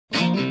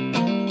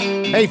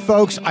Hey,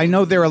 folks, I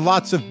know there are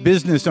lots of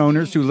business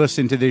owners who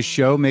listen to this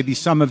show. Maybe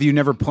some of you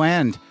never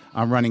planned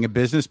on running a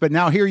business, but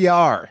now here you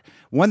are.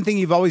 One thing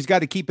you've always got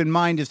to keep in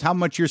mind is how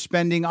much you're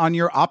spending on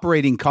your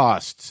operating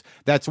costs.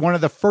 That's one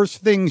of the first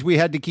things we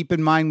had to keep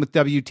in mind with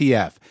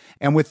WTF.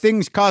 And with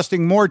things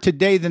costing more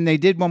today than they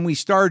did when we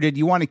started,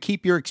 you want to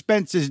keep your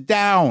expenses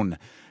down.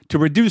 To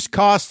reduce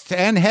costs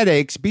and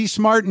headaches, be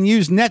smart and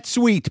use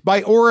NetSuite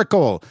by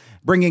Oracle,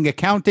 bringing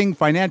accounting,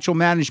 financial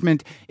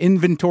management,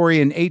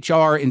 inventory, and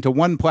HR into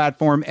one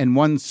platform and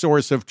one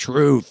source of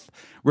truth.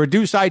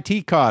 Reduce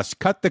IT costs,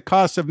 cut the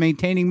costs of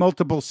maintaining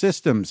multiple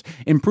systems,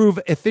 improve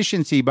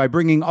efficiency by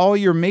bringing all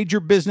your major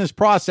business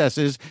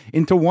processes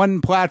into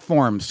one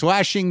platform,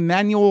 slashing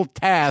manual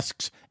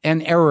tasks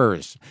and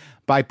errors.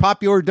 By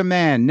popular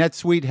demand,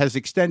 NetSuite has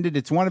extended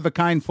its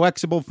one-of-a-kind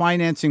flexible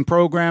financing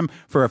program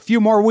for a few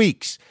more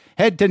weeks.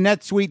 Head to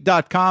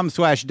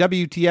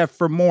netsuite.com/WTF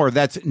for more.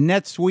 That's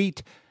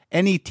NetSuite,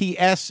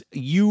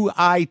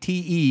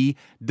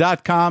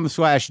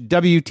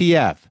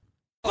 NetSuite.com/WTF.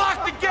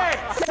 Lock the gate!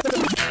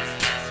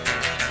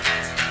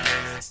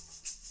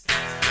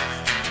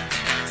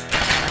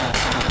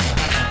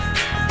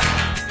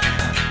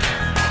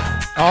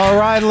 All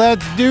right,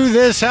 let's do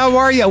this. How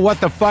are you?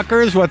 What the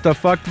fuckers? What the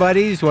fuck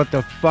buddies? What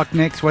the fuck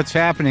nicks? What's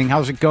happening?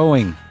 How's it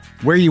going?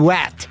 Where you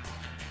at?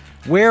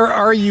 Where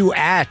are you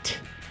at?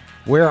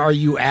 Where are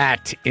you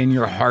at in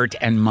your heart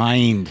and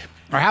mind?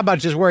 Or how about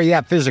just where are you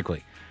at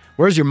physically?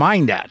 Where's your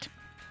mind at?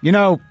 You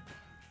know,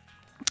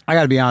 I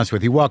got to be honest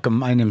with you. Welcome.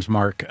 My name's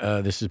Mark.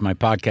 This is my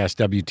podcast,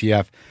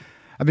 WTF.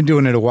 I've been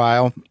doing it a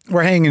while.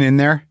 We're hanging in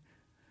there.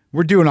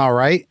 We're doing all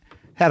right.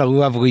 Had a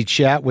lovely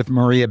chat with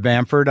Maria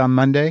Bamford on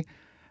Monday.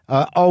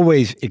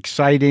 Always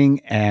exciting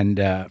and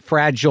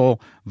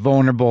fragile,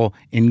 vulnerable,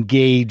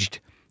 engaged,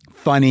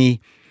 funny.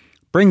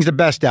 Brings the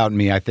best out in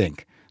me, I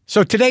think.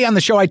 So today on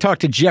the show, I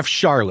talked to Jeff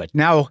Sharlet.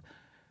 Now,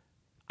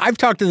 I've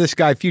talked to this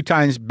guy a few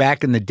times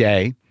back in the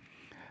day.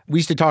 We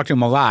used to talk to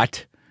him a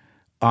lot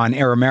on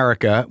Air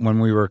America when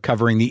we were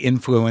covering the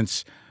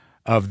influence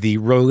of the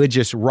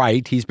religious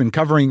right. He's been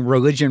covering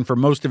religion for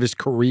most of his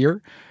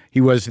career. He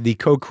was the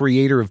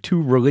co-creator of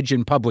two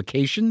religion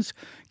publications,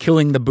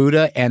 Killing the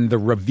Buddha and The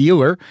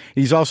Revealer.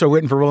 He's also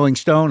written for Rolling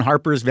Stone,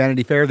 Harper's,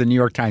 Vanity Fair, the New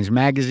York Times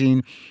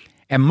Magazine,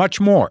 and much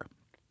more.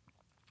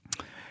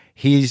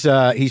 He's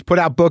put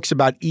out books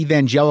about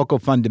evangelical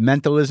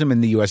fundamentalism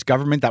in the U.S.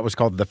 government. That was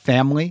called The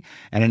Family,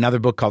 and another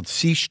book called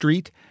C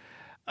Street.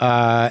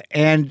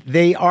 And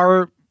they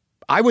are,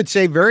 I would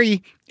say,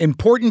 very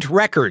important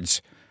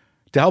records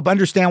to help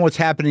understand what's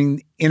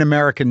happening in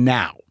America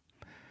now.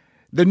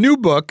 The new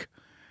book,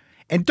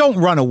 and don't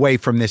run away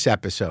from this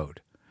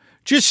episode.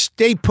 Just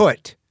stay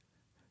put,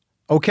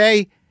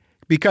 okay?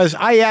 Because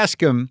I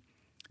ask him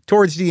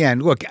towards the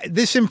end, look,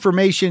 this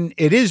information,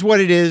 it is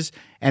what it is,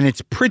 and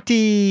it's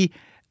pretty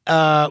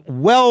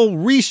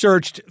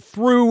well-researched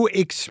through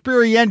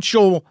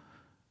experiential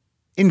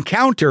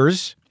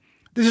encounters.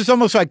 This is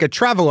almost like a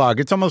travelogue.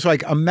 It's almost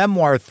like a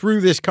memoir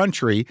through this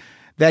country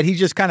that he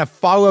just kind of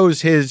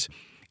follows his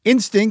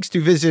instincts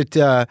to visit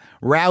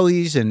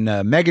rallies and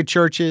mega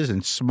churches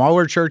and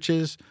smaller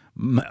churches.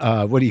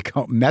 What do you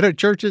call meta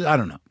churches? I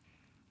don't know.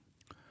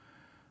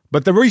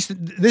 But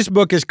this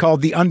book is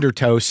called The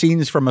Undertow,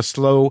 Scenes from a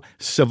Slow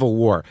Civil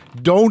War.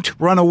 Don't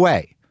run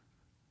away.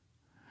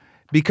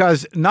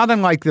 Because not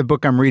unlike the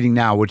book I'm reading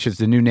now, which is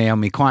the new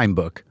Naomi Klein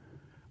book,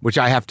 which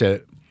I have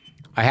to,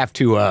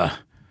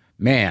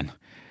 man,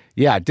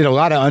 yeah, did a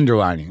lot of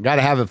underlining. Got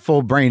to have a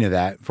full brain of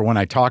that for when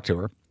I talk to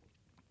her.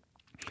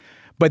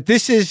 But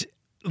this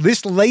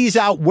lays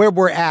out where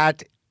we're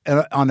at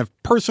on a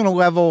personal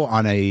level,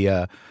 on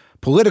a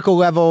political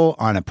level,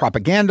 on a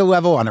propaganda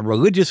level, on a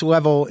religious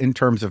level in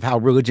terms of how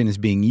religion is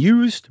being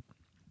used.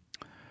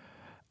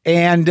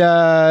 And,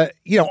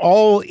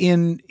 all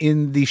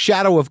in the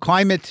shadow of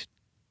climate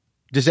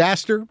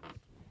disaster.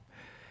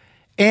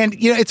 And,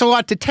 it's a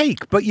lot to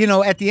take. But,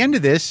 at the end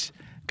of this,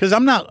 because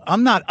I'm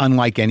not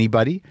unlike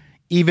anybody,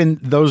 even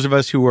those of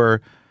us who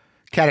are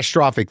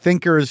catastrophic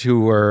thinkers,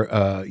 who are,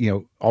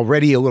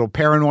 already a little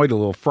paranoid, a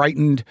little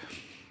frightened,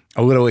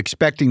 a little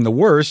expecting the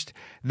worst,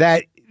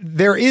 that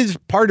there is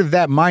part of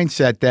that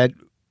mindset that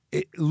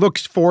it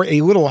looks for a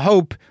little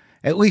hope,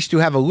 at least to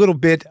have a little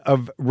bit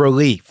of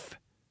relief,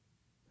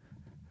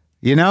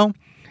 And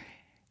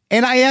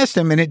I asked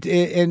him,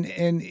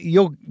 and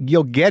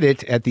you'll get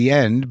it at the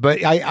end.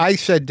 But I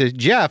said to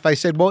Jeff, I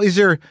said, well,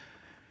 do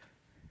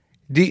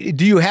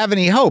you have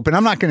any hope? And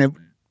I'm not going to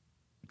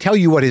tell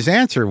you what his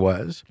answer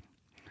was,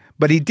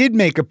 but he did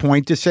make a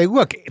point to say,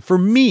 look, for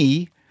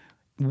me,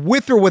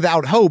 with or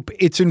without hope,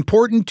 it's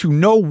important to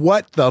know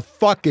what the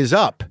fuck is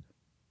up.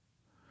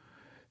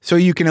 So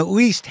you can at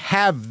least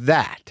have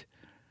that.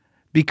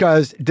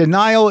 Because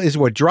denial is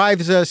what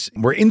drives us.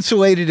 We're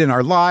insulated in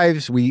our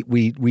lives. We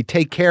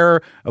take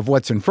care of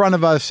what's in front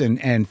of us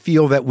and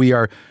feel that we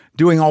are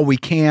doing all we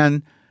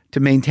can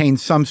to maintain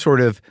some sort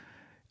of,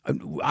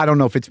 I don't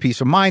know if it's peace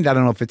of mind, I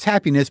don't know if it's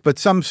happiness, but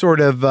some sort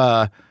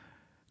of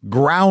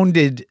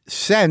grounded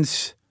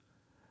sense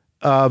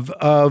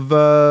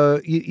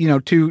to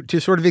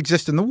sort of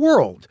exist in the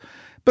world.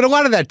 But a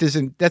lot of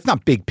that's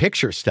not big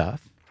picture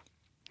stuff.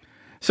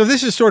 So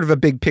this is sort of a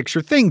big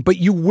picture thing, but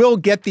you will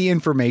get the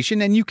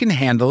information and you can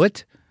handle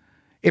it.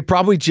 It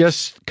probably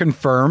just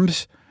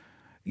confirms,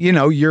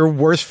 your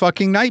worst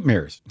fucking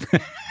nightmares.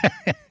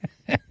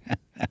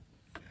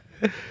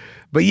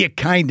 But you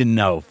kind of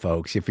know,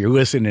 folks, if you're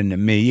listening to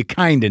me, you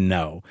kind of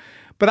know.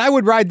 But I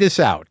would ride this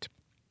out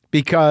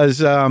because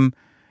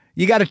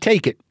you got to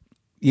take it.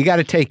 You got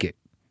to take it.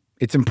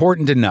 It's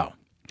important to know.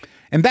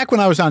 And back when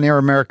I was on Air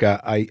America,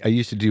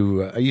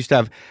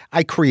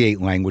 I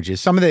create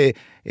languages. Some of the,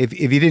 if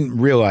you didn't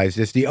realize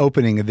this, the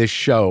opening of this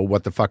show,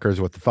 What the Fuckers,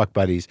 What the Fuck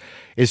Buddies,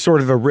 is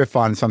sort of a riff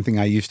on something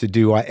I used to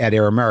do at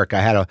Air America.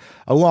 I had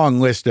a long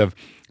list of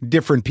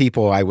different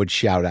people I would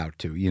shout out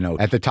to,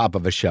 at the top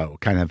of a show,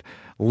 kind of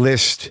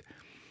list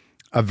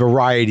a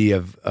variety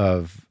of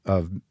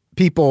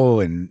people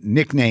and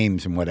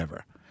nicknames and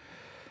whatever.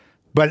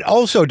 But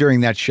also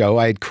during that show,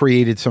 I had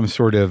created some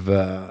sort of,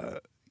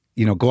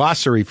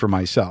 glossary for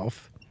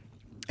myself.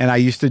 And I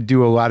used to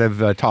do a lot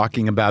of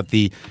talking about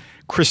the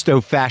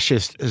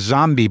Christo-fascist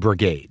zombie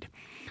brigade.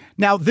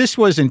 Now, this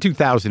was in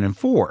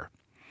 2004.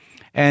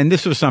 And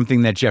this was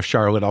something that Jeff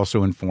Sharlet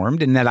also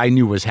informed and that I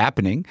knew was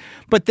happening.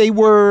 But they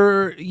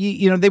were,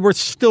 they were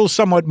still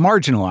somewhat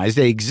marginalized.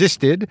 They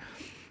existed,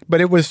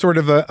 but it was sort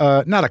of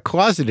not a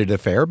closeted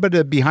affair, but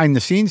a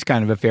behind-the-scenes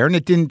kind of affair. And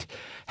it didn't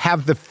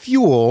have the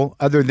fuel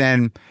other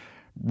than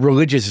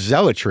religious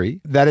zealotry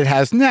that it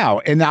has now.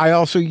 And I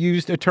also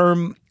used a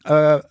term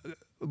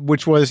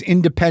which was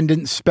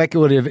independent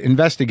speculative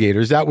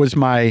investigators. That was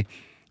my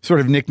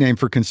sort of nickname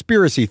for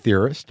conspiracy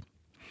theorist.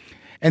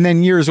 And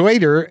then years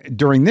later,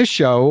 during this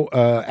show,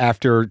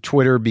 after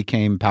Twitter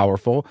became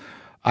powerful,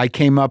 I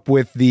came up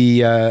with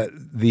the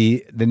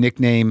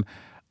nickname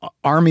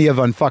Army of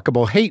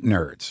Unfuckable Hate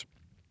Nerds.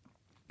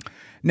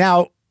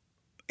 Now,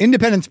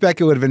 independent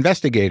speculative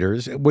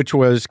investigators, which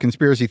was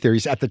conspiracy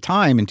theories at the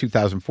time in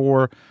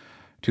 2004,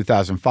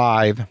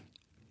 2005,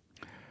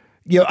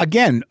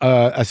 again,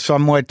 a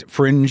somewhat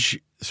fringe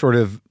sort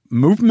of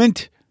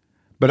movement,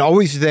 but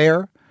always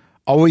there,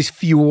 always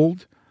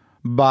fueled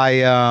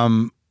by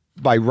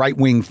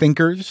right-wing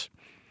thinkers,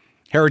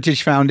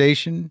 Heritage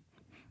Foundation,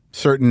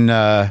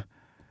 certain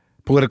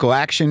political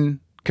action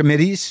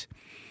committees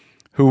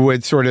who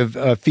would sort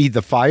of feed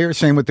the fire.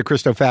 Same with the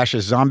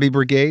Christo-fascist zombie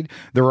brigade.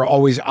 There were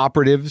always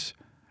operatives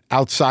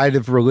outside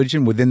of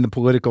religion within the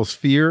political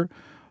sphere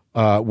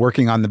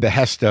working on the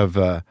behest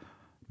of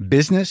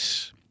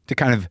business to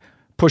kind of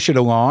push it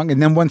along.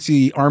 And then once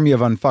the Army of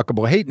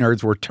Unfuckable Hate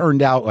Nerds were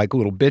turned out like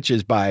little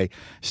bitches by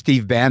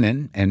Steve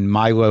Bannon and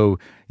Milo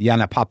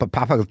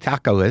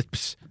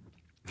Yiannopoulos,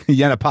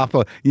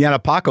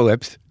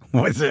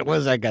 what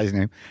was that guy's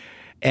name?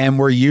 And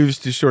were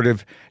used to sort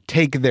of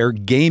take their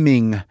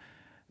gaming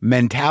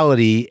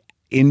mentality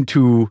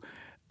into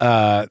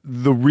the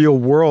real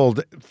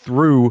world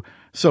through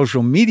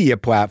social media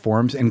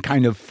platforms and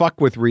kind of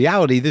fuck with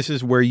reality. This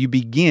is where you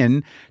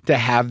begin to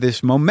have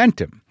this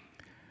momentum.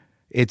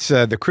 It's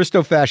the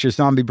Christo-fascist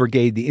zombie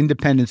brigade, the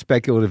independent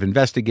speculative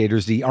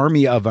investigators, the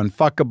Army of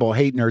Unfuckable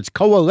Hate Nerds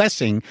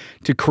coalescing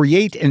to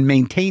create and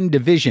maintain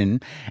division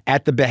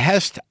at the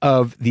behest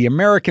of the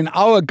American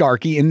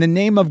oligarchy in the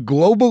name of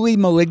globally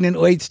malignant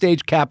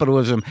late-stage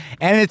capitalism.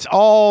 And it's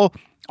all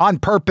on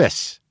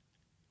purpose.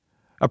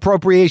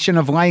 Appropriation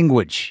of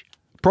language,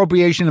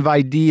 appropriation of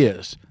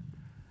ideas,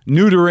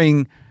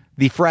 neutering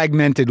the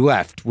fragmented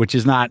left, which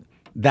is not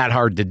that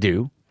hard to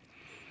do.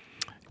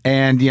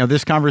 And,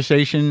 this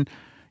conversation,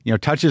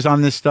 touches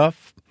on this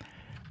stuff.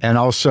 And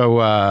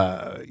also,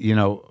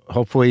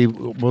 hopefully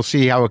we'll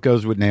see how it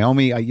goes with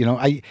Naomi.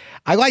 I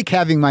like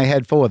having my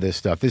head full of this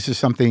stuff. This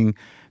is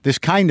this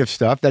kind of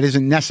stuff that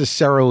isn't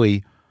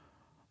necessarily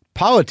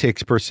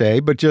politics per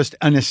se, but just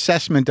an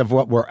assessment of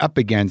what we're up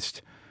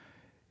against,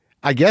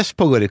 I guess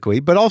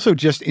politically, but also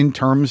just in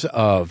terms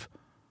of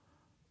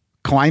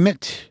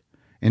climate,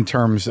 in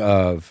terms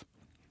of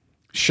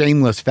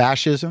shameless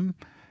fascism,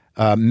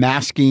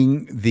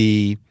 masking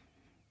the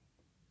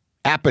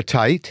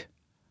appetite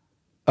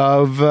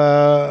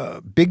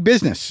of big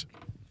business.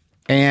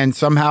 And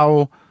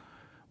somehow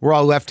we're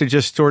all left to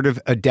just sort of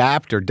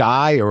adapt or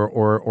die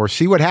or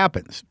see what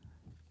happens.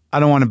 I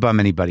don't want to bum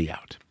anybody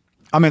out.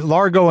 I'm at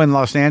Largo in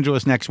Los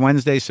Angeles next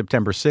Wednesday,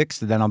 September 6th.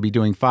 Then I'll be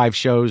doing 5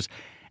 shows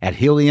at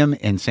Helium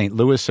in St.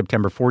 Louis,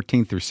 September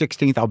 14th through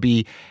 16th. I'll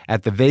be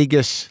at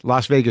the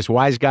Las Vegas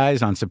Wise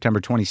Guys on September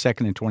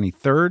 22nd and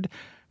 23rd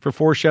for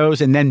 4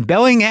 shows. And then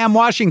Bellingham,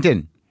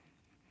 Washington.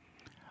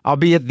 I'll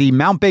be at the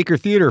Mount Baker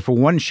Theater for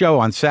 1 show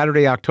on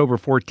Saturday, October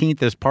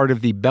 14th as part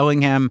of the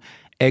Bellingham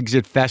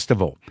Exit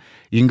Festival.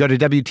 You can go to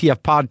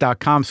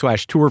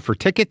WTFpod.com/tour for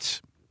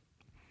tickets.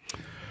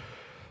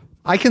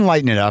 I can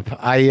lighten it up.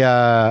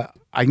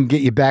 I can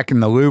get you back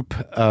in the loop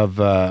of,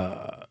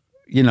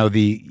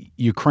 the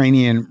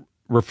Ukrainian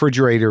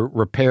refrigerator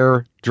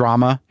repair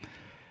drama.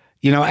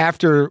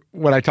 After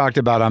what I talked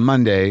about on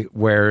Monday,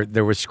 where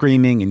there was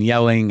screaming and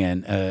yelling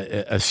and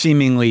a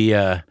seemingly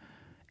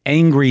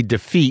angry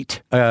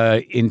defeat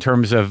in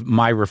terms of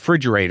my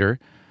refrigerator.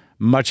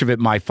 Much of it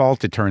my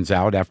fault, it turns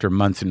out, after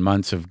months and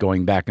months of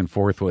going back and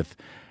forth with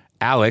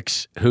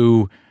Alex,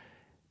 who,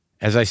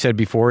 as I said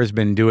before, has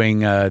been doing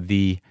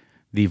the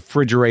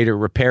refrigerator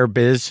repair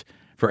biz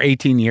for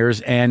 18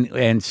 years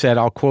and said,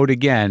 I'll quote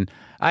again,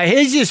 "I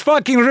hate this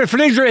fucking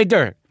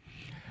refrigerator.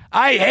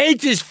 I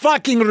hate this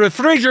fucking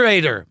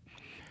refrigerator."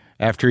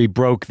 After he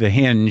broke the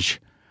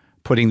hinge,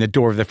 putting the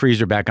door of the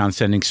freezer back on,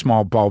 sending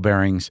small ball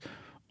bearings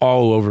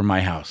all over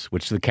my house,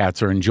 which the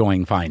cats are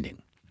enjoying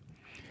finding.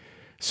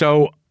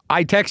 So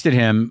I texted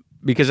him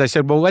because I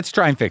said, well, let's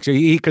try and fix it.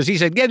 Because he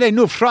said, get a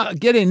new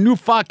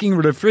fucking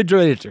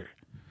refrigerator.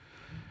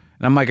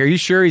 And I'm like, are you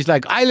sure? He's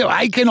like,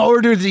 I can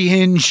order the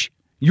hinge.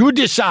 You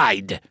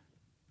decide.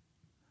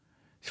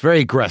 It's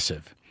very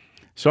aggressive.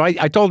 So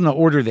I told him to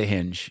order the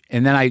hinge.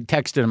 And then I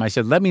texted him. I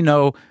said, let me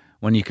know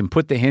when you can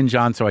put the hinge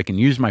on so I can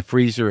use my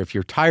freezer. If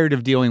you're tired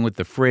of dealing with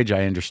the fridge,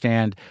 I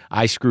understand.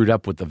 I screwed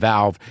up with the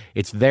valve.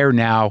 It's there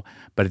now,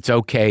 but it's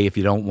okay if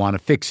you don't want to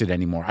fix it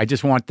anymore. I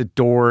just want the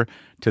door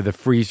to the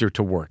freezer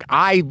to work.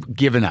 I've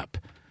given up.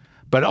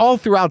 But all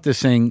throughout this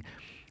thing,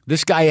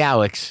 this guy,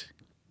 Alex,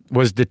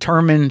 was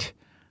determined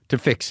to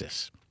fix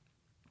this.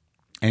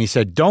 And he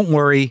said, don't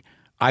worry,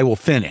 I will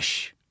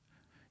finish.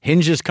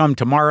 Hinges come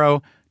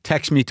tomorrow.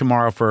 Text me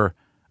tomorrow for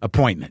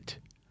appointment.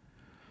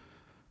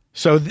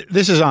 So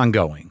this is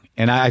ongoing.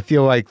 And I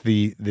feel like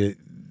the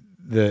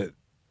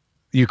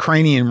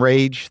Ukrainian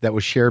rage that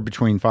was shared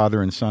between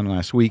father and son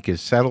last week is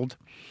settled.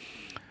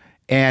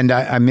 And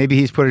maybe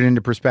he's put it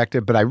into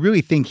perspective, but I really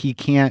think he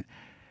can't,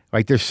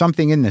 like there's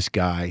something in this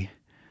guy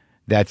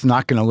that's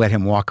not going to let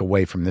him walk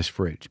away from this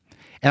fridge.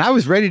 And I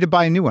was ready to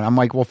buy a new one. I'm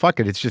like, well, fuck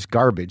it. It's just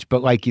garbage.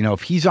 But like, you know,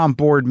 if he's on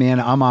board, man,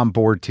 I'm on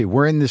board too.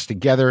 We're in this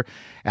together.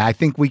 And I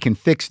think we can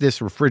fix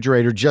this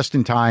refrigerator just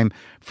in time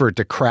for it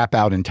to crap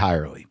out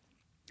entirely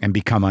and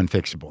become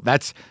unfixable.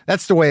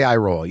 That's the way I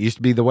roll. It used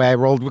to be the way I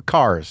rolled with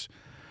cars.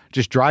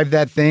 Just drive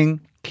that thing,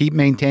 keep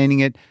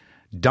maintaining it,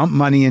 dump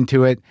money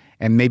into it,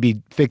 and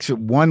maybe fix it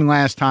one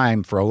last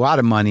time for a lot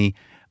of money,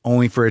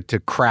 only for it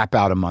to crap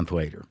out a month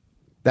later.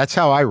 That's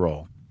how I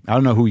roll. I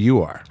don't know who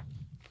you are.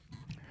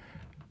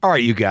 All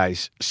right, you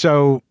guys.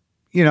 So,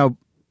 you know,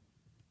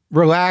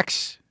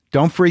 relax.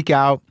 Don't freak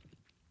out.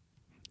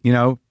 You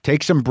know,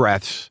 take some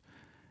breaths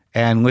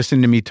and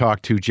listen to me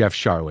talk to Jeff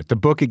Sharlet. The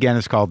book, again,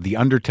 is called The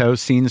Undertow,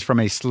 Scenes from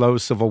a Slow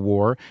Civil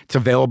War. It's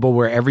available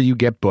wherever you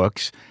get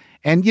books.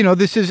 And, you know,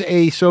 this is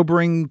a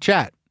sobering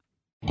chat.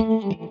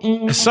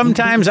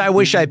 Sometimes I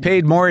wish I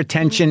paid more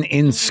attention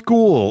in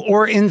school,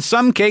 or in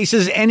some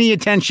cases, any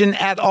attention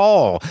at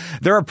all.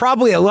 There are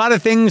probably a lot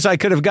of things I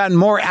could have gotten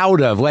more out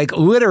of, like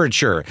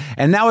literature,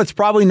 and now it's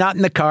probably not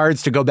in the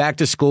cards to go back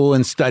to school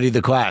and study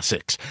the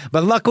classics.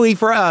 But luckily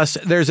for us,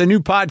 there's a new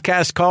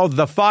podcast called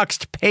The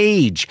Foxed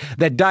Page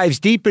that dives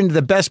deep into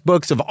the best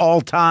books of all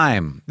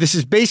time. This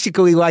is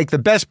basically like the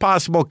best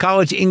possible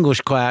college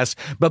English class,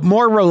 but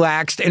more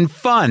relaxed and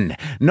fun.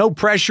 No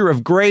pressure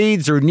of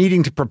grades or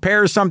needing to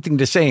prepare something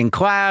to say in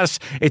class.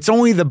 It's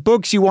only the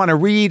books you want to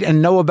read and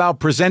know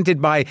about,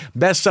 presented by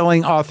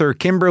best-selling author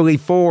Kimberly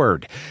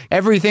Ford.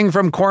 Everything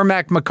from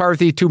Cormac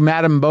McCarthy to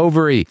Madame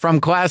Bovary,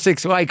 from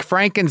classics like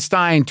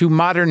Frankenstein to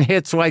modern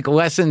hits like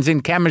Lessons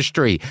in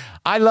Chemistry.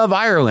 I love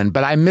Ireland,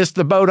 but I missed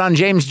the boat on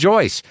James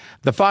Joyce.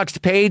 The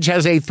Foxed Page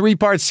has a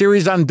 3-part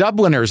series on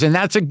Dubliners, and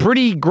that's a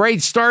pretty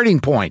great starting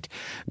point.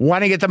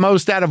 Want to get the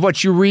most out of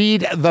what you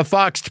read? The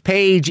Foxed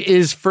Page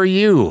is for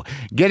you.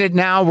 Get it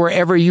now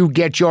wherever you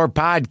get your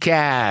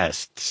podcasts.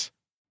 For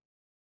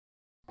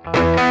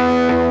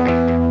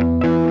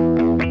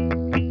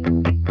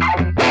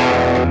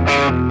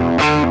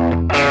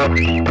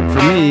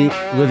me,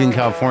 living in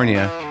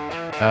California,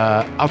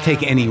 I'll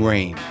take any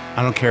rain.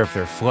 I don't care if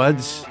there are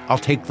floods. I'll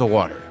take the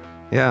water.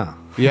 Yeah.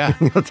 Yeah.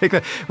 I'll take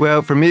that.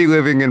 Well, for me,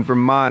 living in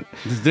Vermont,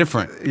 It's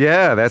different.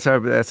 yeah,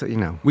 that's you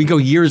know. We go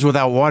years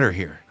without water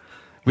here.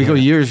 We go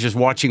years just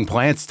watching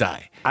plants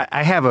die.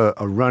 I have a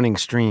running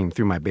stream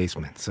through my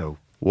basement, so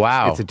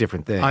Wow. it's a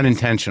different thing.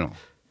 Unintentional.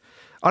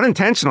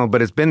 Unintentional,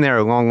 but it's been there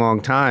a long, long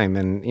time,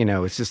 and you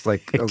know, it's just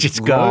like It a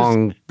just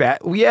long.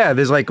 Yeah,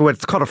 there's like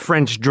what's called a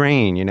French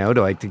drain, you know,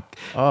 to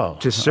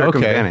circumvent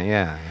okay. it.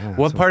 Yeah.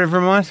 What part of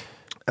Vermont?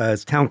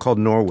 It's a town called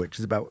Norwich.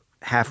 It's about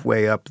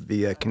halfway up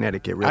the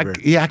Connecticut River.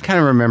 I kind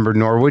of remember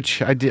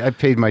Norwich. I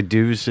paid my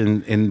dues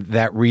in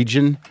that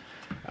region.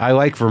 I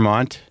like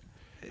Vermont.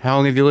 How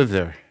long have you lived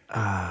there?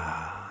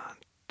 I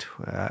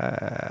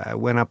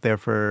went up there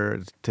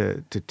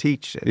to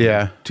teach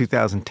in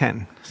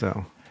 2010.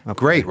 So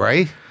Great,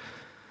 right?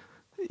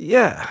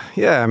 Yeah.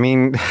 I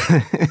mean,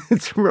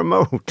 it's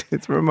remote.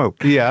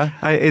 Yeah.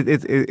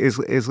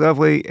 It's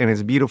lovely and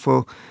it's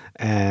beautiful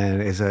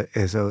and is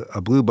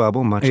a blue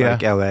bubble, much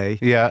like LA.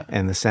 Yeah.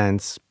 In the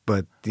sense,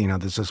 but you know,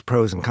 there's just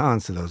pros and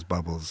cons to those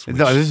bubbles.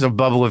 No, this is a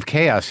bubble of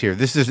chaos here.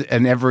 This is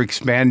an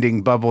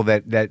ever-expanding bubble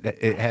that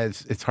it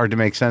has. It's hard to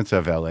make sense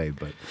of LA,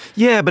 but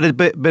yeah, but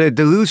a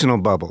delusional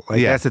bubble.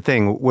 Like that's the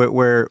thing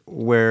where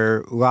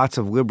lots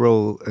of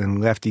liberal and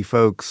lefty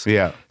folks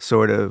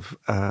sort of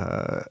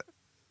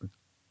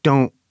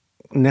don't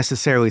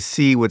necessarily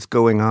see what's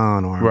going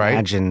on or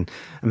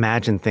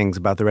imagine things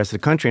about the rest of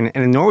the country.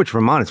 And in Norwich,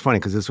 Vermont, it's funny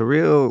because it's a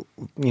real,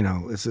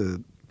 it's a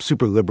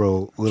super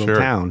liberal little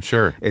town.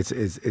 Sure.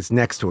 It's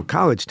next to a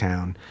college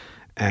town.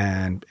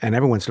 And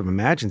everyone sort of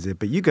imagines it,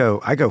 but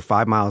I go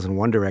 5 miles in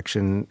one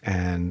direction,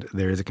 and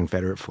there is a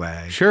Confederate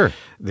flag. Sure.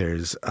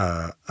 There's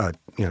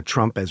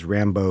Trump as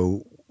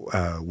Rambo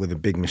with a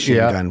big machine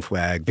gun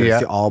flag.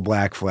 There's the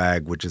all-black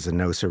flag, which is a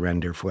no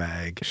surrender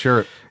flag.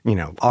 Sure.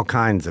 All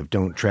kinds of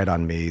don't tread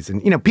on me's.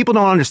 And, people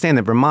don't understand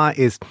that Vermont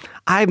is,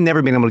 I've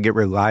never been able to get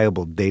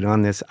reliable data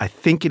on this. I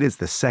think it is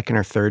the second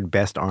or third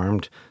best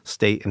armed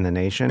state in the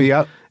nation.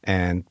 Yep.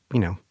 And,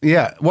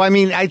 Yeah. Well, I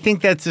mean, I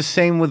think that's the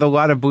same with a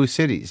lot of blue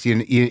cities.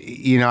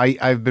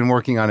 I've been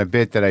working on a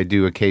bit that I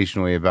do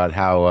occasionally about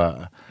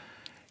how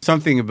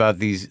something about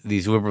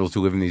these liberals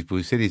who live in these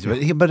blue cities.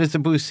 But it's a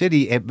blue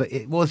city.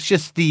 It's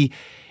just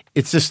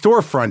it's the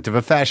storefront of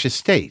a fascist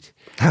state.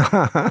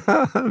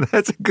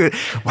 That's a good,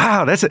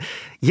 wow.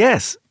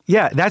 Yes.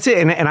 Yeah, that's it.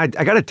 And I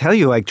got to tell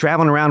you, like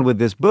traveling around with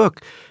this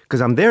book, because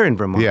I'm there in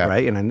Vermont,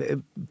 right?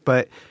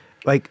 But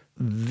like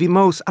the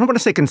most, I don't want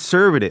to say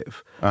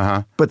conservative,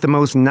 but the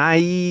most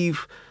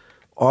naive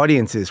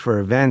audiences for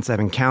events I've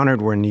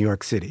encountered were in New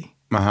York City.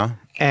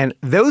 And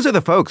those are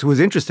the folks, who was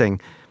interesting,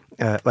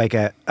 like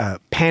a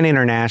Penn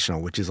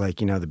International, which is like,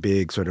 the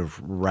big sort of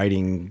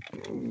writing,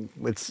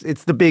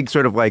 it's the big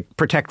sort of like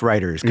protect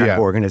writers kind of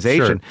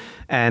organization. Sure.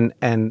 And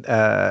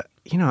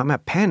I'm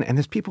at Penn, and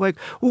there's people like,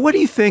 well, what do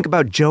you think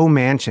about Joe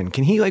Manchin?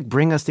 Can he like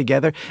bring us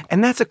together?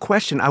 And that's a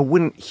question I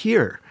wouldn't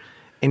hear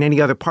in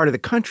any other part of the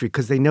country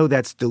because they know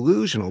that's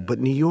delusional. But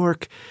New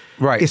York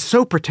is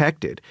so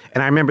protected.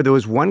 And I remember there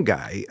was one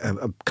guy,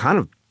 a kind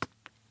of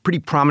pretty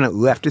prominent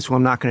leftist who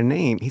I'm not going to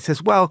name. He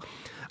says, well,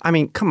 I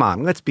mean, come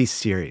on, let's be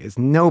serious.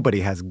 Nobody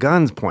has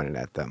guns pointed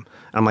at them.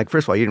 And I'm like,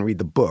 first of all, you didn't read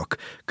the book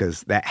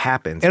because that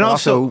happens. And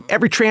also,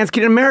 every trans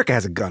kid in America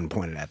has a gun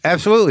pointed at them.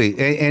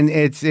 Absolutely. And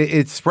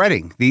it's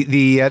spreading.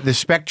 The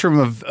spectrum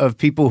of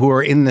people who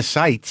are in the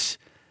sites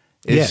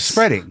is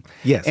spreading.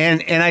 Yes.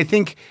 And I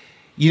think,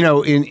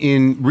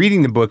 in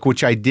reading the book,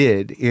 which I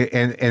did,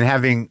 and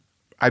having,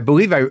 I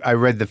believe I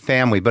read The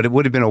Family, but it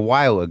would have been a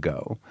while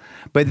ago.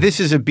 But this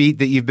is a beat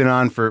that you've been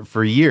on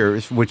for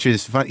years, which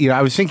is fun.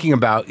 I was thinking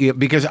about,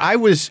 because I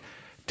was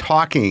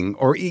talking,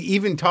 or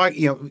even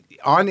talking,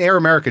 on Air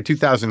America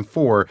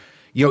 2004,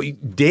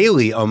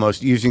 daily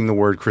almost using the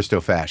word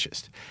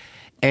Christo-fascist.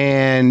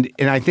 And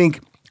I think,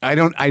 I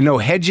know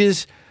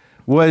Hedges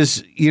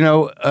was,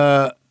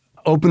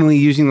 openly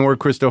using the word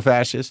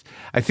Christo-fascist.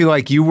 I feel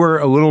like you were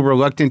a little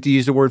reluctant to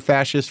use the word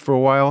fascist for a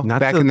while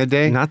back in the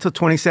day. Not till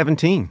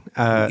 2017.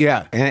 And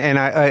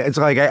it's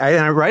like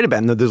I write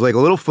about it. There's like a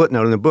little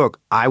footnote in the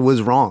book. I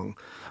was wrong.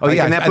 Oh,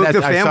 yeah. In that book,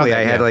 The Family, I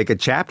had like a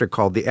chapter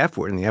called The F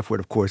Word, and the F word,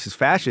 of course, is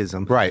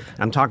fascism. Right.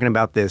 I'm talking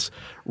about this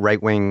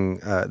right-wing,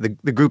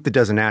 the group that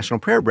does a national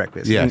prayer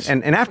breakfast. Yes.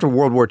 And after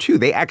World War II,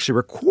 they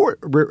actually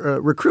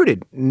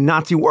recruited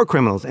Nazi war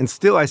criminals. And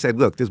still I said,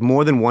 look, there's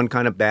more than one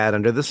kind of bad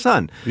under the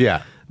sun.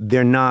 Yeah.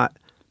 They're not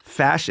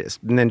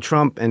fascist. And then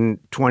Trump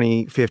in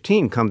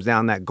 2015 comes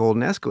down that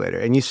golden escalator,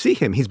 and you see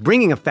him. He's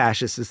bringing a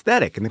fascist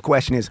aesthetic. And the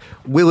question is,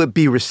 will it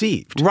be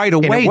received? Right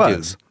away,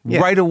 dude.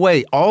 Yeah. Right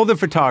away. All the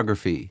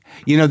photography.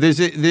 That's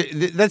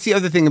the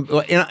other thing.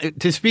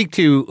 To speak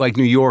to like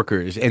New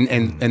Yorkers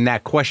and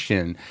that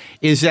question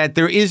is that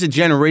there is a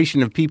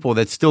generation of people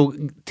that still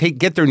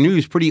get their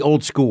news pretty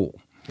old school.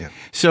 Yeah.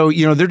 So,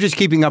 they're just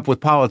keeping up with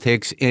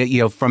politics,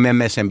 from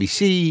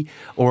MSNBC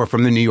or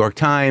from the New York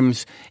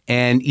Times.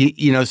 And,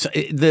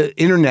 the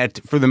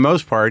internet, for the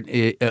most part,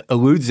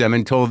 eludes them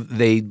until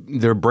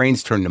their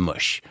brains turn to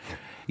mush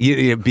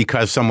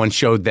because someone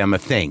showed them a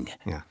thing.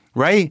 Yeah.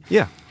 Right?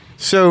 Yeah.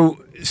 So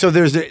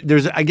there's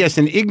I guess,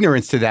 an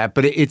ignorance to that,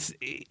 but it's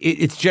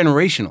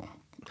generational.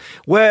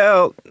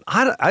 Well,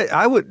 I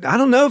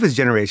don't know if it's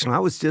generational. I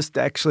was just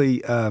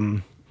actually...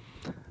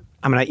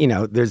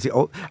 there's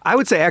I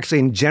would say actually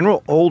in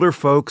general, older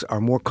folks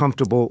are more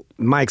comfortable.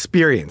 My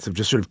experience of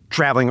just sort of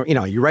traveling,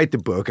 you write the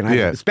book, and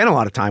I spend a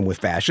lot of time with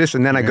fascists,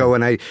 and then I go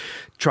and I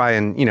try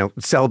and,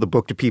 sell the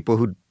book to people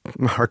who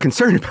are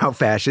concerned about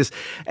fascists,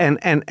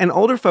 and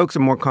older folks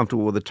are more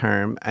comfortable with the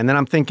term. And then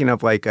I'm thinking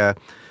of like a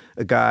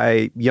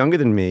guy younger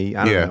than me,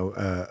 I don't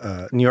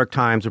know, New York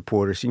Times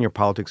reporter, senior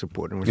politics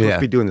reporter, and we're supposed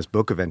to be doing this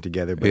book event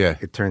together, but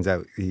it turns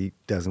out he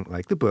doesn't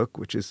like the book,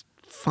 which is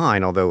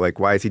fine, although like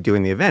why is he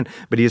doing the event?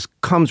 But he just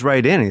comes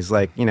right in and he's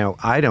like,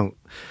 I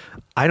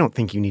don't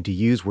think you need to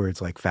use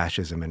words like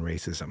fascism and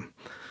racism.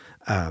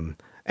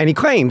 And he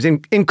claims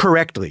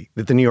incorrectly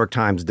that the New York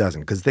Times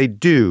doesn't, because they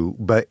do,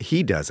 but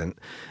he doesn't.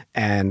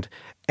 And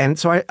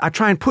so I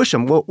try and push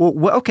him. Well,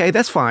 okay,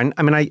 that's fine.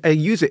 I mean, I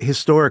use it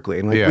historically,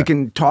 and we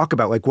can talk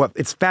about like what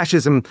it's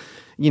fascism.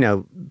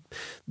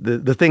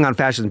 The thing on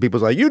fascism,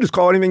 people's like, you just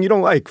call anything you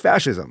don't like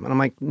fascism, and I'm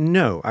like,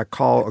 no, I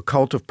call a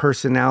cult of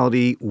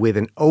personality with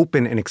an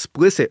open and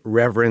explicit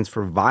reverence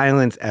for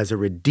violence as a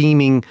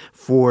redeeming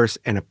force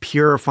and a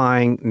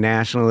purifying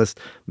nationalist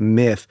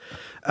myth.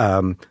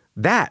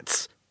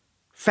 That's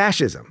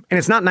fascism. And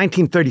it's not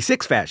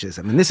 1936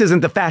 fascism. And this isn't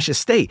the fascist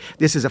state.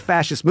 This is a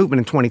fascist movement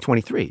in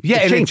 2023.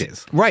 Yeah, it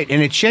changes. Right.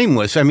 And it's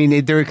shameless. I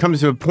mean, there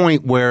comes to a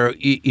point where,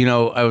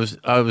 I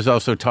was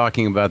also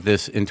talking about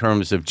this in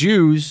terms of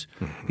Jews,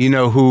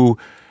 who,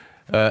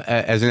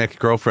 as an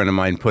ex-girlfriend of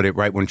mine put it,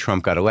 right when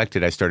Trump got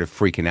elected, I started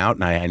freaking out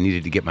and I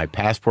needed to get my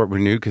passport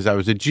renewed because I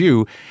was a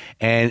Jew.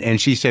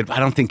 And she said, I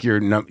don't think you're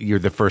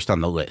the first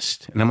on the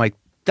list. And I'm like,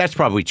 that's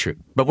probably true,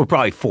 but we're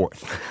probably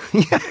fourth.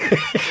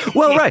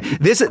 Well, right.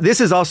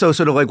 This is also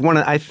sort of like one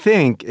of, I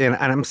think, and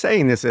I'm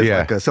saying this as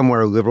like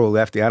somewhere a liberal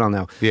lefty, I don't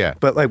know. Yeah.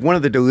 But like one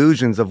of the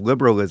delusions of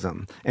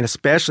liberalism, and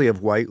especially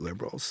of white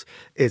liberals,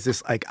 is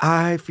this like,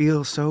 I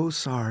feel so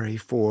sorry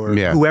for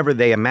whoever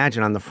they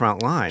imagine on the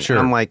front line. Sure.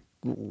 And I'm like,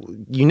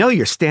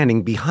 you're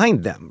standing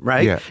behind them,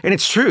 right? Yeah. And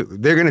it's true.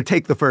 They're going to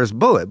take the first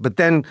bullet. But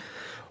then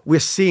we're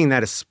seeing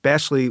that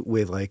especially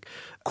with like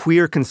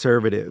queer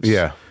conservatives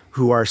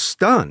who are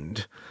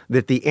stunned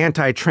that the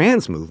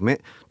anti-trans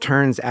movement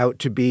turns out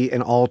to be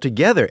an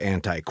altogether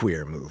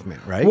anti-queer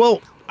movement, right?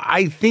 Well,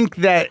 I think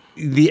that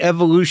the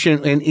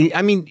evolution, and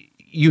I mean,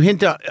 you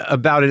hint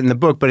about it in the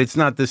book, but it's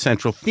not the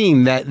central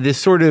theme, that this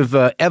sort of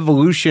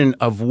evolution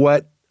of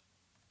what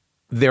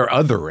they're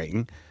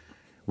othering,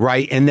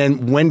 right? And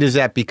then when does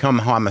that become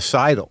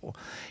homicidal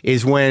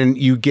is when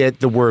you get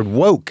the word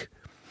woke,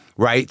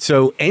 right?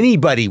 So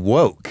anybody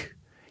woke,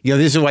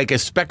 this is like a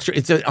spectrum,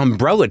 it's an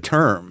umbrella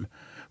term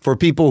for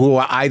people who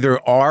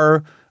either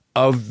are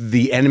of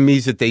the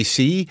enemies that they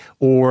see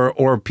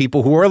or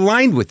people who are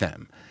aligned with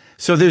them.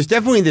 So there's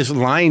definitely this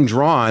line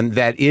drawn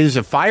that is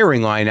a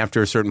firing line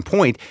after a certain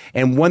point.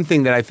 And one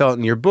thing that I felt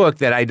in your book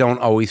that I don't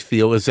always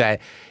feel is that,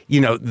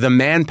 the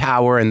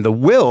manpower and the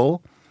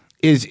will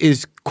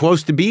is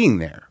close to being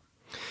there.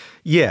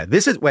 Yeah,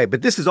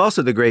 but this is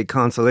also the great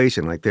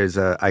consolation. Like there's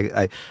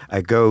I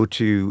go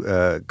to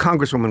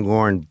Congresswoman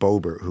Lauren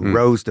Boebert, who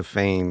rose to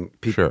fame.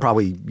 People,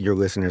 probably your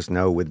listeners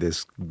know, with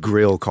this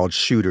grill called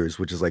Shooters,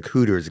 which is like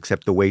Hooters,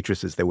 except the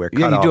waitresses, they wear cutoffs.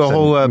 Yeah, you do a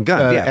whole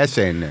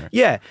essay in there.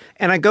 Yeah,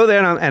 and I go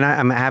there and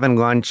I'm having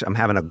lunch. I'm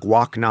having a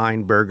Guac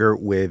 9 burger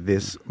with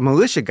this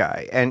militia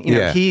guy, and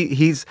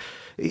he's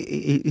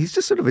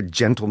just sort of a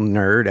gentle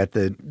nerd at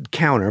the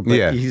counter,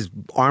 but he's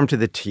armed to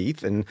the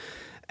teeth and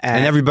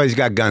everybody's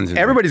got guns.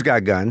 Everybody's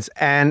got guns.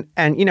 And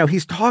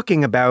he's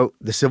talking about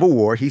the Civil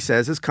War, he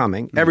says, is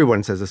coming.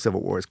 Everyone says the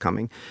Civil War is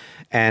coming.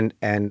 And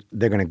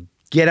they're going to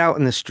get out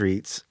in the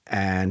streets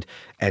and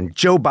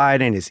Joe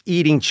Biden is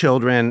eating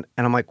children.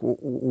 And I'm like,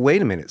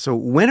 wait a minute. So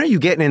when are you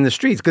getting in the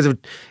streets? Because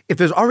if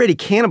there's already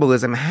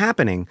cannibalism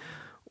happening,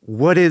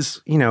 what is,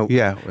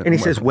 and he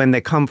says, when they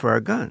come for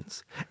our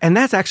guns. And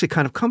that's actually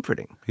kind of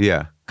comforting.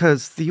 Yeah.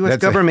 Because the U.S.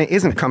 government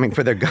isn't coming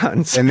for their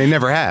guns. And they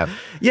never have.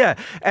 Yeah.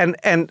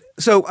 And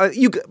so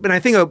but I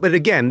think, but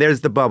again,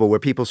 there's the bubble where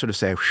people sort of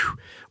say, whew,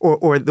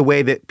 or the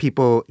way that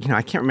people,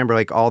 I can't remember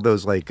like all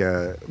those like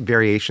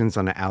variations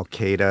on the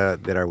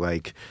Al-Qaeda that are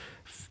like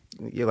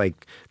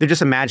they're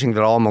just imagining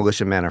that all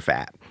militiamen are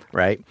fat,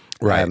 right?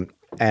 Right.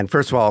 And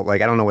first of all,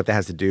 like, I don't know what that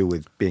has to do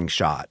with being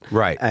shot.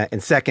 Right.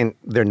 And second,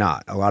 they're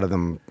not. A lot of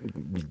them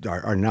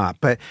are not.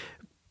 But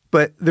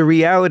the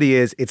reality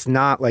is it's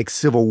not like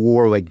Civil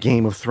War, like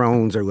Game of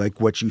Thrones, or like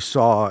what you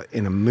saw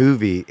in a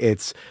movie.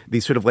 It's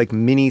these sort of like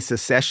mini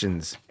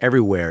secessions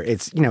everywhere.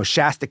 It's,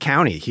 Shasta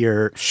County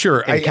here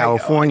in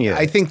California.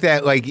 I think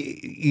that like,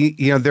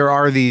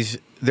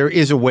 there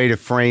is a way to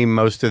frame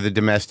most of the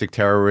domestic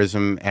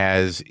terrorism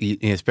as,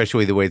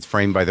 especially the way it's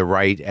framed by the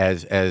right,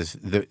 as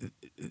the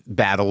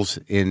battles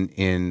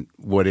in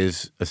what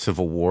is a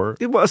civil war.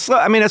 Well,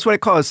 that's what I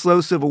call a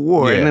slow civil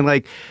war. Yeah. And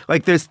then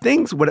like there's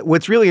things,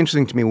 what's really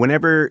interesting to me,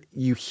 whenever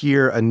you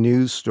hear a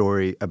news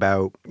story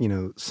about,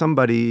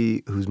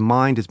 somebody whose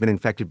mind has been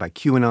infected by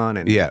QAnon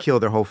and kill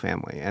their whole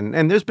family.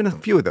 And there's been a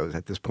few of those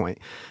at this point.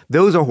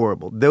 Those are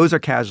horrible. Those are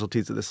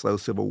casualties of the slow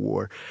civil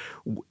war.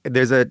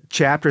 There's a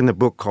chapter in the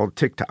book called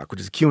TikTok, which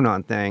is a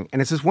QAnon thing.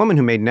 And it's this woman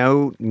who made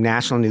no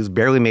national news,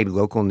 barely made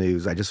local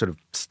news. I just sort of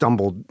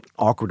stumbled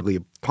awkwardly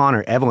upon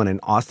her. Evelyn in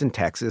Austin,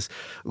 Texas,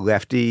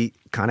 lefty,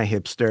 kind of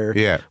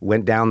hipster,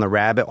 went down the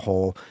rabbit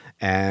hole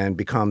and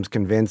becomes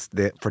convinced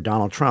that for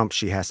Donald Trump,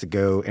 she has to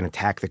go and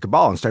attack the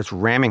cabal and starts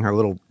ramming her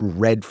little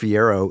red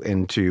Fiero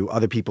into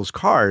other people's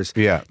cars.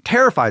 Yeah.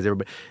 Terrifies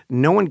everybody.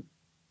 No one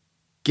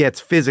gets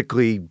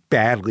physically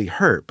badly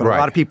hurt, but a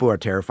lot of people are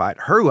terrified.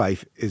 Her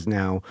life is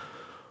now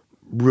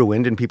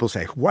ruined, and people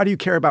say, why do you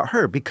care about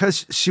her?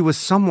 Because she was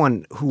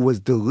someone who was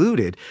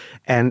deluded,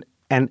 and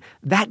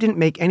that didn't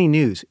make any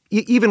news.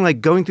 Even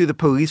like going through the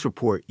police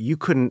report, you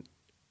couldn't,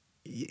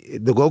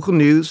 the local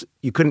news,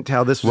 you couldn't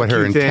tell this was what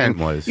her intent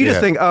was. You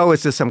just think, oh,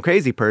 it's just some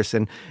crazy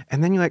person.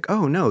 And then you're like,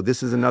 oh, no,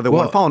 this is another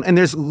one fallen. And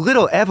there's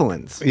little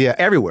Evelyns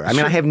everywhere. I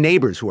mean, I have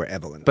neighbors who are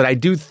Evelyn. But I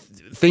do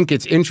think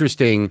it's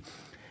interesting,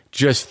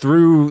 just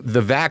through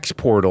the Vax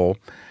portal,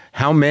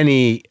 how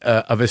many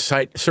of a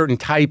certain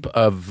type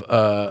of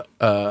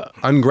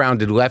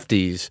ungrounded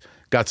lefties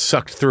got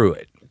sucked through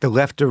it. The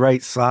left to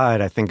right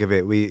slide, I think of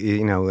it.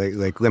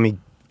 Like let me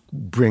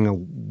bring a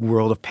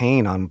world of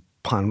pain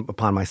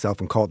upon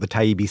myself and call it the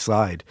Taibbi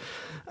slide.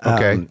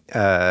 Okay.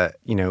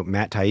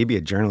 Matt Taibbi,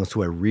 a journalist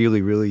who I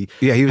really, really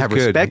he was have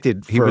good.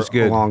 respected He for was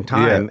good. a long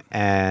time, Yeah.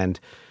 and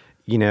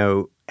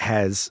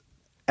has,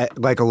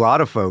 like a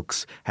lot of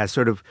folks, has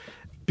sort of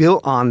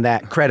built on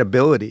that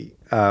credibility.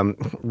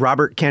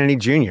 Robert Kennedy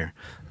Jr.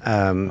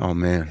 Oh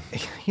man.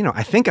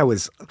 I think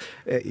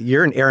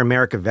you're an Air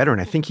America veteran.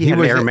 I think he had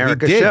was- an Air he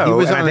America did. show. He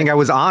was and I on think it. I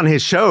was on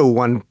his show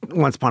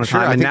once upon a Sure,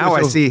 time. I And think it now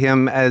I was see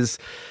him as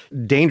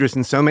dangerous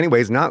in so many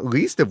ways, not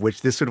least of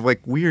which this sort of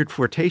like weird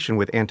flirtation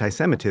with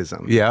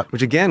anti-Semitism. Yeah.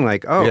 Which again,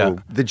 Yeah.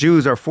 the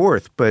Jews are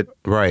fourth, but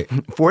Right.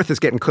 fourth is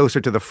getting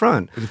closer to the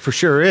front. For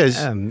sure is.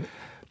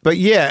 But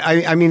yeah,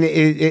 I mean,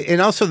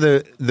 and also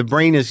the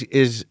brain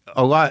is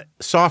a lot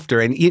softer,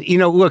 and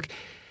look,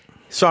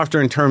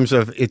 softer in terms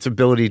of its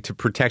ability to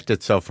protect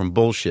itself from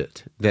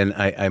bullshit than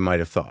I might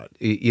have thought.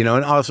 And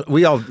also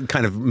we all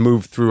kind of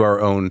move through our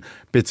own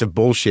bits of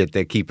bullshit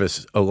that keep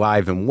us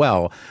alive and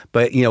well.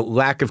 But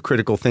lack of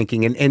critical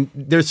thinking, and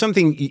there's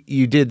something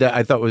you did that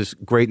I thought was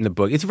great in the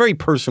book. It's a very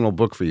personal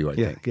book for you, I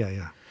think.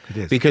 Yeah. It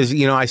is. Because,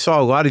 I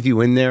saw a lot of you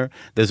in there.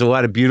 There's a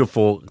lot of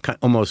beautiful,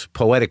 almost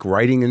poetic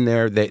writing in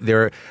there.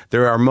 There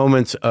are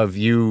moments of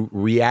you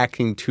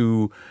reacting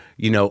to,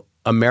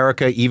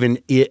 America, even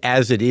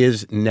as it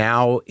is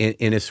now,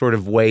 in a sort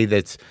of way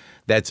that's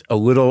a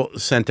little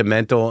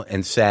sentimental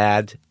and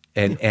sad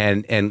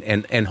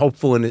and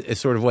hopeful in a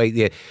sort of way.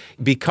 Yeah.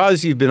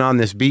 Because you've been on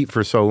this beat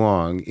for so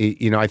long,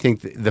 I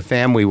think The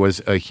Family was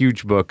a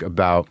huge book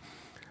about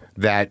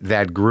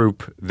that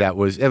group it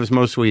was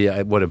mostly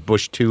a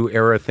Bush 2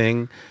 era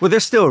thing. Well, they're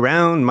still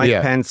around,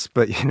 Mike Pence,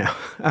 but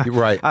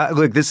right.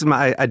 Look, this is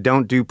I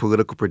don't do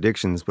political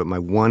predictions, but my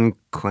one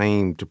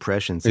claim to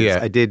prescience is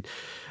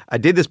I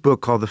did this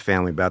book called The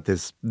Family about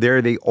this.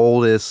 They're the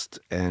oldest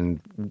and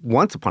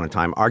once upon a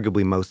time,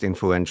 arguably most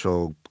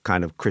influential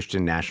kind of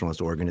Christian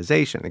nationalist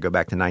organization. They go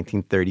back to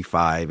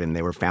 1935, and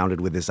they were founded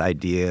with this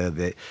idea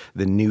that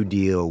the New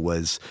Deal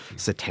was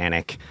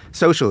satanic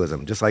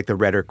socialism, just like the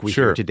rhetoric we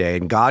hear today.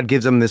 And God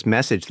gives them this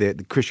message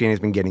that Christianity has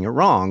been getting it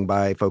wrong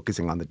by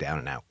focusing on the down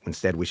and out.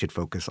 Instead, we should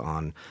focus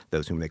on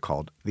those whom they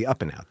called the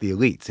up and out, the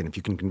elites. And if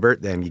you can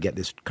convert them, you get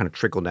this kind of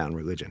trickle-down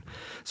religion.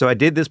 So I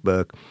did this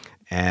book,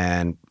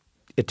 and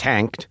it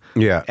tanked.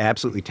 Yeah.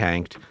 Absolutely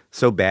tanked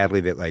so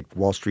badly that like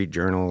Wall Street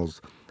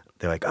journals,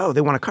 they're like, oh,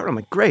 they want to cover it. I'm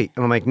like, great.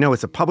 And I'm like, no,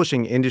 it's a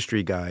publishing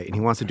industry guy, and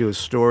he wants to do a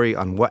story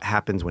on what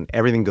happens when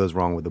everything goes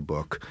wrong with a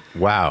book.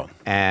 Wow.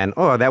 And,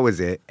 that was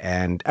it.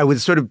 And I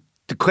was sort of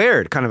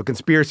declared kind of a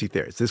conspiracy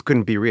theorist. This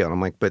couldn't be real. And I'm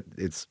like, but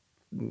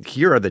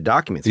here are the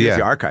documents. Here's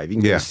the archive.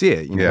 You can go see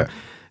it. You know?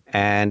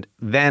 And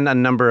then a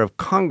number of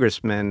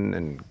congressmen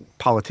and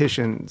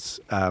politicians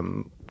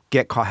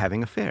get caught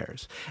having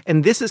affairs.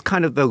 And this is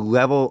kind of the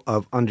level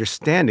of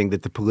understanding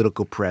that the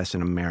political press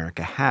in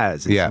America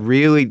has. It's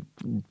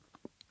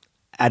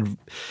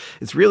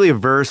really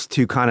averse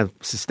to kind of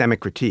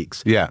systemic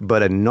critiques. Yeah.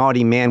 But a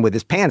naughty man with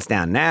his pants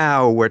down,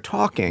 now we're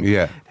talking.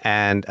 Yeah.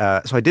 And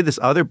so I did this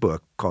other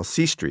book called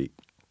C Street.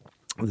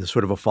 There's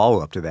sort of a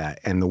follow-up to that.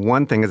 And the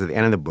one thing is at the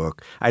end of the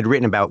book, I'd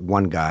written about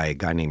one guy, a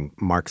guy named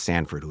Mark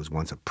Sanford, who was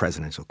once a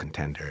presidential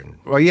contender. And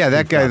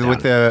that guy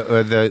with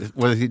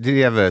did he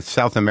have a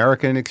South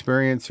American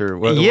experience? Or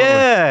what,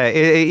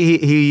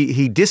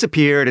 he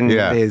disappeared, and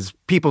his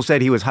people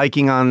said he was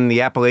hiking on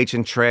the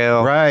Appalachian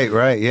Trail.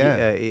 Right,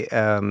 yeah.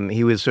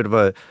 He was sort of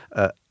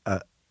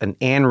an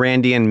Ayn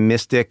Randian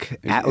mystic.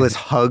 Atlas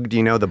hugged,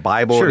 the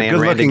Bible and Ayn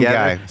Rand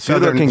together.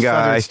 Good-looking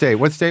guy. Southern state.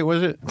 What state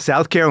was it?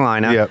 South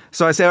Carolina. Yep.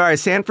 So I said, all right,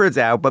 Sanford's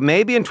out, but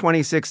maybe in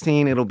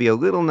 2016 it'll be a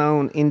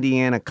little-known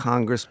Indiana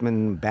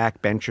congressman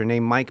backbencher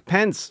named Mike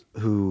Pence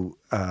who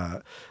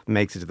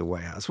makes it to the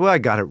White House. Well, I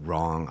got it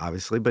wrong,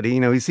 obviously, but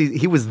he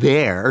was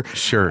there.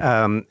 Sure.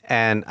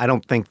 And I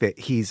don't think that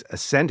he's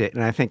ascended.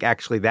 And I think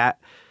actually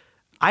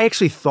I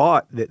actually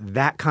thought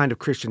that kind of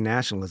Christian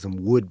nationalism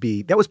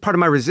that was part of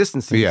my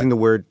resistance to using the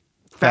word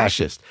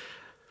fascist,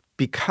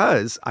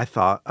 because I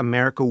thought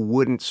America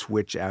wouldn't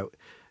switch out.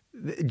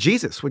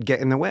 Jesus would get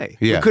in the way.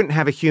 Yeah. We couldn't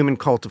have a human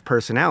cult of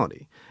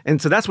personality.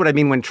 And so that's what I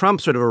mean when Trump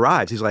sort of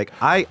arrives. He's like,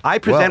 I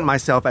present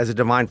myself as a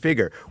divine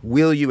figure.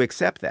 Will you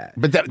accept that?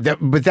 But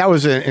that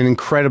was an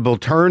incredible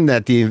turn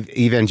that the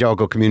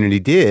evangelical community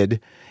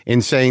did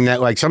in saying that,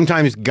 like,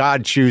 sometimes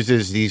God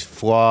chooses these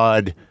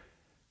flawed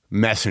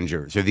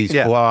messengers or these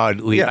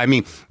flawed leaders. I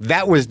mean,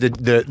 that was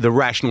the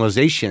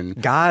rationalization.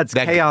 God's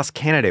Chaos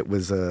Candidate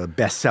was a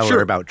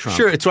bestseller about Trump.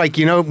 Sure, it's like,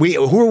 who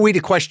are we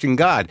to question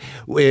God?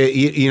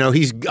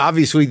 He's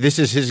obviously, this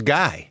is his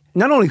guy.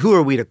 Not only who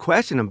are we to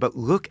question him, but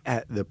look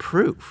at the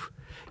proof.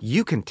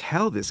 You can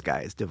tell this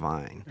guy is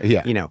divine.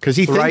 Yeah, because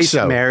he thinks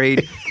so.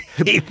 Married.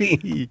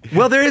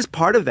 Well, there is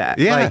part of that.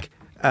 Yeah, like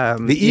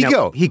the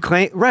ego. He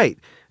claimed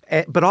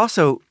but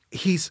also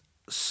he's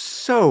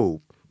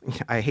so.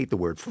 I hate the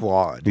word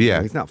flawed.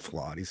 Yeah. He's not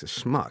flawed. He's a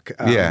schmuck.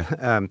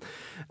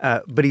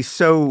 But he's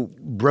so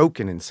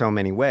broken in so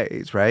many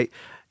ways, right?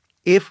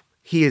 If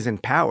he is in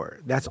power,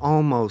 that's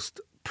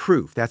almost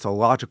proof. That's a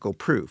logical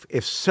proof.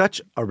 If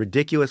such a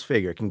ridiculous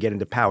figure can get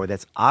into power,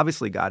 that's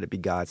obviously got to be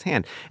God's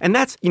hand. And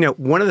that's,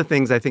 one of the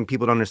things I think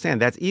people don't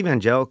understand. That's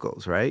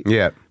evangelicals, right?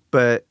 Yeah.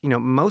 But,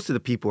 most of the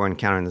people I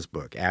encounter in this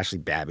book, Ashley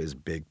Babbitt is a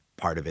big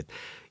part of it.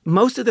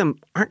 Most of them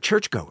aren't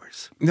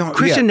churchgoers. No,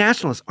 Christian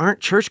nationalists aren't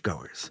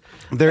churchgoers.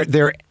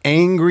 They're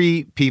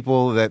angry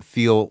people that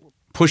feel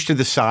pushed to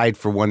the side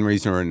for one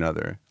reason or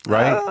another,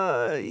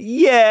 right?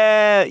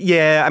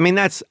 Yeah. I mean,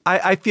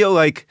 I feel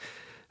like,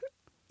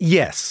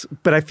 yes.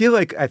 But I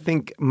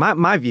think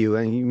my view,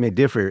 and you may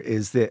differ,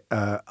 is that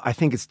I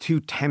think it's too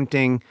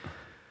tempting.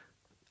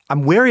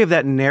 I'm wary of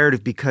that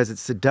narrative because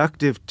it's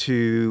seductive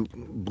to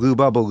blue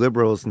bubble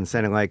liberals and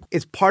saying like,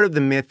 it's part of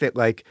the myth that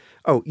like,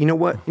 oh, you know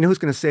what? You know who's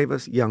going to save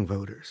us? Young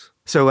voters.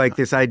 So like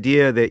this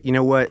idea that, you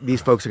know what,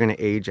 these folks are going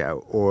to age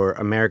out or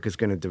America's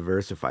going to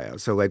diversify out.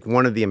 So like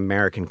one of the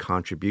American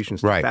contributions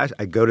to fashion,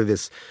 I go to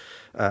this,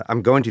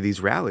 I'm going to these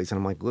rallies and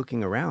I'm like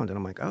looking around and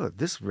I'm like, oh,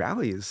 this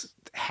rally is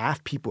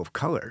half people of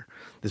color.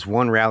 This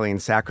one rally in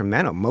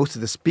Sacramento, most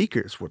of the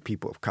speakers were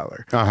people of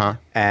color.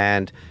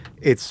 And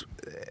it's,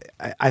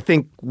 I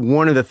think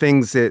one of the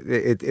things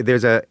that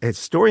there's a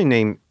historian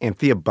named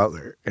Anthea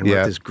Butler and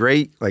wrote this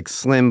great like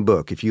slim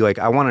book. If you like,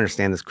 I want to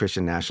understand this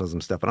Christian nationalism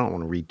stuff. I don't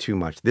want to read too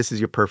much. This is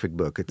your perfect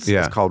book. It's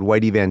called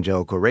White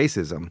Evangelical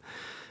Racism.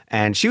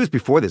 And she was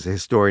before this a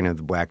historian of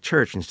the Black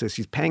church. And so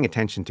she's paying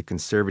attention to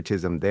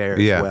conservatism there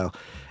as well.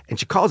 And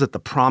she calls it the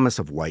promise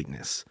of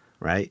whiteness,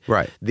 right?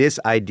 Right. This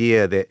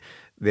idea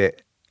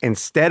that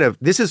instead of,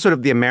 this is sort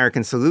of the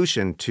American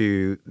solution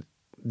to,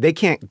 they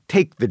can't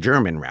take the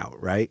German route,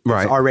 right?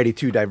 Right. It's already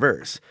too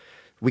diverse.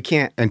 We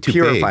can't and too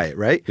purify big. It,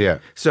 right? Yeah.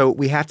 So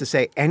we have to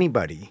say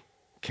anybody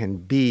can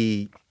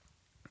be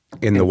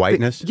in the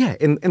whiteness?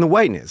 In the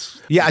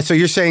whiteness. Yeah, so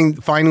you're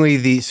saying finally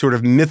the sort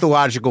of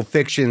mythological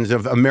fictions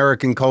of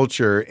American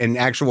culture and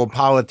actual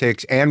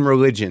politics and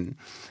religion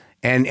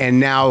and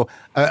now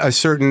a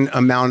certain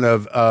amount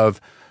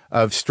of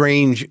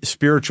strange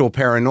spiritual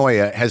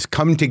paranoia has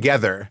come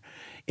together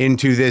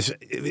into this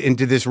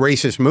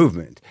racist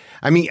movement.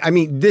 I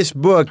mean, this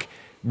book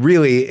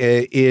really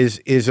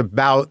is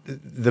about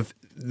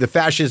the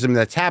fascism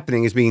that's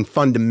happening is being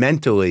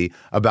fundamentally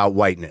about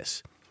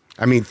whiteness.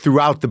 I mean,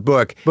 throughout the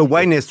book, but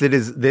whiteness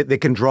that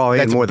can draw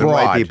in more than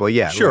white people.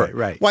 Yeah, sure,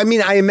 right. Well, I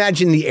mean, I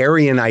imagine the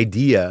Aryan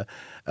idea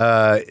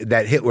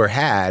that Hitler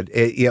had,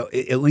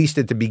 at least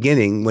at the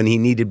beginning when he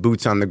needed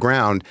boots on the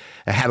ground,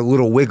 had a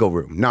little wiggle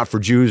room, not for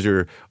Jews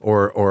or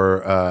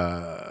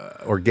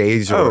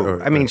gays.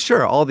 I mean,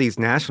 sure, all these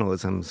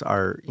nationalisms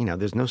are,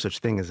 there's no such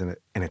thing as an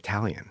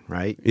Italian,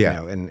 right?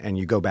 Yeah. And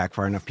you go back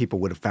far enough, people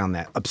would have found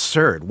that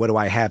absurd. What do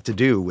I have to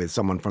do with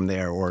someone from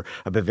there or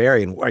a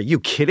Bavarian? Are you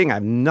kidding?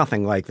 I'm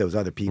nothing like those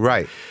other people.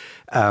 Right.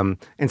 And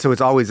so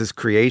it's always this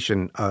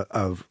creation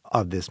of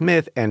this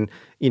myth. And,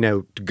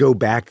 to go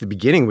back to the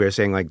beginning, we were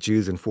saying like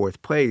Jews in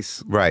fourth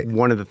place. Right.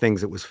 One of the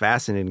things that was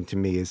fascinating to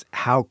me is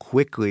how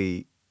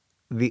quickly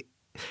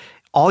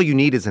all you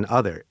need is an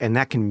other, and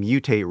that can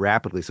mutate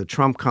rapidly. So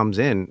Trump comes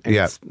in, and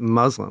it's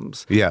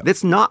Muslims. Yeah.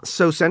 That's not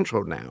so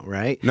central now,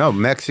 right? No,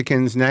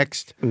 Mexicans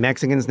next. But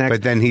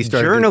then he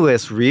started...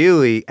 Journalists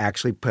really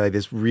actually play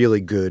this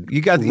really good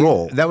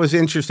role. That was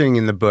interesting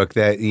in the book,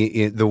 that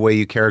the way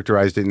you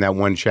characterized it in that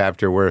one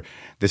chapter where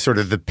the sort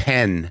of the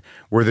pen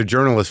where the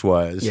journalist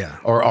was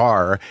or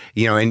are,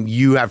 and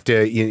you have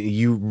to,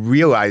 you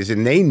realize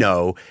and they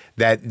know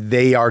that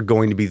they are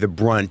going to be the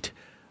brunt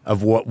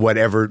of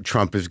whatever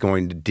Trump is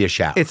going to dish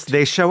out.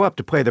 They show up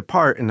to play their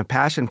part in the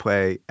passion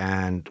play,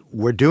 and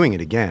we're doing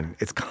it again.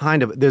 It's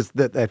kind of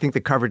I think the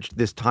coverage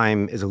this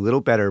time is a little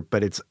better,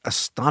 but it's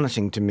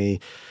astonishing to me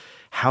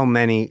how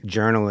many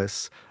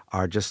journalists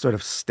are just sort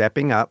of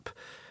stepping up,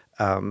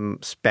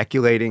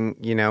 speculating,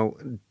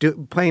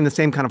 playing the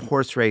same kind of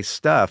horse race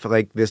stuff.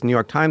 Like this New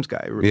York Times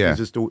guy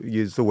refuses to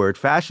use the word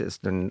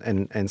fascist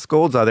and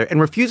scolds other,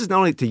 and refuses not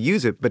only to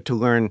use it but to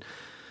learn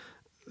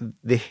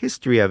the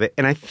history of it.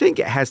 And I think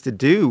it has to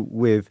do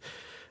with,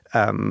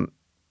 like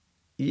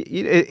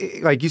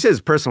you said, it's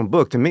a personal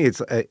book. To me, it's,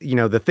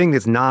 the thing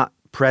that's not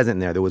present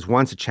there. There was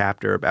once a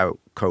chapter about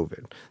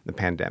COVID, the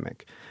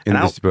pandemic. In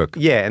this book.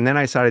 Yeah, and then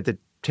I decided to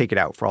take it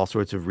out for all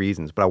sorts of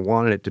reasons. But I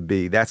wanted it to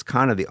be, that's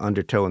kind of the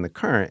undertow in the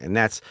current. And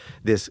that's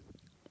this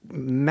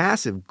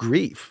massive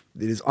grief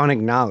that is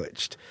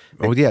unacknowledged.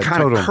 That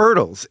kind of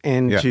curdles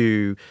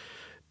into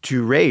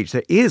rage.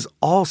 There is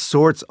all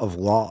sorts of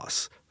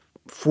loss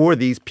for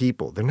these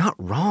people. They're not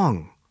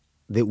wrong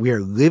that we are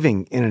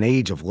living in an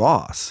age of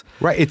loss.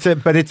 Right.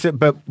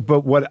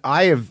 But what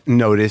I have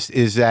noticed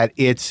is that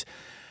it's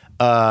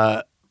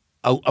a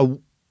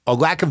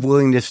lack of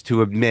willingness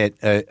to admit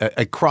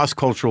a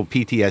cross-cultural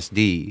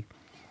PTSD,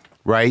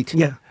 right?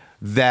 Yeah.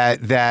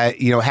 That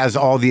has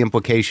all the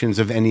implications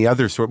of any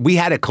other sort. We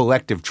had a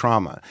collective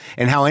trauma,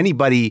 and how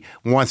anybody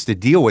wants to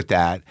deal with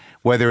that,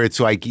 whether it's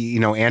like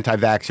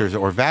anti-vaxxers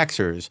or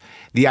vaxxers,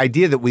 the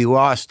idea that we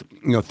lost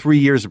 3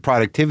 years of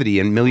productivity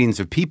and millions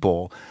of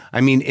people.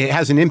 I mean, it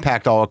has an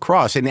impact all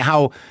across, and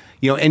how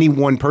any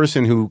one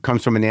person who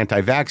comes from an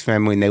anti-vax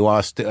family and they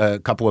lost a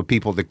couple of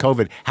people to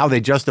COVID, how they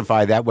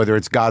justify that, whether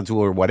it's God's will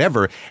or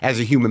whatever, as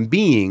a human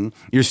being,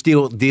 you're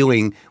still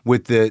dealing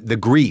with the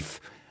grief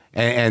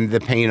and the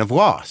pain of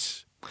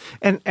loss.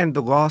 And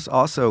the loss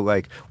also,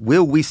 like,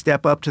 will we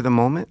step up to the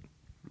moment?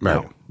 Right.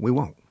 No, we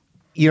won't.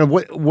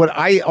 What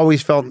I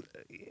always felt,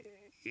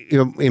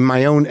 in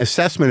my own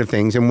assessment of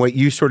things and what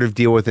you sort of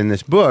deal with in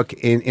this book,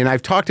 and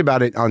I've talked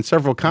about it on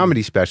several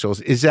comedy specials,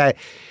 is that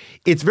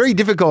it's very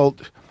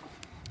difficult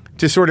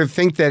to sort of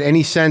think that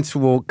any sense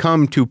will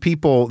come to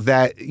people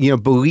that,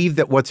 believe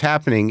that what's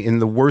happening in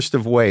the worst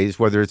of ways,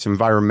 whether it's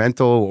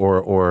environmental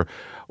or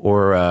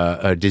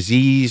a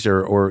disease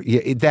or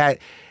that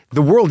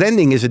the world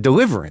ending is a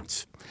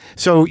deliverance.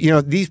 So,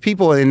 these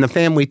people in the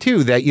family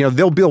too, that,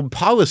 they'll build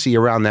policy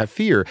around that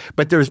fear.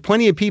 But there's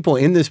plenty of people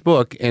in this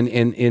book, and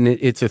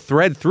it's a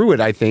thread through it,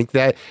 I think,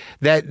 that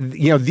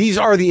these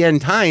are the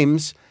end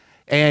times,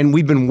 and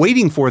we've been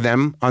waiting for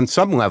them on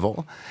some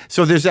level.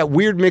 So there's that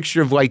weird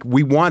mixture of, like,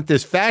 we want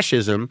this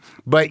fascism,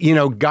 but,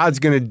 God's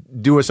going to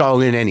do us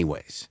all in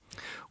anyways.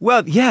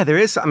 Well, yeah, there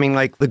is. I mean,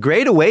 like, the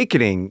Great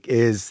Awakening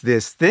is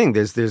this thing.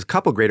 There's a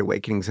couple Great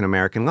Awakenings in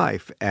American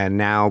life, and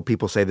now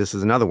people say this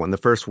is another one. The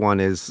first one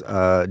is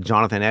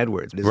Jonathan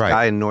Edwards, this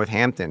guy in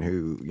Northampton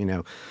who,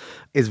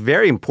 is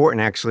very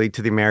important actually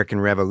to the American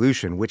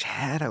Revolution, which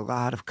had a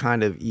lot of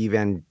kind of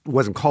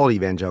wasn't called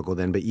evangelical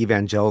then, but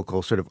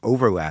evangelical sort of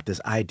overlap.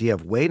 This idea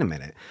of, wait a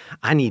minute,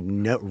 I need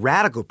no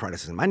radical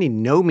Protestantism. I need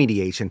no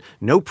mediation,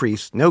 no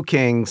priests, no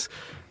kings.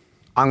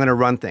 I'm going to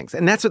run things,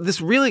 and that's what this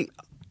really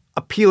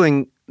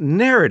appealing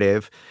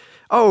narrative,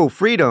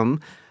 freedom,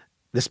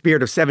 the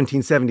spirit of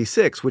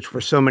 1776, which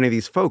for so many of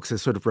these folks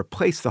has sort of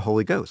replaced the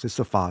Holy Ghost. It's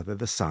the Father,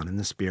 the Son, and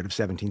the Spirit of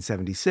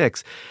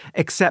 1776,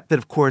 except that,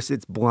 of course,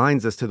 it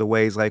blinds us to the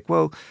ways like,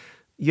 well,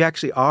 you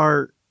actually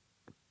are,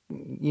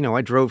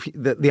 I drove,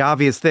 the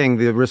obvious thing,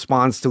 the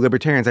response to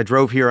libertarians, I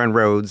drove here on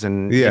roads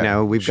and,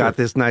 we've got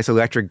this nice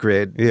electric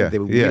grid that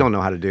we don't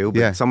know how to do,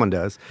 but someone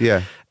does.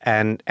 Yeah.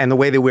 And the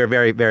way that we're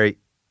very, very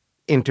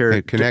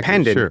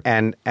interdependent. Sure.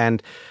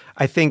 And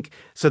I think,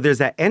 so there's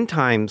that end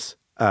times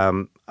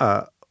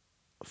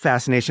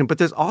fascination, but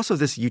there's also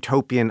this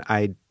utopian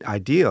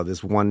ideal.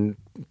 This one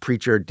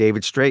preacher,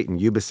 David Straight in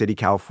Yuba City,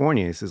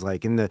 California, this is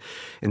like in the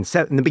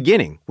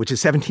beginning, which is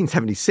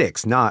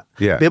 1776, not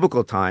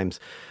biblical times,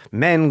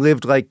 men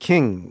lived like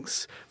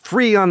kings,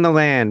 free on the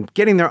land,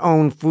 getting their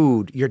own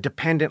food. You're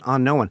dependent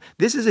on no one.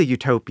 This is a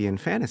utopian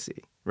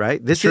fantasy,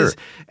 right? This is,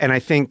 and I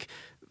think,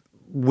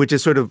 which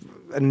is sort of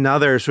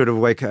another sort of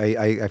like,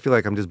 I feel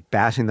like I'm just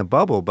bashing the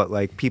bubble, but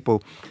like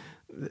people,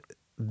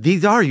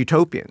 these are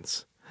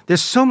utopians.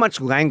 There's so much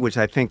language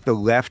I think the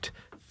left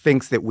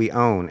thinks that we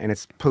own, and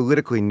it's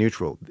politically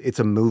neutral. It's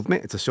a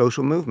movement. It's a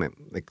social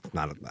movement. Like,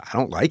 I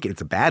don't like it.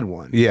 It's a bad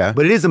one. Yeah.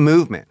 But it is a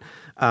movement.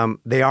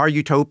 They are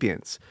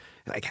utopians.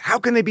 Like, how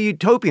can they be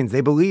utopians?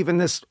 They believe in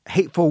this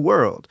hateful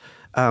world.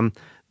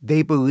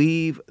 They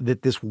believe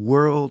that this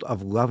world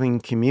of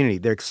loving community,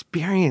 they're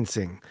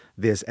experiencing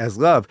this as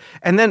love.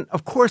 And then,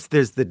 of course,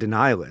 there's the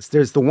denialists.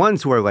 There's the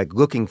ones who are like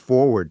looking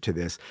forward to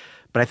this.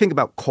 But I think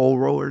about coal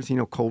rollers,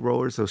 coal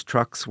rollers, those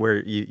trucks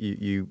where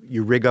you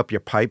rig up your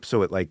pipe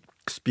so it like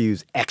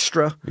spews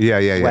extra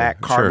black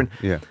carbon.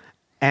 Sure. Yeah.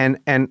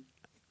 And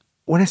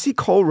when I see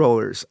coal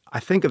rollers, I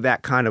think of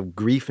that kind of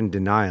grief and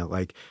denial.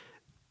 Like,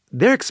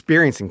 they're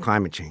experiencing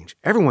climate change.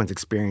 Everyone's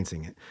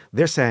experiencing it.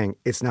 They're saying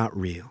it's not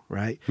real,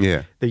 right?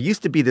 Yeah. There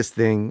used to be this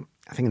thing,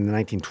 I think in the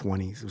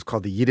 1920s, it was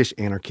called the Yiddish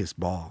Anarchist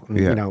Ball.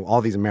 And,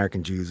 all these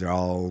American Jews are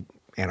all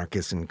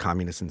anarchists and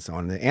communists and so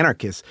on. The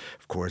anarchists,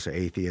 of course, are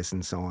atheists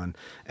and so on.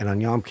 And on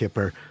Yom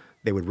Kippur,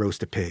 they would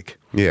roast a pig.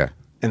 Yeah.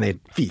 And they'd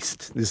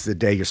feast. This is the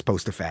day you're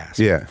supposed to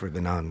fast for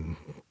the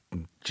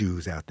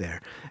non-Jews out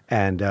there.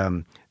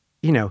 And,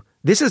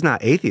 this is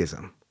not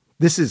atheism.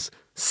 This is,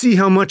 see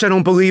how much I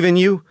don't believe in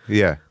you?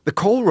 Yeah. The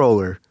coal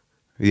roller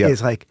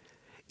is like,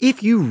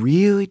 if you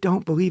really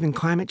don't believe in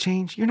climate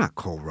change, you're not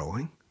coal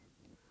rolling.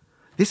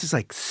 This is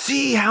like,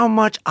 see how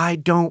much I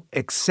don't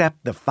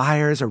accept the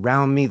fires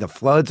around me, the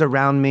floods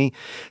around me.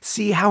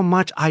 See how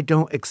much I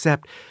don't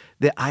accept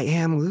that I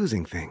am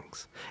losing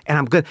things. And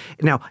I'm good.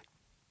 Now,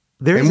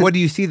 what do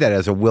you see that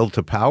as, a will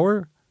to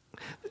power?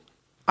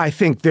 I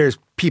think there's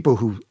people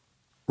who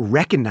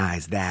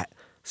recognize that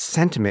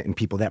sentiment in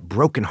people, that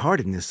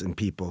brokenheartedness in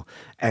people,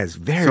 as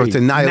very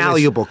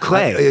malleable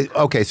clay.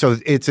 Okay, so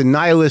it's a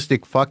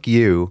nihilistic fuck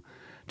you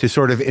to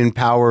sort of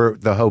empower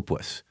the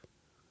hopeless.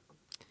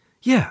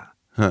 Yeah.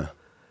 Huh.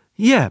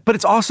 Yeah, but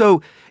it's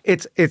also,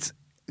 it's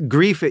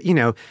grief,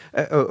 a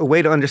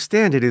way to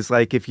understand it is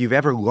like if you've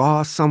ever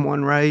lost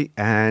someone, right?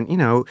 And,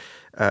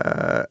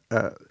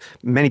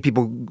 many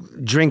people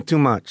drink too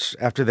much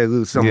after they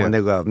lose someone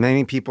they love.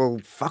 Many people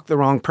fuck the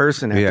wrong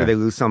person after they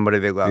lose somebody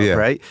they love,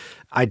 right?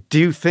 I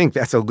do think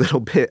that's a little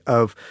bit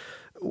of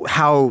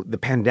how the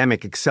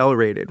pandemic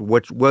accelerated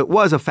what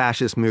was a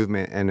fascist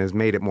movement and has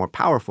made it more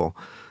powerful.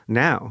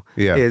 now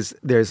is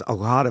there's a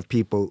lot of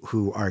people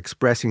who are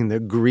expressing their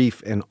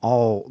grief in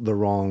all the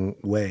wrong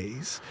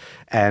ways.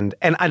 And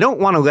I don't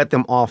want to let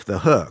them off the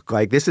hook.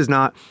 Like, this is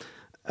not...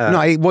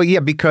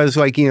 because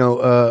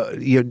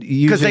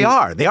because they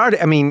are.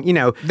 I mean,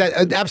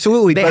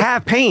 absolutely. They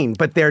have pain,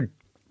 but they're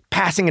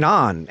passing it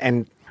on.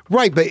 And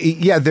right, but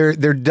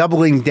they're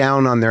doubling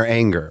down on their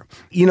anger.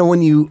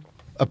 When you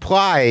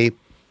apply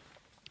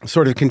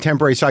sort of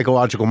contemporary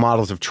psychological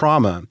models of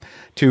trauma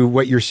to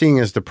what you're seeing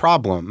as the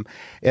problem,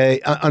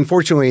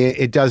 unfortunately,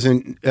 it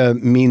doesn't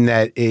mean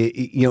that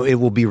it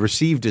will be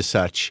received as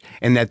such,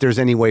 and that there's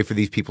any way for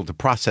these people to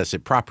process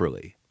it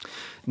properly.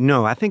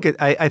 No, I think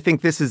I think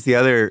this is the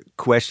other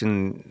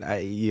question.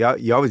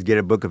 You always get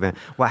a book event.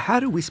 Well, how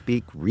do we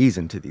speak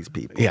reason to these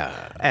people? Yeah,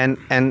 and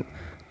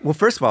well,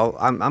 first of all,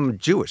 I'm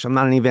Jewish. I'm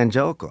not an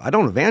evangelical. I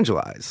don't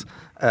evangelize.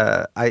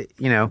 I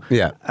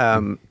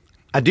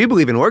do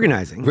believe in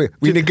organizing.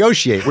 We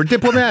negotiate. We're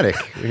diplomatic.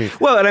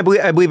 Well, and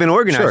I believe in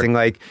organizing.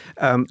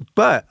 Sure.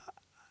 But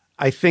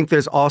I think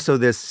there's also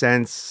this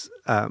sense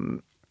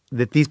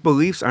that these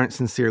beliefs aren't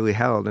sincerely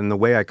held. And the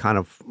way I kind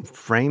of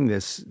frame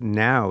this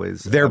now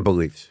is their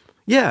beliefs.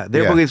 Yeah,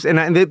 their beliefs. And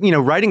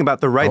writing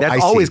about the right,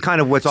 that's always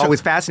kind of what's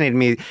always fascinated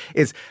me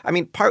is, I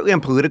mean, partly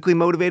I'm politically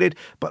motivated,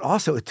 but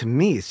also to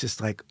me, it's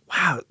just like,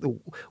 wow,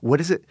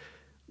 what is it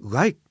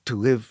like to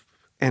live?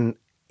 And,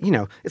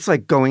 it's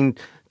like going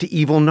to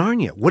evil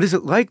Narnia. What is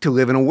it like to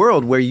live in a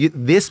world where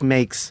this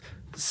makes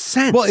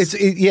sense? Well,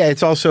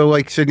 it's also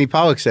like Sidney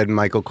Pollack said in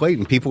Michael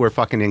Clayton, people are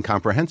fucking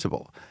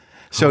incomprehensible.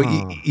 So,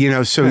 I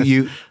was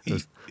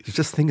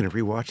just thinking of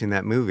rewatching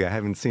that movie. I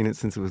haven't seen it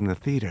since it was in the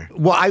theater.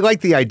 Well, I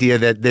like the idea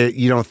that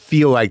you don't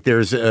feel like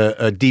there's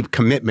a deep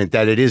commitment,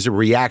 that it is a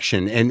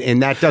reaction.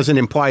 And that doesn't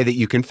imply that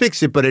you can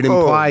fix it, but it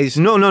implies...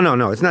 No.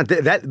 It's not.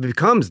 That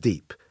becomes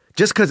deep.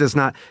 Just because it's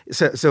not...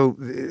 So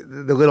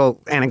the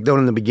little anecdote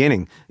in the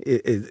beginning,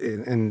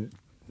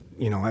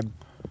 I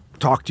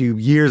talked to you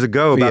years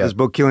ago about this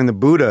book, Killing the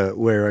Buddha,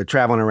 where we're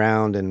traveling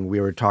around and we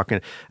were talking...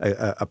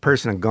 A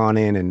person had gone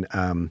in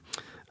and...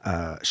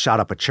 shot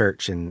up a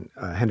church in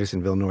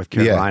Hendersonville, North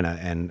Carolina,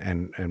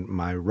 and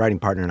my writing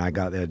partner and I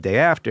got there the day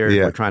after.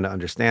 We're trying to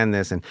understand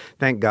this, and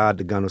thank God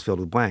the gun was filled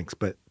with blanks.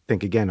 But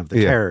think again of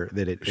the terror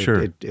that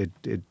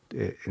it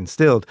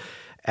instilled.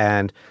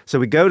 And so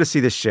we go to see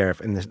the sheriff,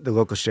 and the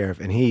local sheriff,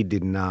 and he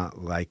did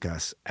not like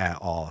us at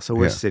all. So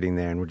we're sitting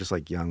there, and we're just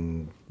like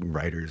young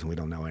writers, and we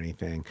don't know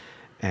anything.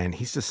 And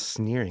he's just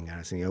sneering at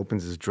us, and he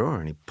opens his drawer,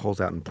 and he pulls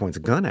out and points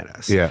a gun at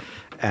us. Yeah.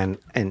 And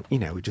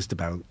we just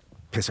about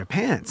piss our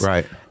pants.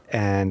 Right.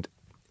 And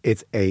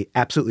it's a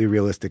absolutely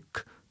realistic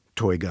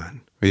toy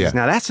gun. Yeah.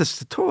 Now, that's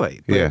just a toy.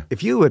 But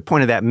if you had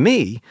pointed at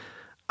me,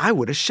 I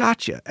would have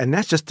shot you. And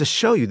that's just to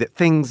show you that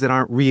things that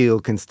aren't real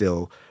can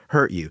still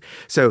hurt you.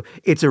 So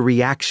it's a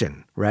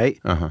reaction, right?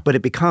 But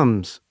it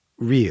becomes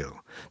real.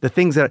 The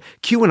things that...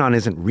 QAnon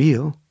isn't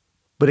real,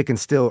 but it can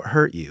still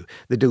hurt you.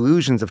 The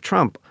delusions of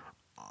Trump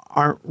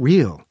aren't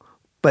real,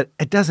 but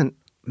it doesn't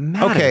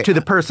matter to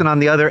the person on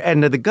the other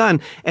end of the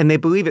gun, and they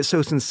believe it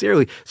so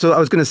sincerely. So I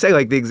was going to say,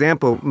 like, the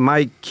example,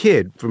 my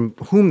kid, from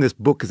whom this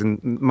book is in,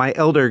 my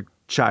elder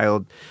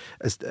child,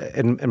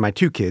 and my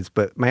two kids,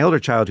 but my elder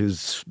child,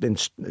 who's been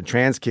a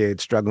trans kid,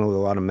 struggling with a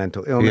lot of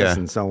mental illness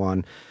and so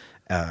on,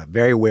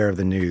 very aware of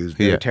the news,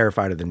 very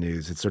terrified of the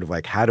news. It's sort of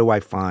like, how do I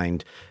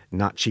find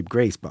not cheap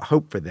grace, but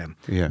hope for them?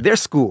 Their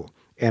school,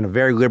 in a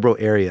very liberal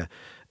area,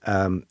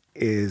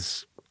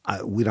 is... I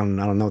don't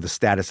know the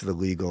status of the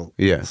legal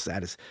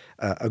status.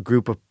 A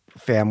group of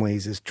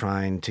families is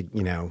trying to,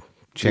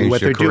 change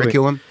what their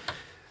curriculum. Doing.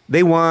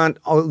 They want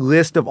a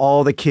list of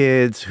all the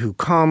kids who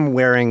come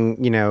wearing,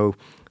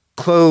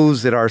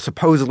 clothes that are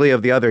supposedly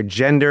of the other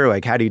gender.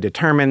 Like, how do you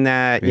determine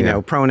that?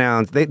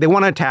 Pronouns. They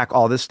want to attack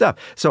all this stuff.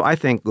 So I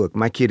think, look,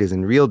 my kid is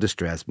in real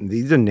distress.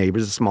 These are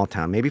neighbors, a small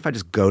town. Maybe if I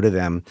just go to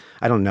them,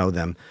 I don't know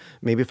them.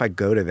 Maybe if I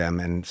go to them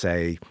and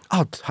say,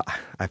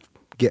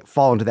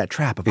 fall into that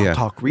trap if I'll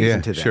talk reason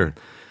to them. Sure.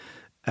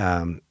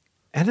 And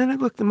then I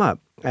looked them up,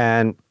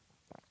 and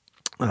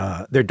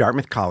they're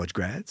Dartmouth college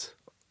grads.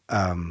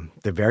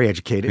 They're very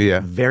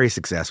educated, very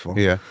successful.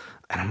 Yeah.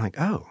 And I'm like,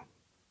 oh,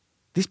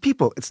 these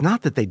people, it's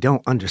not that they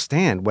don't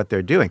understand what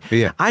they're doing.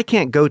 Yeah. I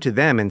can't go to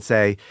them and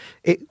say,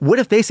 what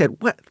if they said,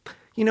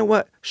 you know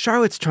what?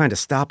 Charlotte's trying to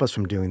stop us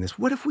from doing this.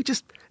 What if we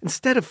just,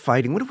 instead of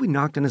fighting, what if we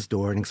knocked on his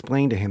door and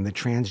explained to him that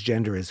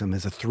transgenderism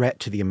is a threat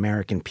to the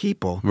American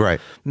people? Right.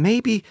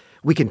 Maybe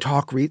we can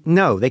talk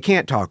No, they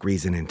can't talk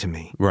reason into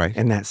me. Right.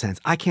 In that sense.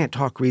 I can't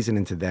talk reason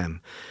into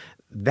them.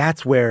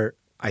 That's where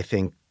I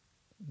think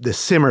the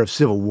simmer of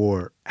civil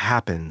war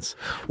happens,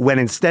 when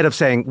instead of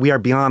saying we are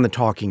beyond the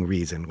talking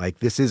reason, like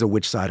this is a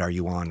which side are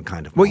you on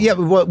kind of moment.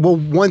 Well,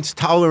 once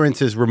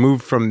tolerance is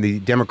removed from the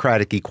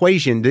democratic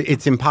equation,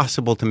 it's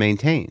impossible to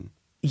maintain.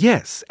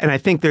 Yes, and I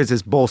think there's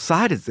this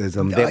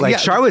both-sidedism that, like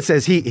Sharlet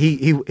says,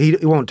 he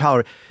won't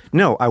tolerate.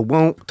 No, I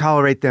won't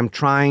tolerate them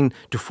trying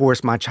to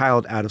force my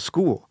child out of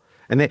school,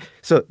 and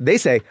so they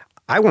say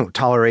I won't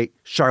tolerate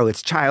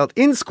Charlotte's child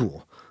in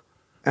school.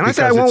 And I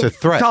said, I won't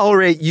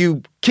tolerate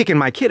you kicking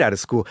my kid out of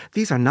school.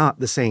 These are not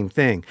the same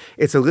thing.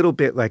 It's a little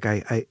bit like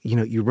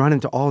you run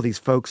into all these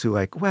folks who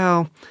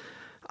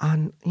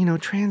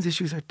trans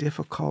issues are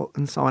difficult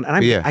and so on. And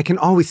I can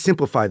always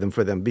simplify them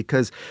for them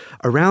because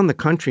around the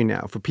country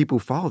now, for people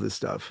who follow this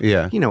stuff,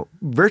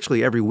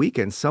 virtually every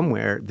weekend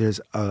somewhere, there's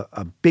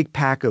a big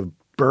pack of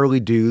burly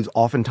dudes,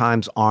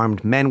 oftentimes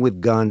armed men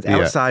with guns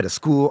outside a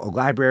school, a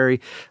library,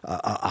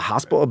 a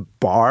hospital, a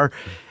bar.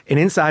 And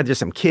inside there's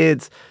some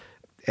kids.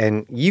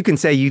 And you can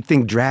say you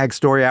think drag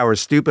story hour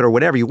is stupid or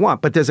whatever you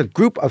want, but there's a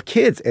group of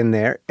kids in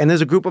there and there's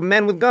a group of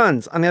men with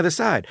guns on the other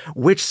side.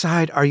 Which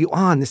side are you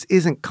on? This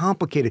isn't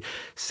complicated.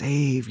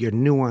 Save your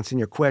nuance and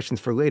your questions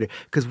for later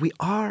because we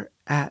are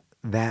at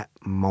that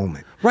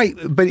moment. Right.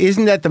 But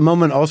isn't that the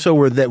moment also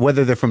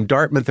whether they're from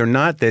Dartmouth or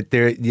not,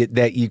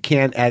 that you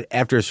can't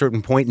after a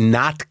certain point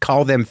not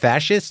call them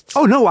fascists?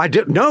 Oh, no, I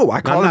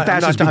call them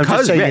fascists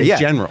because in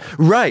general.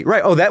 Right.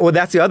 Oh,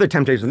 that's the other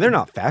temptation. They're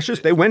not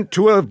fascists. They went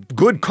to a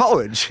good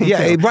college.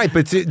 Yeah, right.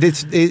 But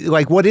it's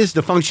like what is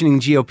the functioning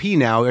GOP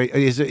now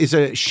is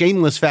a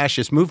shameless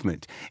fascist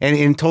movement. And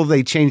until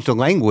they change the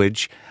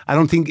language, I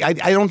don't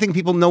think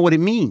people know what it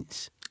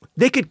means.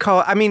 They could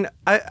call, I'm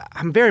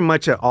very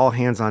much an all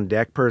hands on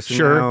deck person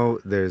now.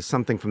 There's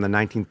something from the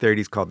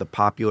 1930s called the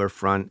Popular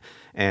Front.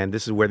 And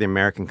this is where the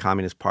American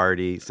Communist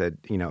Party said,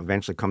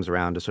 eventually comes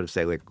around to sort of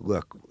say, like,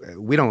 look,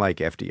 we don't like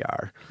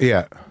FDR.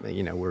 Yeah.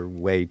 We're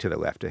way to the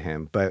left of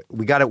him. But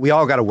we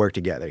all got to work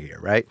together here,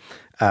 right?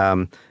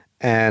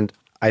 And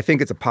I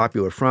think it's a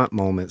Popular Front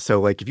moment.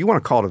 So, like, if you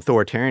want to call it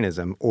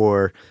authoritarianism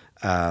or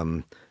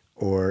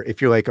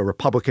if you're like a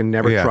Republican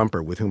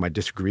never-Trumper with whom I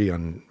disagree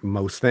on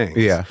most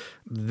things,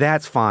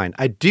 that's fine.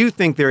 I do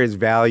think there is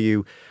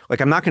value.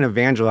 Like, I'm not going to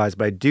evangelize,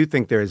 but I do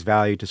think there is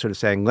value to sort of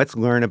saying, let's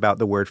learn about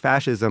the word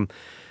fascism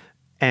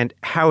and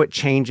how it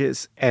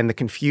changes and the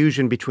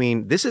confusion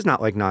between, this is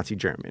not like Nazi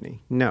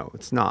Germany. No,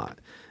 it's not.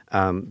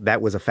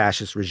 That was a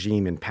fascist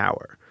regime in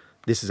power.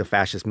 This is a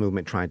fascist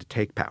movement trying to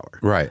take power.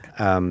 Right.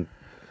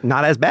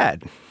 Not as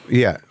bad.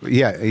 Yeah.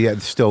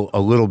 Still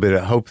a little bit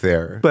of hope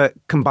there. But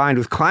combined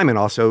with climate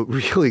also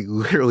really,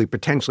 literally,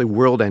 potentially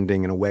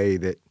world-ending in a way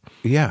that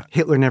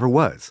Hitler never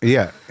was.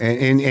 Yeah.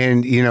 And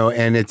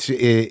it's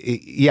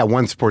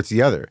one supports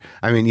the other.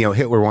 I mean,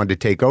 Hitler wanted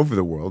to take over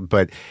the world,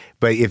 but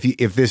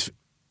if this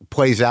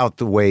plays out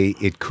the way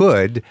it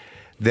could,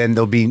 then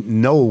there'll be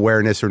no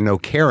awareness or no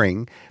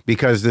caring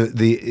because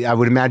I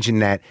would imagine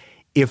that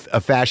if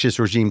a fascist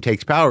regime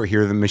takes power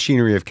here, the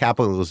machinery of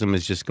capitalism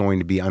is just going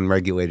to be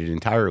unregulated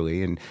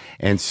entirely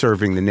and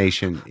serving the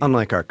nation.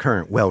 Unlike our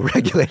current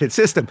well-regulated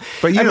system.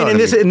 But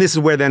this is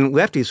where then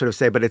lefties sort of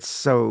say, but it's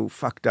so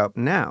fucked up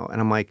now. And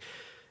I'm like,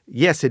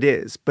 yes, it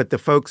is. But the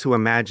folks who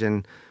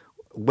imagine,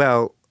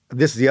 well,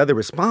 this is the other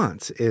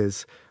response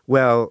is,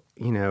 well,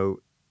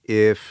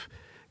 if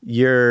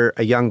you're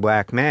a young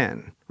black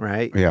man,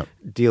 right,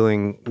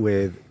 dealing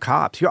with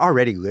cops, you're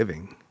already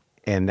living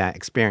in that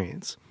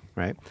experience,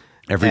 right?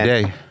 Every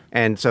day.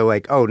 And so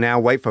like, oh, now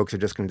white folks are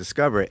just going to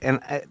discover it. And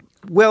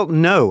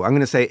no, I'm going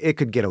to say it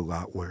could get a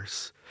lot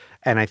worse.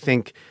 And I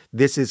think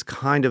this is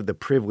kind of the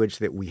privilege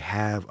that we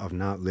have of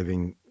not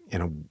living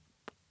in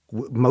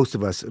most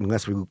of us,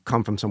 unless we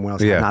come from somewhere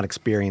else, have not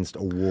experienced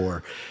a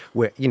war.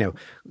 Where,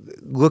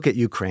 look at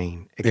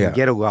Ukraine. It can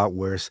get a lot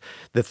worse.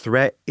 The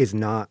threat is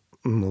not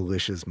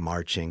militias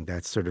marching.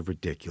 That's sort of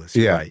ridiculous,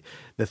 right?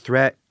 The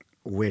threat,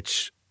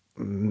 which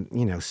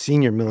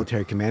senior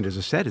military commanders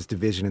have said is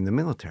division in the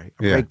military,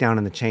 a breakdown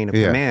in the chain of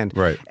command.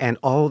 Right. And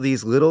all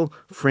these little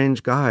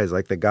fringe guys,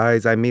 like the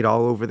guys I meet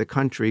all over the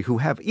country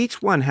who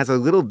each one has a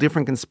little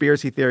different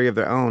conspiracy theory of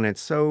their own. It's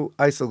so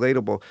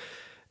isolatable.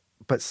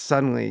 But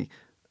suddenly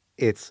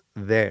it's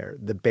there,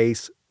 the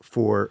base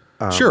for...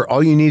 sure.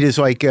 All you need is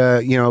like,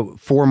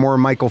 4 more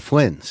Michael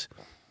Flynns.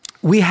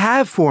 We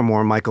have 4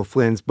 more Michael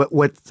Flynns, but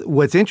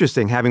what's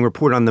interesting, having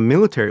reported on the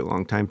military a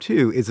long time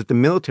too, is that the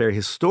military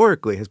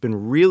historically has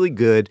been really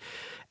good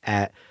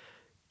at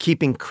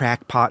keeping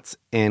crackpots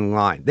in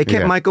line. They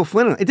kept Michael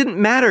Flynn. It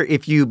didn't matter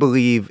if you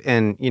believe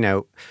in,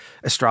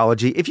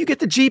 astrology. If you get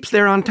the Jeeps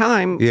there on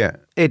time,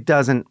 it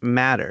doesn't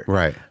matter.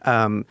 Right.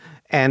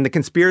 And the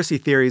conspiracy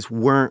theories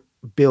weren't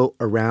built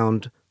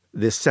around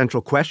this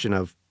central question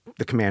of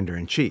the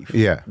commander-in-chief,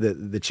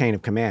 the chain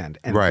of command.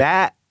 And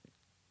that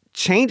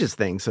changes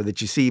things so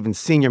that you see even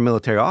senior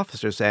military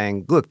officers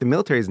saying, look, the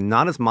military is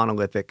not as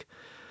monolithic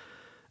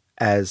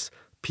as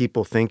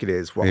people think it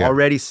is. We're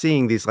already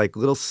seeing these like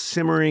little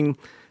simmering,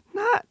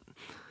 not,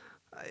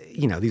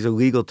 these are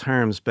legal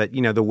terms, but,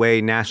 the way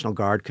National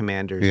Guard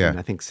commanders in,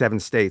 I think, 7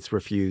 states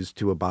refused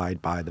to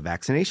abide by the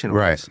vaccination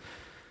orders.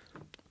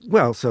 Right.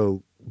 Well,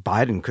 so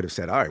Biden could have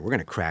said, all right, we're going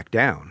to crack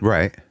down.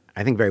 Right.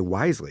 I think very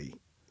wisely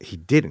he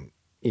didn't,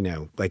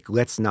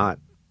 let's not.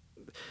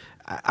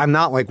 I'm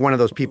not like one of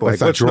those people.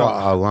 Let's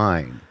draw a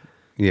line.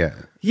 Yeah.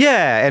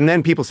 Yeah. And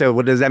then people say,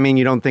 well, does that mean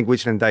you don't think we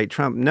should indict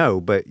Trump? No,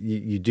 but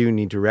you do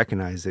need to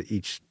recognize that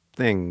each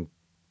thing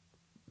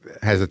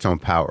has its own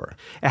power.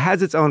 It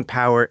has its own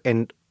power.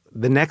 And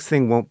the next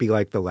thing won't be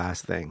like the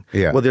last thing.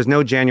 Yeah. Well, there's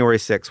no January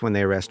 6th when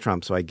they arrest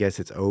Trump, so I guess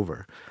it's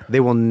over. They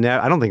will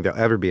never. I don't think there'll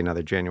ever be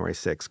another January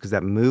 6th because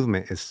that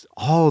movement is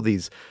all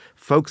these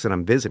folks that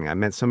I'm visiting. I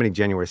met so many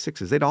January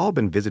 6s. They'd all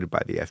been visited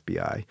by the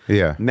FBI.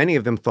 Yeah. Many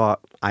of them thought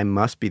I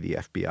must be the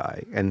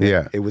FBI, and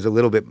Yeah. it was a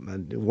little bit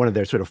one of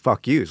their sort of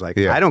fuck yous. Like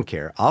Yeah. I don't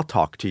care. I'll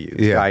talk to you.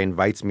 This Yeah. guy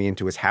invites me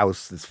into his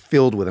house that's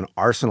filled with an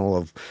arsenal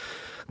of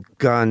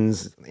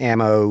guns,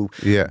 ammo,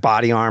 Yeah.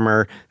 body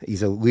armor.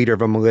 He's a leader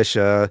of a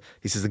militia.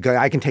 He says,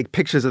 I can take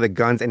pictures of the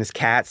guns and his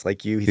cats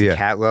like you. He's Yeah. a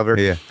cat lover.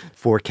 Yeah.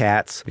 4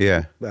 cats.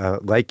 Yeah.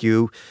 Like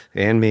you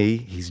and me.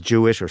 He's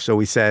Jewish, or so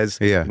he says.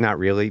 Yeah. Not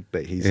really,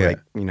 but he's Yeah. like,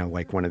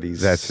 like one of these.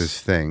 That's his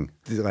thing.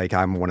 Like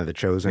I'm one of the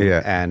chosen.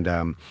 Yeah.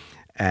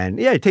 And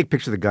yeah, you take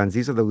pictures of the guns.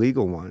 These are the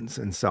legal ones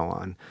and so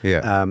on.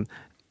 Yeah.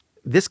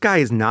 This guy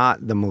is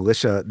not the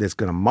militia that's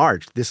going to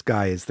march. This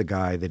guy is the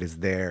guy that is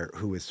there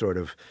who is sort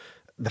of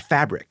the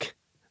fabric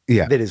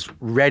that is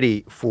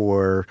ready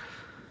for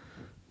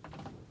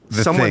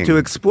someone thing. to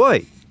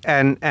exploit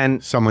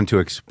and Someone to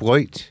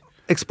exploit.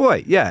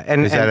 exploit. Yeah.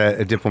 And Is that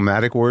a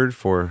diplomatic word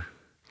for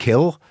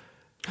kill?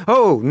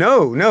 Oh,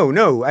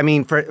 no. I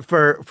mean,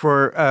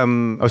 for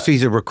Oh, so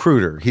he's a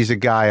recruiter. He's a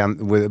guy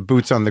with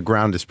boots on the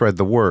ground to spread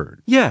the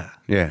word. Yeah.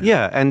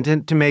 Yeah.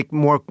 And to make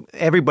more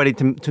everybody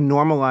to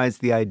normalize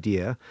the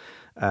idea.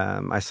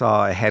 I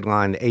saw a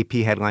headline, the AP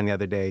headline the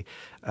other day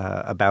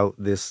about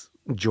this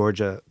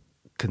Georgia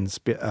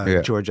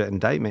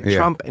indictment. Yeah.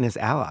 Trump and his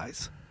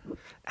allies.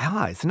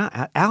 Allies, they're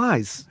not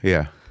allies.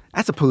 Yeah.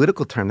 That's a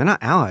political term. They're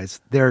not allies.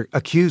 They're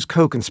accused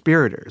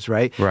co-conspirators,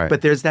 right? Right.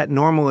 But there's that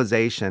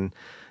normalization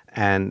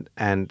and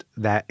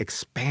that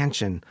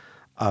expansion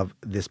of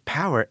this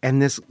power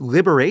and this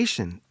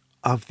liberation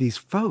of these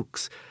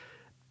folks.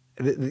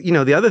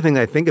 The other thing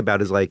I think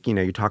about is like,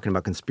 you're talking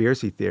about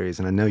conspiracy theories,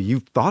 and I know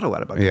you've thought a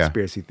lot about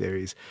conspiracy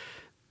theories.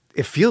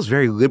 It feels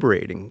very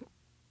liberating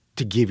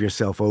to give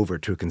yourself over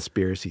to a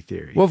conspiracy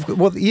theory.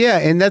 Well, yeah,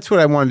 and that's what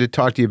I wanted to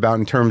talk to you about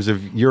in terms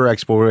of your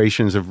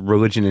explorations of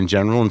religion in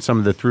general and some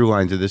of the through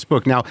lines of this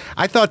book. Now,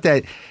 I thought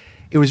that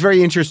it was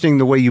very interesting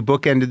the way you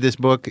bookended this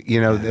book.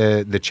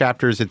 The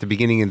chapters at the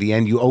beginning and the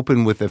end. You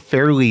open with a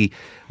fairly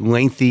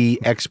lengthy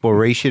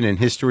exploration and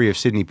history of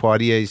Sidney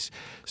Poitier's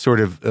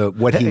sort of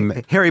what he.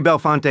 Harry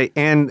Belafonte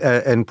and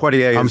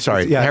Poitier. I'm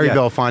sorry, Harry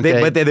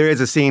Belafonte. But there is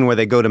a scene where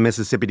they go to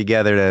Mississippi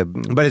together to.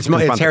 But it's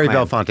Harry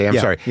Belafonte. I'm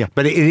sorry. Yeah.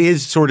 But it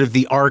is sort of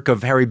the arc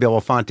of Harry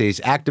Belafonte's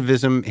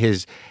activism,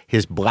 his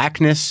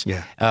blackness,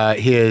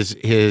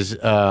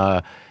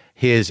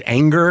 his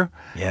anger,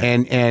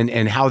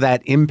 and how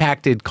that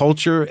impacted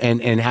culture,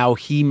 and how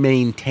he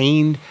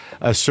maintained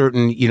a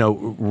certain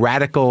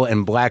radical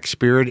and black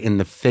spirit in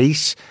the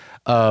face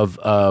of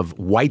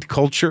white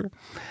culture,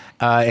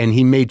 and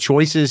he made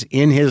choices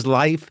in his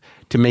life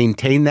to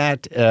maintain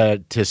that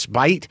to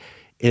spite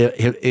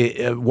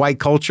white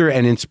culture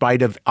and in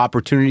spite of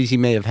opportunities he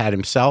may have had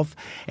himself.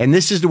 And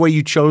this is the way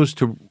you chose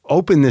to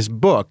open this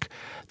book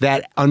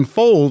that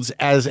unfolds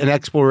as an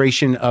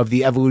exploration of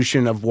the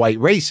evolution of white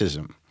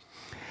racism.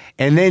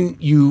 And then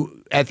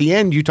at the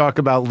end, you talk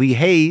about Lee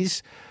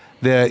Hayes,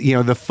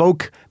 the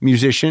folk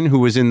musician who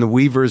was in the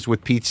Weavers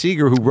with Pete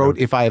Seeger, who wrote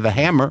 "If I Have a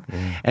Hammer,"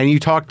 and you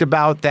talked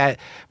about that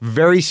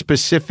very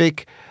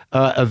specific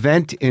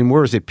event in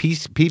where is it?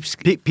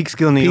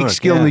 Peekskill,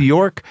 New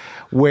York,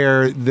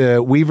 where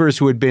the Weavers,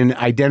 who had been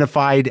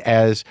identified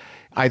as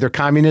either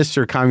communists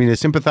or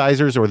communist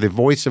sympathizers or the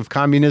voice of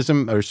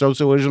communism or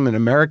socialism in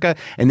America,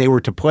 and they were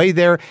to play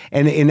there.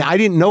 And I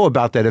didn't know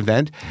about that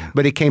event,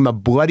 but it came a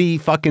bloody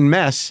fucking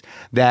mess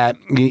that,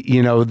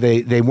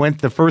 they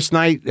went the first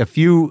night,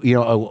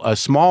 a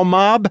small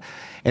mob,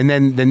 and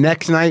then the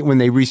next night when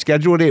they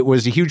rescheduled it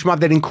was a huge mob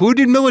that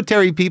included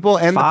military people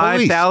and the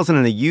police. 5,000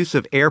 and the use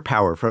of air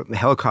power from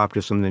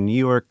helicopters from the New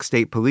York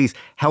State Police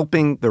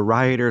helping the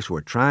rioters who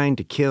were trying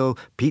to kill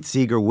Pete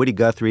Seeger, Woody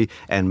Guthrie,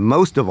 and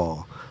most of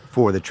all,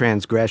 for the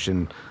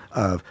transgression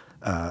of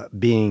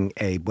being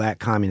a black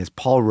communist,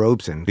 Paul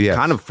Robeson,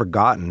 kind of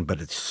forgotten, but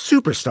a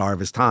superstar of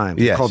his time,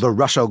 called the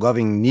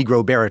Russia-loving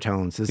Negro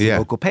Baritones, is the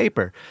local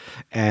paper.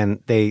 And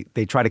they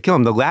try to kill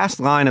him. The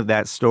last line of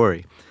that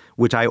story,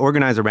 which I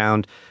organize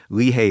around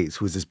Lee Hayes,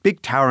 who was this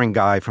big towering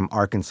guy from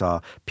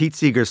Arkansas, Pete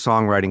Seeger's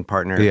songwriting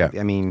partner. Yeah.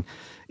 I mean,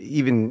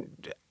 even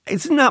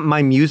it's not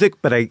my music,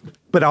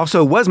 but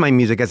also was my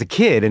music as a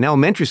kid in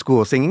elementary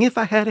school, singing "If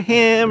I Had a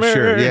Hammer,"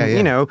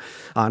 Sure,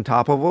 on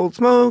top of Old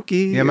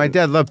Smoky. Yeah, my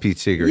dad loved Pete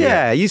Seeger.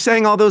 Yeah, you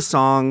sang all those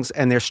songs,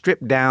 and they're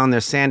stripped down, they're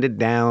sanded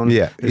down,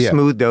 they're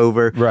smoothed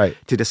over,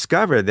 to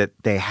discover that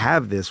they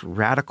have this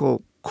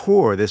radical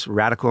core, this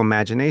radical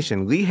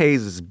imagination. Lee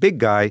Hayes is a big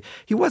guy.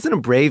 He wasn't a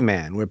brave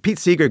man. Where Pete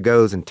Seeger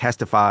goes and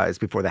testifies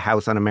before the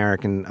House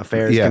Un-American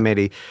Affairs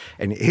Committee,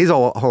 and his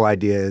whole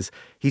idea is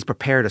he's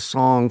prepared a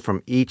song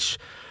from each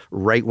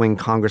right-wing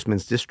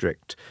congressman's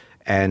district.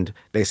 And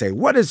they say,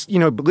 what is,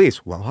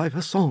 beliefs? Well, I have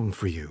a song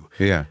for you.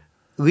 Yeah.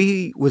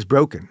 Lee was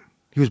broken.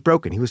 He was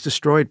broken. He was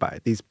destroyed by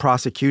it. These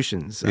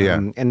prosecutions.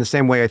 In the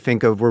same way I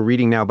think of, we're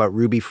reading now about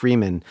Ruby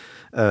Freeman,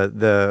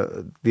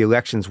 the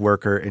elections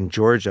worker in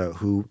Georgia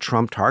who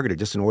Trump targeted,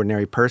 just an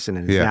ordinary person,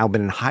 and has now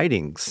been in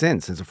hiding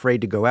since and is afraid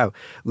to go out.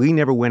 Lee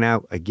never went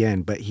out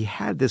again, but he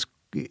had this,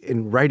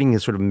 in writing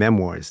his sort of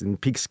memoirs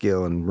and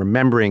Peekskill and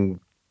remembering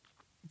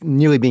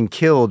nearly being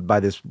killed by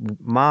this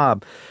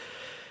mob,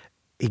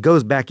 he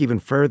goes back even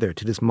further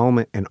to this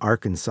moment in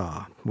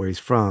Arkansas, where he's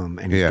from,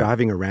 and he's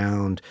driving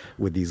around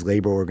with these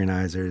labor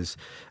organizers,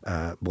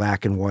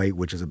 black and white,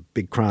 which is a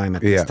big crime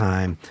at this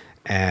time.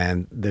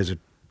 And there's a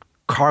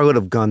carload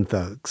of gun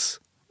thugs.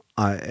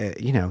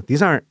 Isn't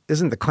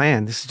the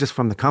Klan. This is just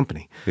from the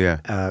company.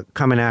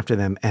 Coming after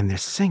them, and they're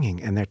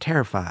singing, and they're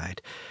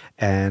terrified,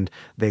 and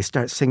they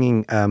start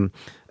singing.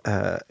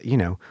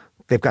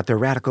 They've got their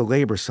radical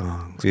labor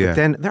songs, but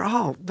then they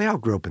all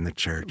grew up in the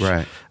church,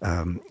 right?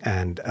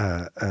 And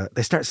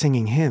they start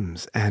singing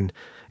hymns, and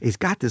he's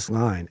got this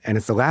line, and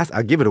it's the last.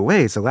 I'll give it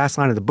away. It's the last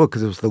line of the book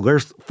because it was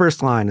the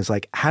first line. Is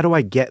like, how do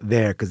I get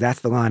there? Because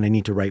that's the line I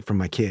need to write for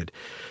my kid.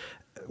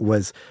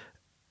 Was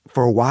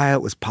for a while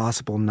it was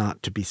possible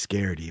not to be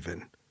scared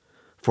even.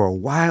 For a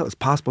while it was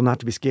possible not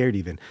to be scared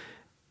even.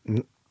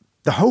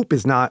 The hope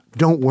is not,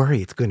 don't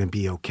worry, it's going to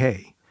be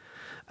okay.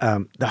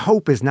 The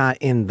hope is not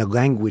in the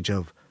language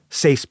of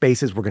safe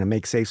spaces. We're going to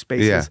make safe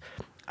spaces.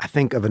 I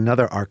think of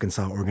another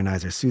Arkansas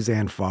organizer,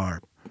 Suzanne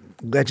Farr,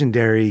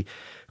 legendary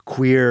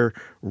queer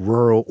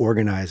rural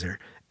organizer.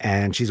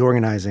 And she's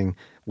organizing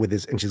with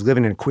this, and she's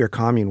living in a queer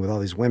commune with all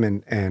these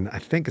women. And I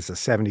think it's the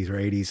 70s or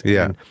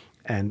 80s.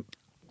 And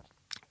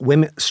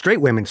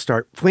straight women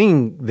start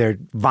fleeing their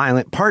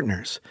violent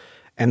partners.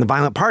 And the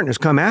violent partners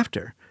come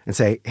after and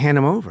say, hand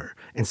them over.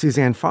 And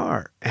Suzanne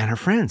Farr and her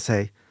friends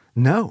say,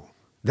 no.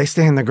 They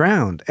stand their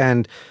ground,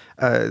 and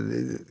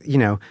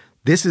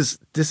this is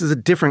a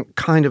different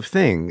kind of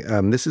thing.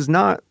 This is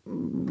not.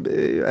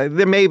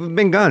 There may have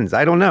been guns.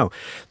 I don't know.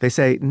 They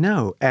say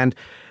no, and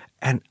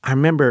I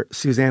remember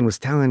Suzanne was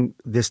telling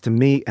this to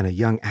me and a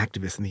young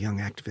activist, and the young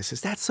activist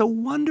says, "That's so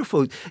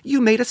wonderful. You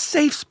made a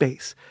safe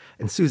space."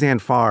 And Suzanne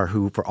Farr,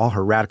 who for all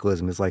her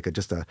radicalism is like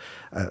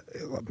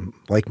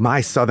like my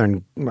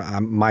Southern,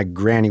 my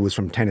granny was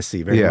from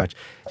Tennessee very much.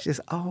 She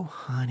says, "Oh,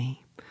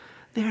 honey.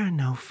 There are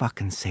no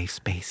fucking safe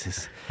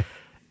spaces."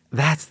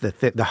 That's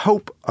the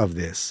hope of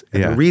this.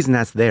 And the reason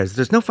that's there is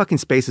there's no fucking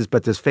spaces,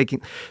 but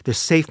there's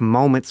safe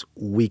moments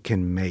we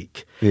can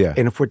make.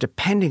 And if we're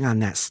depending on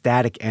that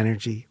static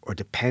energy or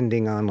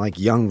depending on like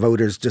young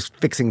voters just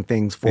fixing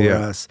things for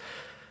us,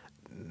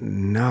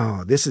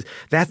 no,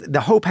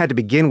 the hope had to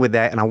begin with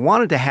that. And I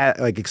wanted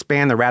to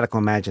expand the radical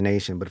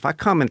imagination. But if I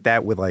come at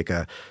that with like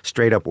a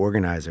straight up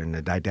organizer in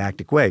a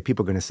didactic way,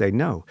 people are going to say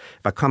no.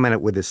 If I come at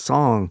it with this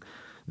song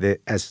that,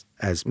 as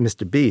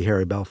Mr. B,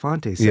 Harry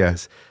Belafonte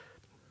says,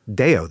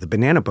 Deo, the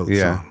Banana Boat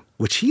song,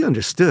 which he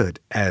understood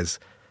as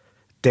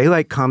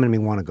daylight come and me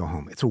want to go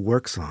home. It's a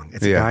work song.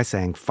 It's a guy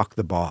saying, fuck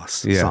the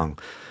boss song.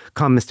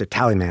 Come, Mr.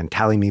 Tallyman,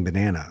 tally me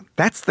banana.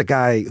 That's the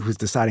guy who's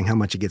deciding how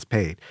much he gets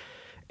paid.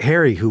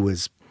 Harry, who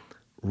was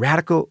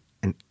radical,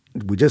 and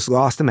we just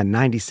lost him at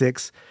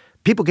 96.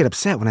 People get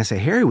upset when I say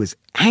Harry was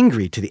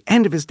angry to the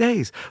end of his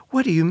days.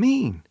 What do you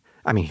mean?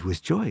 I mean, he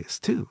was joyous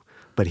too,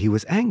 but he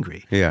was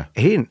angry. He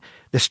didn't.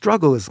 The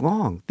struggle is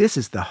long. This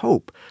is the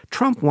hope.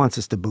 Trump wants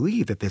us to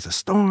believe that there's a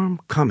storm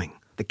coming.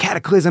 The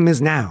cataclysm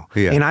is now.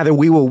 And either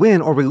we will win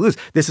or we lose.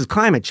 This is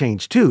climate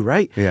change too,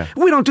 right? If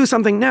we don't do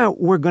something now,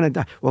 we're going to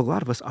die. Well, a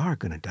lot of us are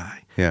going to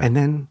die. And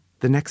then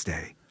the next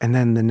day, and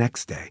then the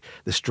next day.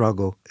 The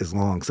struggle is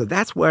long. So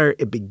that's where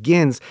it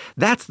begins.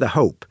 That's the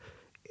hope.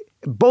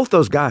 Both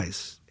those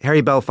guys,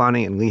 Harry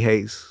Belafonte and Lee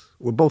Hayes,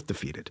 were both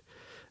defeated,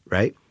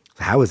 right?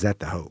 So how is that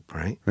the hope,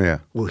 right?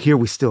 Well, here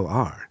we still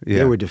are.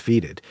 They were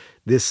defeated.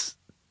 This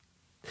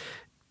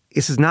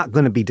is not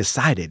going to be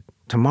decided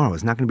tomorrow.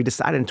 It's not going to be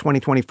decided in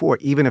 2024,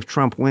 even if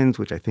Trump wins,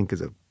 which I think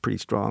is a pretty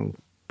strong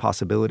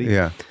possibility.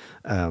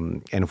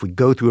 And if we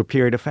go through a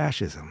period of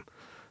fascism,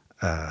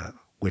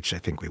 which I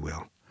think we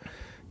will.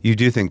 You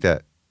do think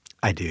that?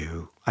 I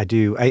do.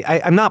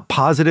 I'm not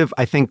positive.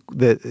 I think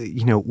that,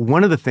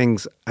 one of the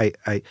things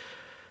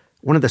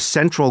one of the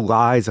central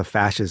lies of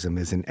fascism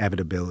is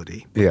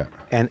inevitability.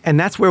 And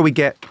that's where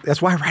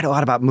that's why I write a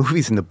lot about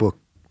movies in the book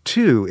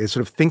too, is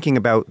sort of thinking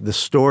about the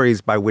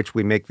stories by which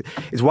we make,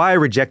 is why I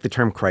reject the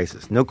term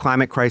crisis. No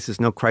climate crisis,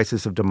 no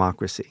crisis of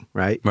democracy,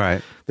 right?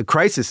 The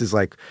crisis is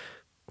like,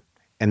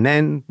 and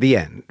then the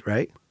end,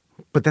 right?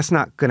 But that's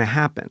not going to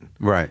happen.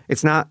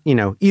 It's not,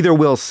 either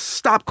we'll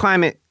stop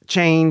climate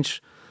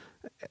change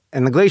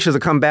and the glaciers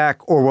will come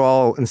back or we'll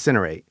all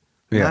incinerate.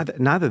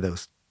 Neither of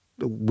those.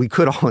 We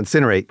could all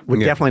incinerate.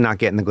 We're definitely not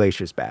getting the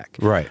glaciers back.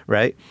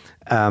 Right?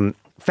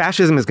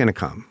 Fascism is going to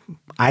come,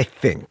 I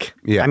think.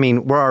 I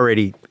mean, we're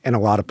already in a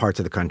lot of parts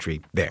of the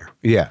country there.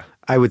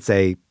 I would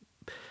say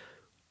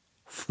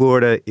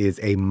Florida is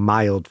a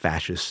mild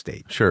fascist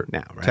state.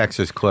 Now, right?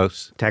 Texas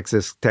close.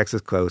 Texas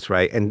close,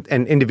 right? And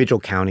individual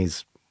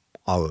counties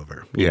all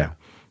over.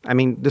 I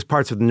mean, there's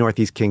parts of the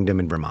Northeast Kingdom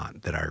in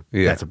Vermont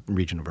that's a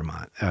region of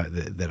Vermont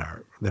that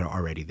are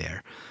already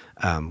there.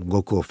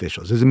 Local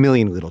officials. There's a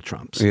million little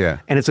Trumps. Yeah.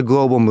 And it's a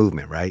global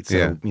movement, right?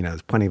 So,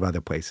 there's plenty of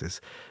other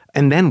places.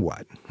 And then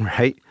what,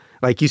 right?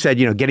 Like you said,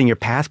 getting your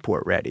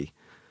passport ready.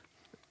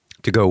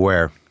 To go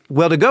where?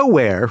 Well, to go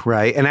where,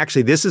 right? And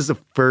actually, this is the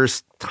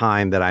first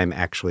time that I'm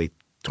actually,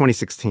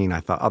 2016, I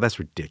thought, oh, that's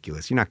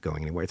ridiculous. You're not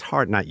going anywhere. It's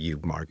hard. Not you,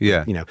 Mark.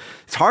 Yeah.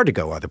 It's hard to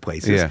go other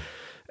places. Yeah.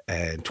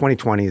 And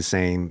 2020 is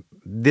saying,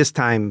 this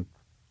time,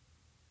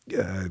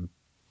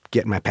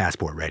 getting my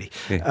passport ready.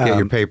 Get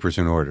your papers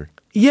in order.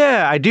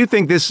 Yeah, I do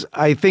think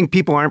I think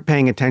people aren't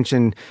paying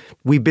attention.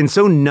 We've been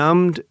so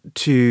numbed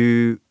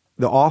to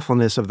the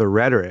awfulness of the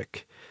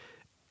rhetoric.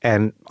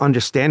 And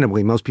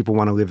understandably, most people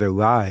want to live their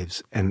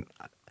lives and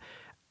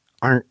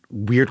aren't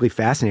weirdly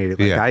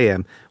fascinated like I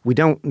am. We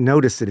don't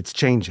notice that it's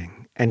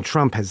changing. And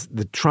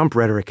the Trump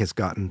rhetoric has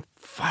gotten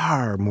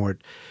far more.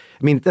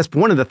 I mean, that's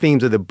one of the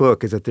themes of the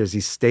book is that there's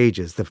these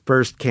stages. The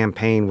first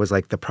campaign was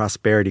like the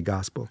prosperity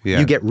gospel. Yeah.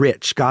 You get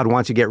rich. God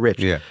wants you to get rich.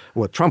 Yeah.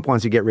 Well, Trump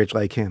wants you to get rich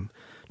like him.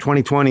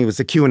 2020 was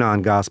the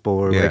QAnon gospel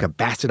or like a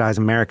bastardized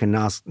American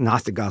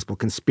Gnostic gospel.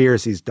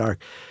 Conspiracies,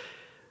 dark.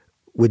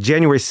 With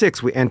January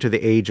 6th, we enter the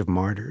age of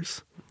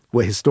martyrs,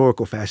 what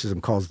historical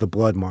fascism calls the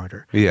blood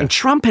martyr. Yeah. And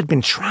Trump had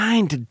been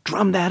trying to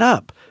drum that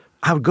up.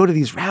 I would go to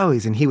these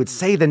rallies and he would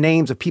say the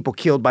names of people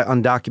killed by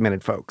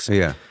undocumented folks.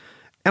 Yeah.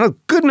 And a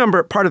good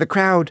part of the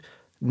crowd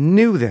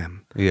knew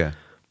them. Yeah.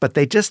 But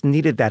they just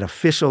needed that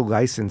official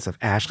license of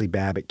Ashley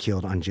Babbitt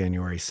killed on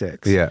January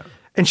 6th. Yeah.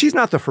 And she's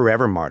not the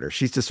forever martyr.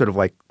 She's just sort of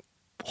like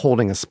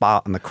holding a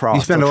spot on the cross.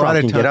 You spend a lot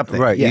of time, get up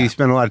there. right? Yeah. You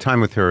spend a lot of time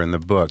with her in the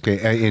book,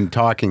 in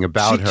talking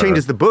about her. She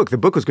changes the book. The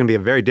book was going to be a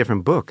very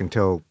different book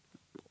until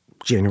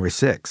January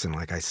 6th, and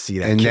like I see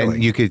that. And killing.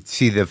 Then you could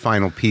see the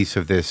final piece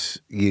of this,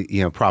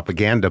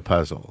 propaganda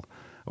puzzle,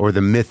 or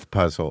the myth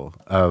puzzle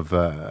of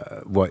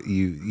what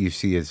you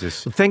see as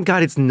this. Thank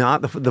God it's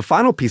not the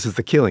final piece is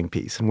the killing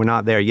piece, and we're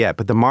not there yet.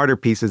 But the martyr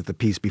piece is the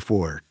piece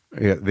before.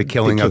 Yeah, the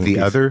killing of the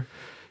piece. other.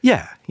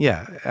 Yeah.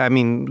 I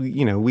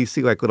mean, we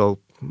see like little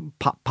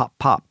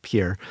pop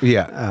here.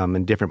 Yeah.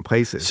 In different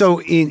places.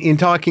 So in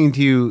talking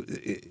to you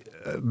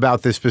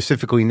about this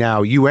specifically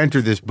now, you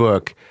enter this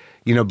book,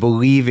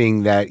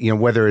 believing that,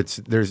 whether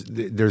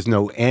there's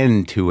no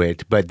end to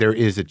it, but there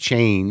is a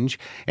change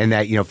and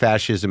that,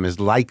 fascism is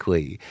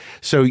likely.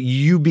 So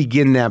you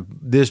begin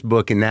this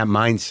book in that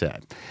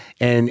mindset.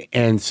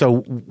 And so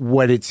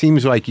what it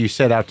seems like you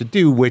set out to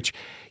do, which,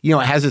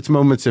 has its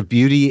moments of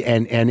beauty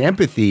and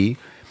empathy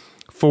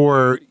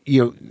for,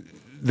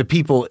 the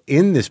people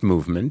in this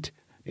movement,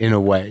 in a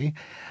way,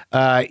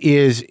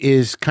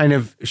 is kind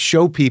of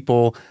show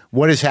people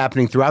what is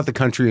happening throughout the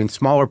country in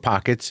smaller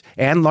pockets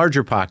and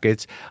larger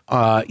pockets,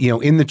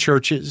 in the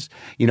churches,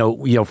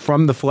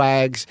 from the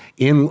flags,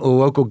 in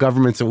local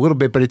governments a little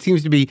bit. But it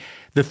seems to be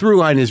the through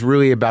line is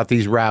really about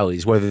these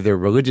rallies, whether they're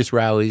religious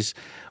rallies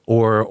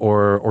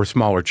or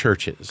smaller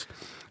churches.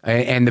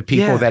 And the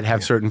people that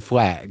have certain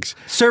flags.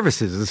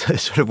 Services is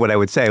sort of what I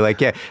would say. Like,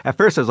 at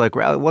first I was like,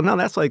 well, no,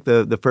 that's like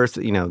the first,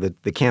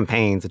 the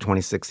campaigns, the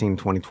 2016,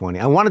 2020.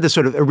 I wanted to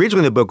sort of,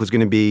 originally the book was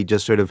going to be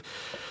just sort of,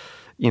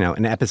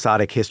 an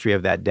episodic history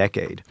of that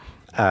decade.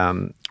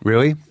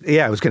 Really?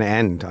 Yeah, it was going to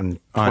end on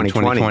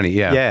 2020.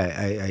 Yeah.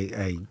 Yeah,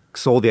 I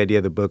sold the idea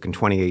of the book in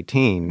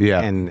 2018. Yeah.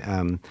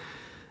 And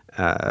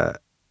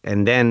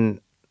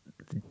then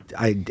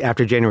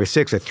after January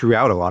 6th, I threw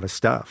out a lot of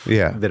stuff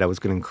that I was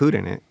going to include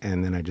in it.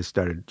 And then I just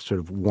started sort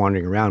of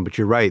wandering around. But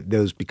you're right,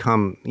 those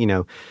become,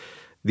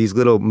 these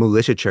little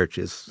militia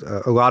churches.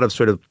 A lot of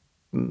sort of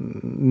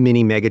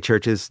mini mega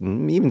churches,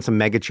 even some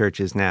mega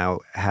churches now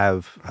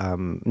have,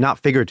 not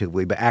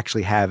figuratively, but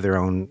actually have their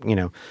own,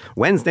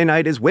 Wednesday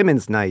night is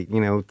women's night,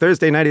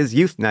 Thursday night is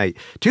youth night,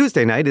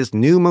 Tuesday night is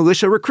new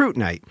militia recruit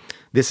night.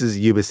 This is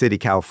Yuba City,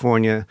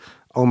 California.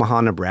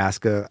 Omaha,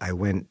 Nebraska. I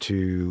went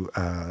to...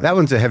 that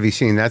one's a heavy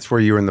scene. That's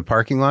where you were in the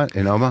parking lot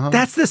in Omaha?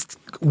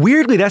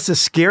 Weirdly, that's the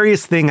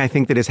scariest thing I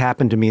think that has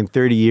happened to me in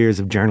 30 years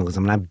of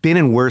journalism. And I've been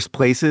in worse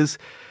places,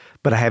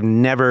 but I have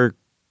never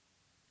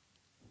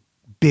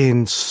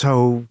been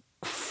so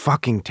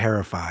fucking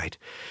terrified.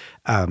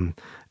 I'm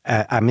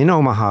in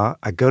Omaha.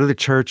 I go to the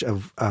church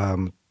of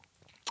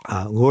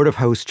Lord of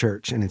Hosts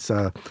Church, and it's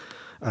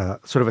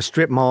sort of a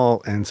strip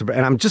mall. And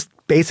I'm just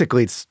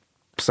basically... It's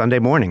Sunday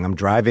morning. I'm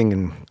driving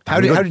and how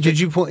did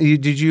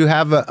you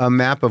have a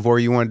map of where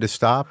you wanted to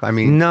stop? I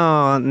mean, no,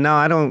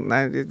 I don't.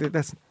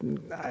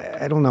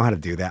 I don't know how to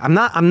do that.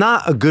 I'm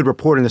not a good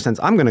reporter in the sense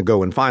I'm going to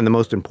go and find the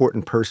most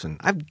important person.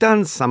 I've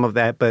done some of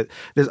that, but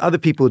there's other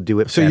people who do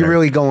it. So better. You're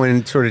really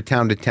going sort of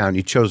town to town.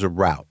 You chose a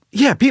route.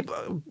 Yeah,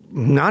 people.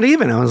 Not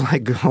even. I was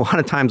like, a lot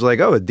of times like,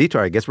 a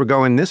detour. I guess we're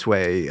going this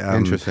way.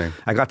 Interesting.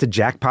 I got to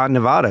Jackpot,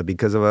 Nevada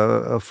because of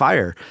a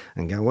fire.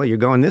 And go, well, you're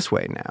going this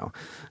way now.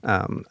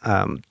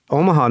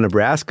 Omaha,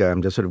 Nebraska,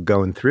 I'm just sort of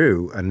going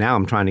through. And now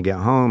I'm trying to get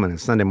home. And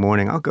it's Sunday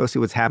morning, I'll go see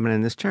what's happening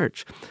in this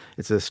church.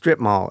 It's a strip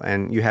mall.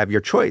 And you have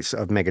your choice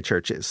of mega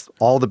churches.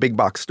 All the big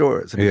box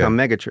stores have become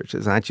mega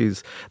churches. And I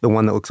choose the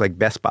one that looks like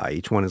Best Buy.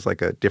 Each one is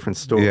like a different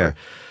store. Yeah.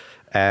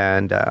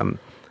 And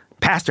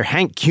Pastor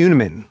Hank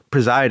Kuhneman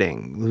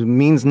presiding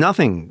means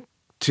nothing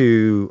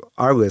to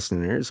our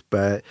listeners,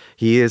 but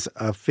he is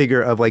a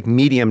figure of like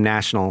medium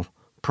national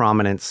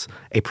prominence,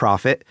 a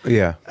prophet.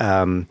 Yeah.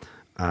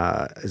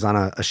 Is on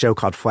a show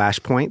called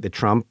Flashpoint that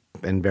Trump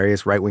and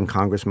various right-wing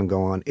congressmen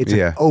go on. It's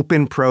an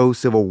open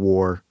pro-Civil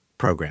War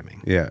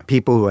programming. Yeah.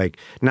 People who like,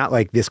 not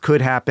like this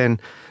could happen,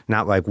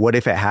 not like what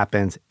if it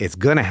happens, it's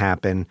going to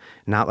happen,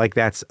 not like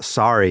that's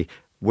sorry,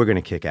 we're going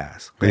to kick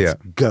ass. Let's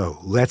go.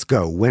 Let's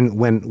go.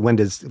 When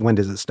does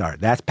it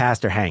start? That's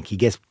Pastor Hank. He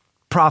gets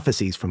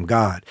prophecies from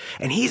God.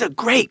 And he's a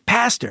great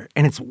pastor.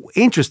 And it's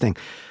interesting.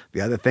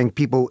 The other thing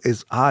people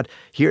is odd.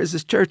 Here's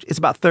this church. It's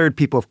about third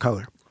people of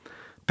color.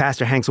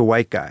 Pastor Hank's a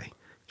white guy.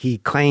 He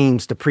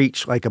claims to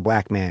preach like a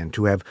black man,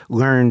 to have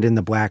learned in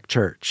the black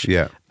church.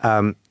 Yeah.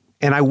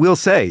 And I will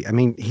say, I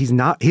mean, he's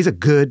a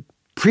good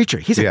preacher.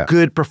 He's a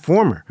good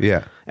performer.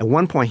 Yeah. At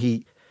one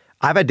point,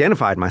 I've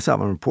identified myself,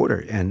 I'm a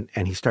reporter, and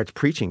he starts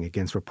preaching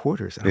against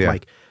reporters. And I'm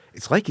like,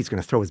 it's like he's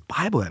going to throw his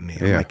Bible at me.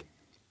 I'm like,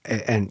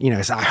 and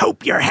it's, I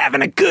hope you're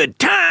having a good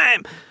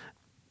time.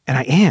 And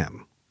I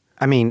am.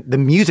 I mean, the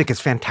music is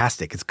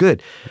fantastic. It's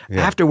good.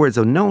 Yeah. Afterwards,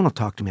 though, no one will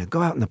talk to me. I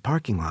go out in the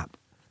parking lot,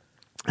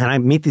 and I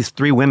meet these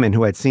 3 women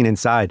who I'd seen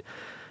inside.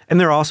 And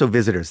they're also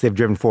visitors. They've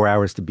driven 4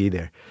 hours to be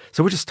there.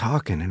 So we're just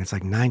talking, and it's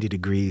like 90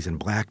 degrees and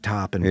black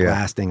top and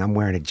blasting. I'm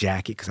wearing a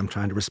jacket because I'm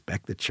trying to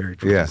respect the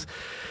church.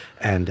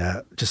 And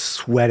just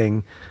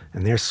sweating,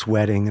 and they're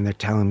sweating, and they're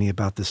telling me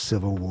about the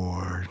Civil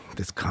War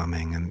that's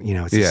coming. And,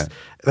 it's just,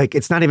 like,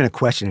 it's not even a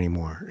question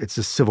anymore. It's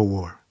the Civil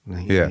War.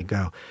 And you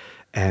go.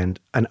 And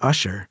an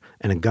usher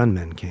and a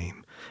gunman came.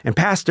 And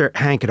Pastor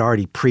Hank had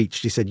already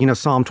preached. He said,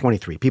 Psalm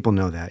 23, people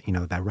know that,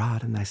 thy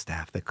rod and thy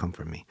staff, they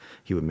comfort me.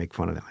 He would make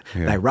fun of that.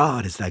 Yeah. Thy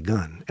rod is thy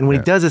gun. And when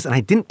he does this, and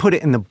I didn't put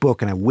it in the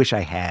book, and I wish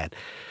I had,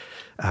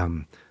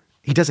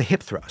 he does a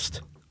hip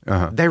thrust.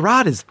 Thy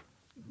rod is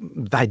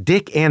thy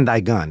dick and thy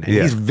gun. And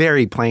he's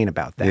very plain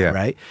about that,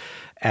 right?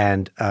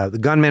 And the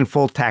gunman,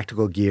 full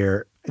tactical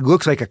gear. It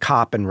looks like a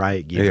cop in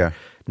riot gear.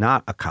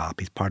 Not a cop.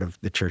 He's part of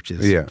the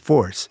church's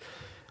force.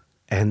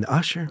 And the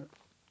usher,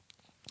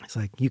 it's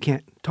like, you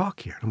can't talk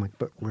here. And I'm like,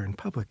 but we're in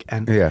public.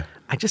 And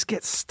I just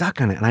get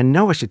stuck on it. And I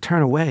know I should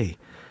turn away.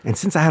 And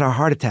since I had a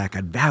heart attack,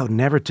 I'd vowed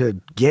never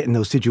to get in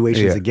those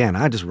situations again.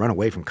 I just run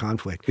away from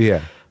conflict.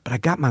 But I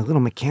got my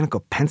little mechanical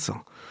pencil.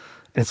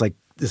 And it's like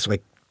this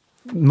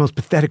most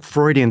pathetic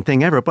Freudian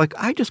thing ever. But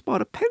I just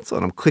bought a pencil.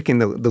 And I'm clicking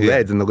the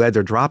leads, and the leads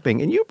are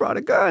dropping. And you brought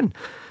a gun.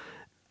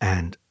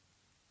 And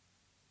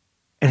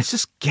it's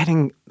just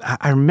getting,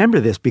 I remember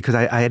this because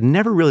I had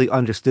never really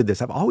understood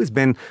this. I've always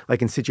been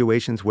like in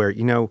situations where,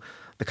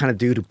 the kind of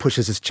dude who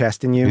pushes his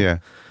chest in you.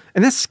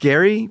 And that's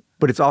scary,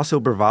 but it's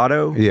also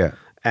bravado.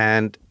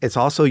 And it's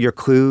also your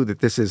clue that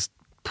this is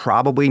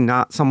probably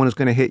not someone who's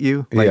going to hit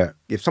you. Like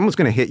if someone's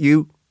going to hit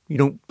you,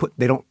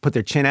 they don't put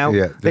their chin out.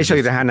 They show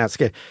you their hand out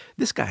scared.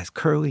 This guy's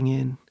curling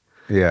in.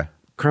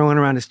 Curling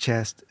around his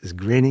chest, is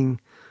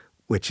grinning,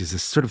 which is a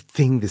sort of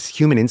thing, this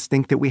human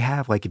instinct that we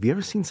have. Like, have you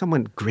ever seen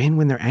someone grin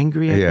when they're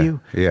angry at you?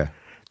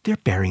 They're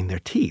baring their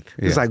teeth.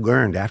 This I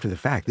learned after the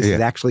fact. This is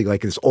actually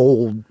like this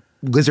old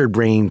lizard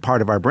brain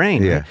part of our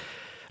brain. Right?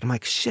 I'm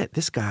like, shit,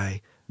 this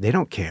guy, they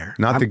don't care.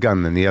 Not the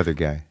gunman, the other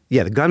guy.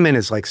 Yeah, the gunman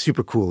is like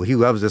super cool. He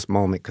loves this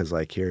moment because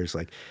like here's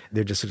like,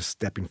 they're just sort of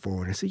stepping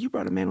forward. I said, you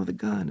brought a man with a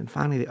gun. And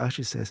finally the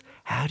usher says,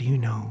 how do you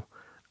know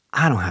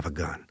I don't have a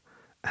gun?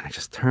 And I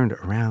just turned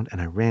around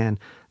and I ran.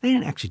 They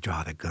didn't actually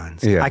draw their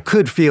guns. I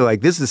could feel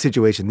like this is a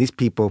situation. These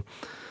people,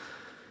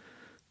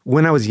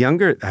 when I was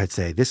younger, I'd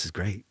say, this is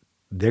great.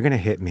 They're going to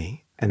hit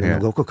me. And then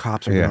the local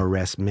cops are going to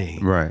arrest me.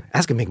 Right.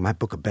 That's going to make my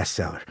book a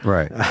bestseller.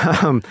 Right.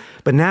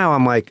 But now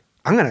I'm like,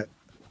 I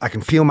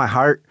can feel my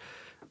heart.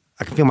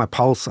 I can feel my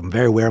pulse. I'm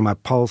very aware of my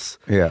pulse.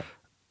 I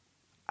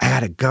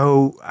got to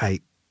go.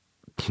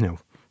 The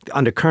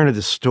undercurrent of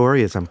the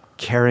story is I'm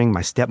carrying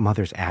my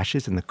stepmother's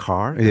ashes in the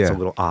car. It's a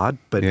little odd,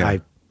 but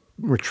I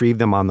retrieved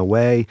them on the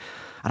way.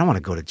 I don't want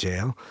to go to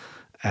jail.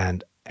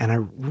 And I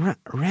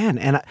ran.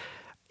 And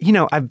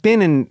I've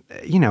been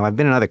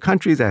in other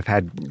countries. I've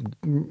had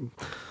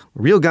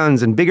real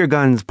guns and bigger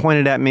guns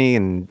pointed at me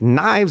and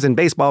knives and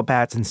baseball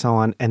bats and so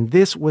on. And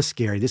this was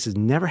scary. This has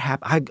never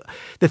happened.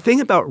 The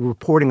thing about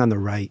reporting on the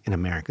right in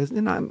America is,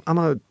 I'm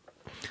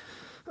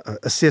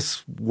a cis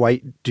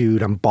white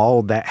dude. I'm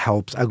bald. That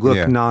helps. I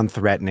look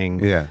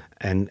non-threatening.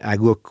 And I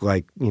look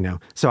like,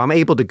 so I'm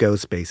able to go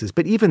spaces.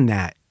 But even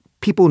that,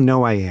 people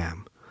know I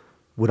am,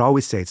 would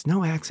always say, it's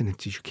no accident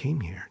that you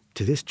came here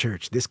to this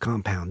church, this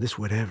compound, this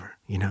whatever,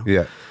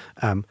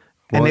 And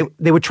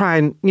they would try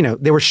and,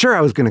 they were sure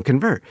I was going to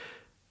convert.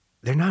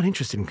 They're not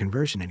interested in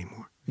conversion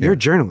anymore. You're a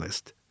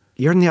journalist.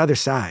 You're on the other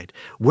side.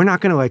 We're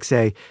not going to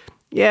say,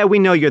 yeah, we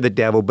know you're the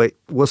devil, but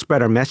we'll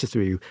spread our message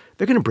through you.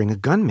 They're going to bring a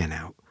gunman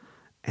out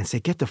and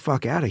say, get the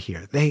fuck out of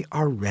here. They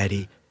are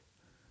ready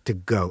to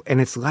go. And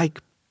it's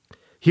like,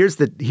 here's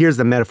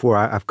the metaphor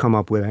I've come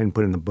up with. I didn't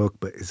put it in the book,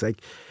 but it's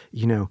like,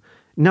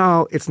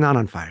 no, it's not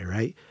on fire,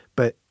 right?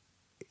 But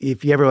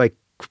if you ever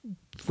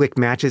flick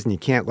matches and you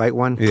can't light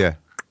one.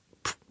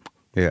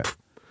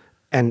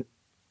 And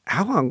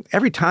how long?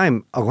 Every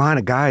time a line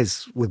of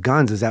guys with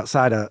guns is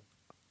outside a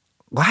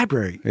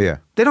library,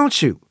 they don't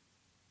shoot.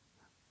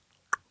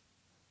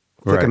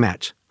 Flick a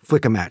match.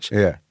 Flick a match.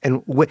 Yeah.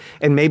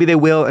 And maybe they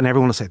will, and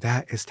everyone will say,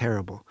 that is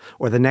terrible.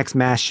 Or the next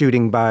mass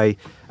shooting by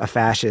a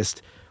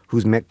fascist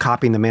who's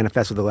copying the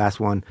manifesto of the last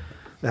one,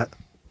 that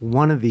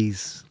one of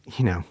these,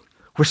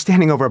 we're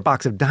standing over a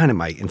box of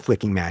dynamite and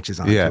flicking matches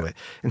onto it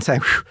and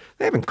saying,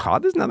 they haven't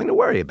caught, there's nothing to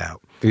worry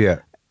about. Yeah.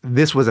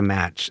 This was a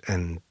match,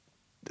 and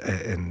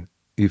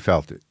you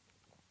felt it.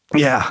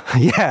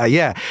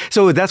 Yeah.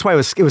 So that's why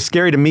it was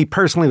scary to me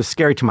personally. It was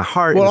scary to my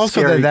heart. Well,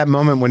 also that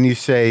moment when you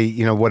say,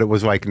 what it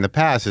was like in the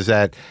past is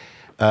that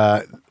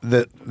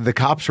the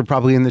cops were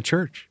probably in the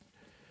church.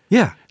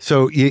 Yeah.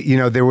 So,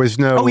 there was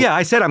no... Oh, yeah.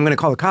 I said, I'm going to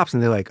call the cops.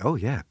 And they're like, oh,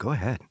 yeah, go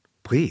ahead.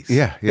 Please.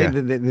 Yeah.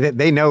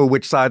 They know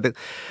which side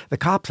the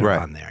cops are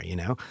on there,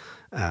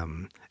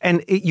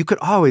 And you could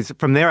always,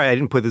 from there, I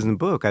didn't put this in the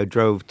book. I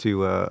drove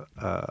to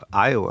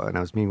Iowa, and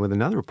I was meeting with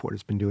another reporter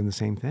who's been doing the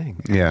same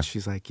thing. And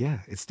she's like, yeah,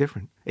 it's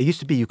different. It used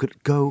to be you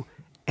could go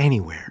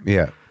anywhere.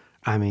 Yeah.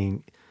 I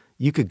mean,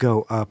 you could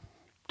go up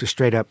to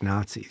straight up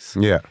Nazis.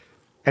 Yeah.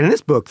 And in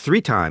this book, 3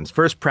 times,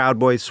 first Proud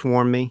Boys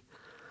swarm me.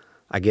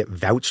 I get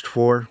vouched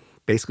for,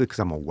 basically because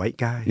I'm a white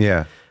guy.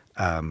 Yeah.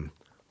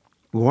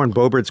 Lauren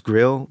Boebert's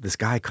grill, this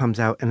guy comes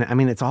out, and I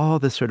mean, it's all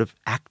this sort of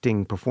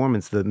acting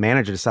performance. The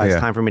manager decides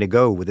it's time for me to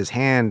go with his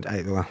hand.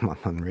 I'm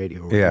on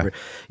radio or whatever.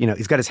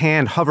 He's got his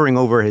hand hovering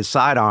over his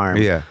sidearm,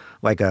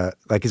 like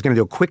he's going to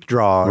do a quick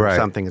draw or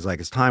something. It's like,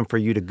 it's time for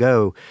you to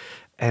go.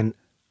 And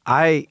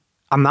I'm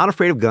not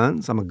afraid of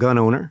guns. I'm a gun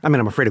owner. I mean,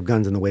 I'm afraid of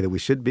guns in the way that we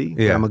should be.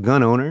 Yeah. I'm a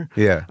gun owner.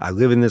 Yeah. I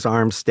live in this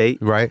armed state.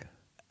 Right.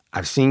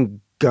 I've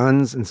seen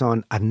guns and so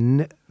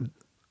on.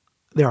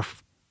 There are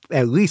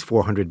at least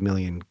 400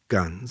 million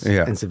guns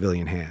in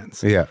civilian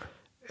hands. Yeah.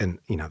 And,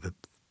 the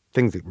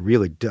things that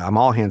really do, I'm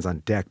all hands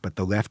on deck, but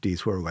the lefties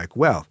who are like,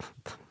 well,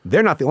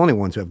 they're not the only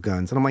ones who have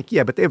guns. And I'm like,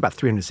 yeah, but they have about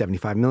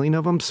 375 million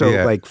of them.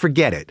 So,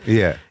 forget it.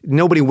 Yeah.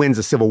 Nobody wins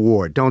a civil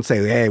war. Don't say,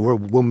 hey,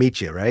 we'll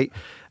meet you, right?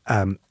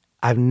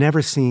 I've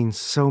never seen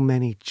so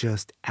many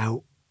just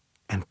out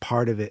and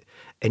part of it.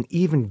 And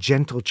even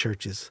gentle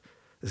churches.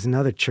 There's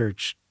another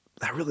church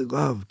I really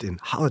loved in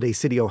Holiday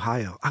City,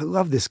 Ohio. I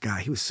love this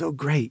guy. He was so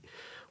great.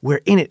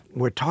 We're in it.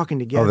 We're talking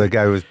together. Oh, the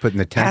guy who was putting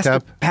the tent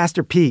up?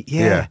 Pastor Pete,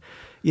 yeah.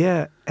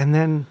 And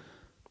then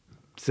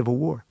Civil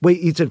War.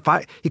 Wait,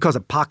 he calls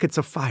it pockets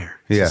of fire.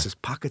 He says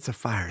pockets of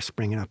fire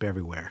springing up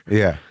everywhere.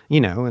 Yeah.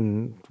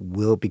 And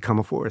will become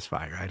a forest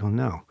fire. I don't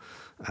know.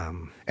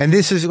 And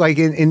this is like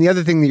in the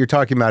other thing that you're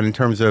talking about in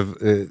terms of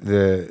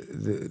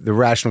the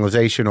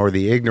rationalization or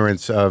the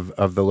ignorance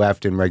of the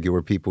left and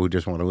regular people who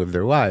just want to live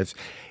their lives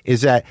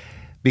is that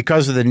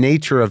because of the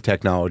nature of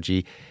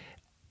technology,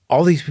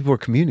 all these people are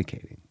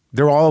communicating.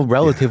 They're all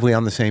relatively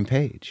on the same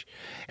page.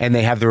 And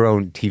they have their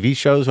own TV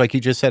shows, like you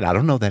just said. I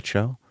don't know that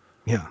show.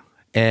 Yeah.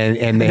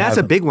 And that's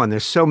a big one.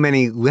 There's so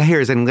many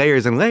layers and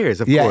layers and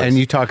layers, of course. Yeah, and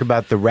you talk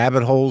about the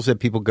rabbit holes that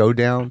people go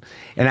down.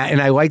 And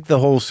I like the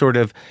whole sort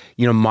of,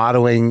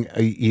 modeling,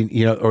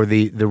 or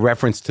the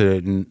reference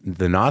to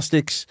the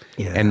Gnostics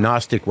and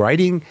Gnostic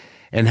writing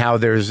and how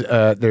there's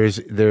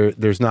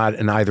not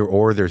an either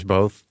or, there's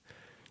both.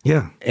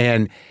 Yeah.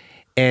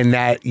 And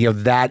that,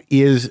 that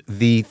is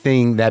the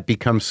thing that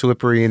becomes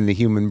slippery in the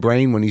human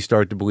brain when you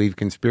start to believe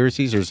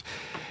conspiracies. There's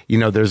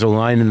a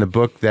line in the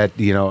book that,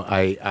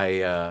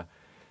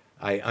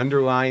 I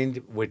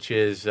underlined, which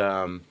is,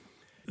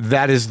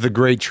 that is the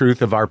great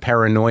truth of our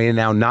paranoia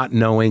now, not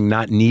knowing,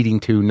 not needing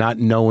to, not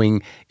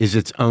knowing is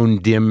its own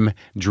dim,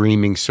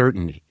 dreaming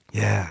certainty.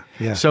 Yeah,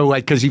 yeah. So,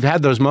 because you've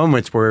had those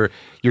moments where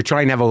you're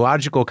trying to have a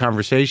logical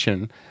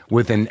conversation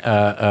with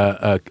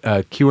a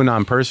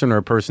QAnon person or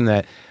a person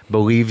that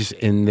believes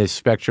in this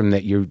spectrum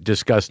that you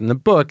discussed in the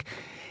book,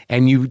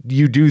 and you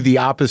do the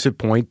opposite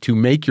point to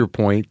make your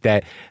point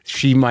that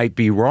she might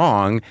be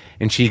wrong,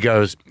 and she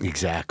goes,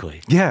 exactly.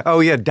 Yeah.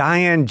 Oh, yeah.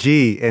 Diane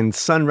G. in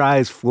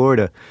Sunrise,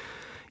 Florida.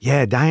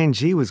 Yeah, Diane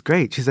G. was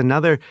great. She's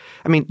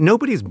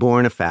nobody's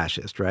born a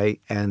fascist, right?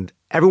 And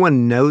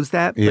everyone knows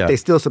that, but they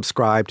still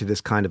subscribe to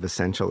this kind of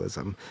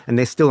essentialism. And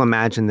they still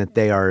imagine that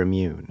they are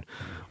immune,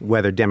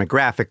 whether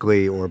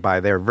demographically or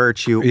by their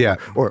virtue,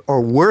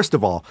 or worst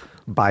of all,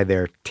 by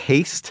their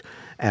taste.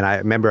 And I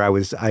remember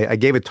I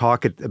gave a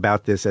talk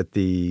about this at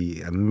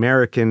the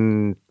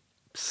American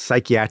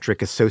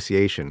Psychiatric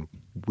Association.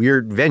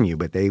 Weird venue,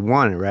 but they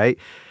won it, right?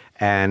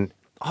 And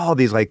all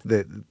these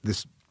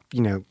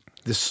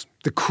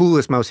the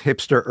coolest, most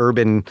hipster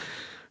urban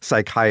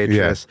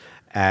psychiatrists.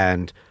 Yeah.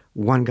 And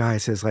one guy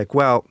says I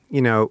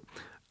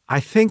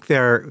think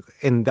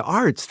in the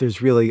arts,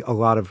 there's really a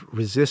lot of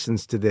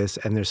resistance to this,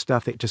 and there's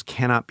stuff that just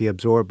cannot be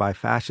absorbed by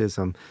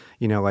fascism.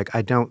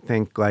 I don't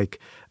think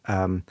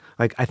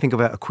I think of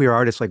a queer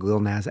artist like Lil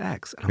Nas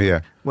X.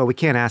 Well, we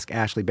can't ask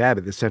Ashley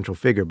Babbitt, the central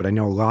figure, but I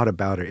know a lot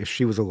about her. If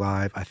she was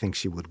alive, I think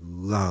she would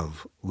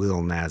love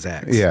Lil Nas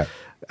X. Yeah.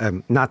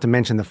 Not to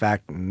mention the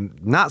fact,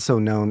 not so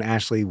known,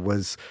 Ashley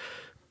was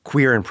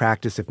queer in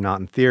practice, if not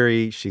in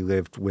theory. She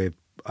lived with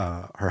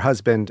her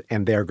husband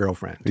and their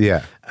girlfriend.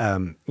 Yeah.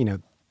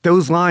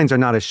 those lines are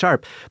not as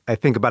sharp. I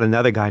think about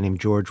another guy named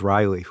George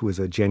Riley, who was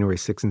a January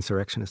 6th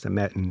insurrectionist I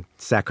met in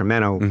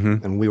Sacramento,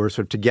 and we were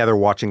sort of together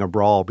watching a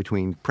brawl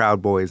between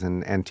Proud Boys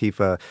and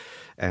Antifa,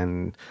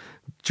 and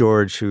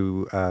George,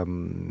 who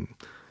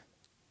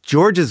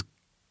George is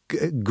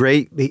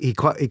great. He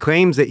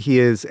claims that he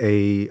is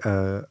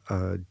a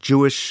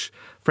Jewish,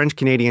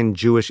 French-Canadian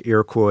Jewish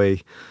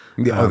Iroquois.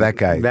 That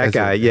guy. That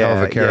guy, hell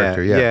of a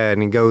character, yeah.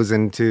 And he goes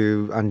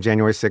into, on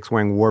January 6th,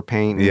 wearing war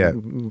paint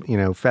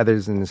and,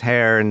 feathers in his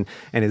hair. And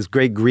his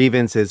great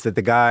grievance is that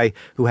the guy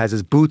who has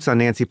his boots on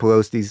Nancy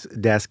Pelosi's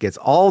desk gets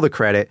all the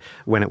credit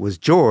when it was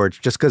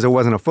George, just because there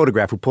wasn't a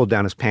photograph who pulled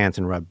down his pants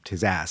and rubbed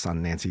his ass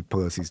on Nancy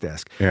Pelosi's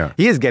desk. Yeah.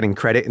 He is getting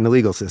credit in the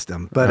legal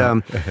system. But,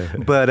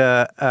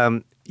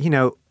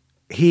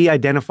 he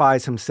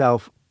identifies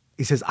himself.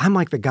 He says, I'm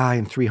like the guy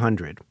in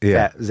 300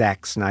 that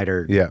Zack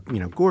Snyder,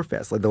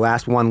 Gorefest, like the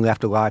last one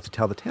left alive to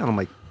tell the tale. I'm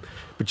like,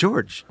 but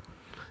George,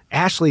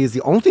 Ashley is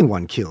the only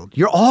one killed.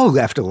 You're all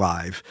left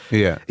alive.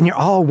 Yeah. And you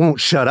all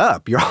won't shut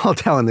up. You're all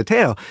telling the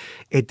tale.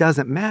 It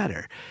doesn't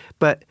matter.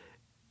 But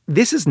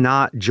this is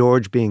not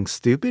George being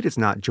stupid. It's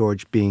not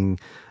George being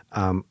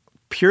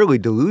purely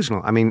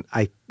delusional. I mean,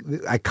 I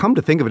come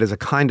to think of it as a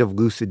kind of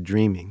lucid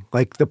dreaming.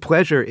 Like the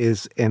pleasure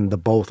is in the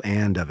both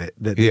and of it,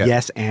 the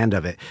yes and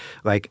of it.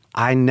 Like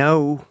I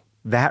know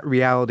that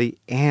reality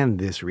and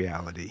this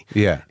reality.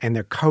 Yeah. And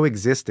they're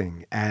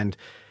coexisting. And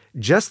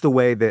just the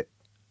way that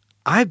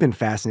I've been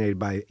fascinated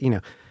by,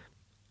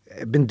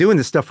 I've been doing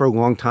this stuff for a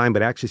long time,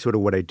 but actually sort of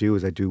what I do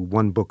is I do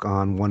one book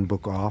on, one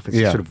book off. It's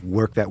sort of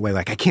work that way.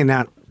 Like I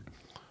cannot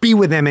be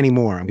with them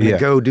anymore. I'm going to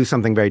go do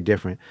something very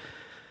different.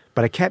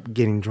 But I kept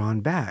getting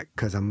drawn back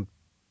because I'm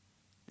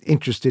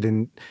interested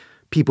in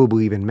people who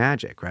believe in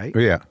magic, right?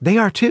 Yeah. They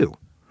are too,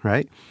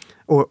 right?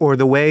 Or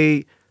the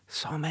way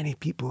so many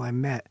people I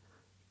met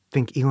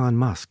think Elon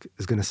Musk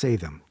is going to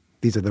save them.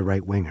 These are the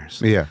right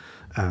wingers. Yeah.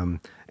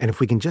 And if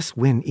we can just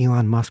win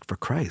Elon Musk for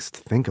Christ,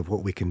 think of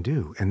what we can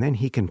do. And then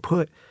he can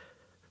put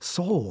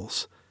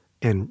souls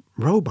in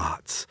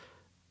robots.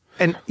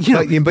 And,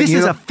 this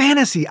is a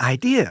fantasy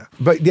idea.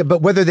 But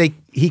whether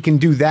he can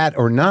do that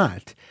or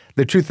not,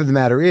 the truth of the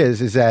matter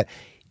is that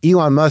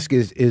Elon Musk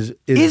is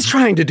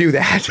trying to do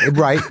that.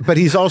 Right. But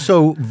he's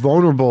also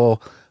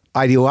vulnerable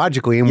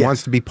ideologically and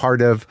wants to be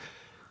part of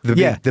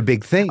the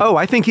big thing. Oh,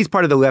 I think he's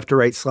part of the left to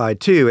right slide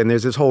too. And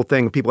there's this whole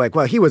thing of people like,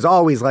 well, he was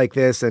always like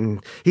this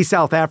and he's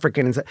South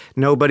African. And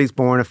nobody's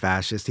born a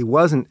fascist. He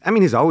wasn't. I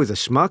mean, he's always a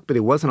schmuck, but he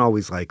wasn't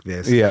always like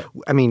this. Yeah.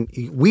 I mean,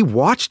 we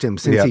watched him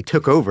since he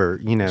took over,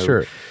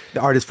 the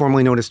artist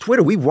formerly known as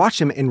Twitter. We watched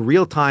him in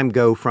real time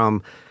go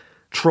from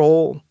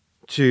troll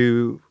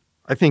to,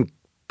 I think,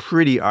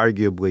 pretty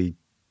arguably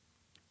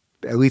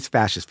at least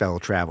fascist fellow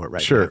traveler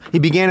right now. He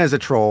began as a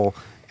troll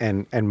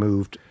and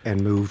moved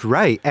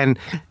right. And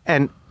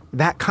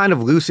that kind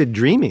of lucid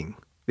dreaming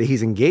that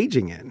he's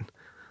engaging in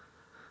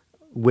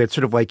with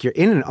sort of like you're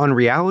in an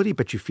unreality,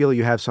 but you feel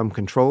you have some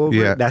control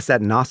over it. That's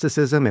that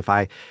Gnosticism. If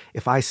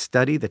I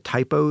study the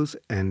typos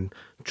and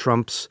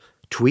Trump's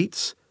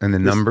tweets. And the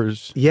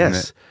numbers.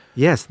 Yes.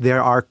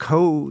 There are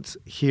codes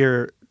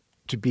here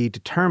to be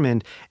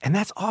determined. And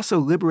that's also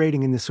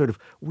liberating in this sort of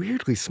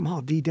weirdly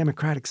small d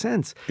democratic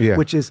sense,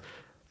 which is,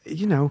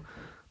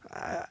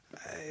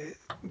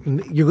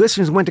 your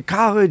listeners went to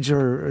college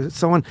or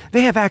so on.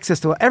 They have access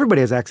to,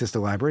 everybody has access to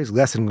libraries,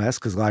 less and less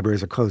because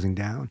libraries are closing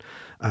down.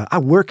 I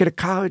work at a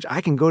college. I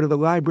can go to the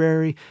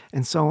library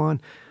and so on.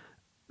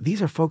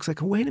 These are folks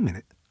like, wait a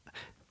minute.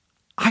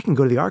 I can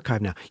go to the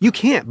archive now. You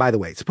can't, by the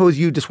way. Suppose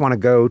you just want to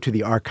go to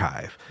the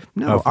archive.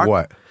 No.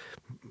 What?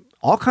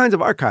 All kinds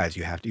of archives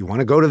you want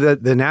to go to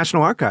the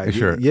National Archives.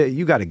 Sure.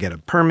 You got to get a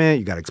permit.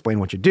 You got to explain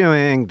what you're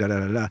doing.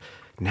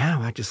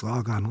 Now I just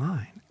log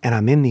online and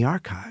I'm in the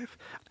archive.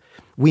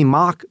 We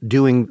mock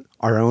doing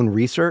our own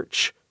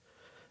research,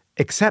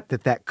 except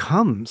that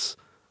comes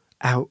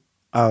out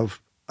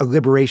of a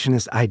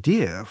liberationist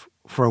idea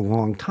for a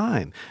long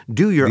time.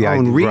 Do your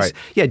own research.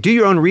 Right. Yeah, do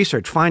your own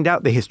research. Find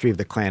out the history of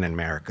the Klan in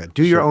America.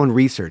 Do your own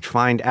research.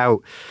 Find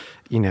out,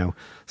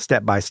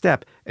 step by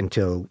step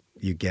until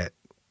you get,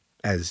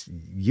 as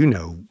you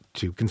know,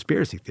 to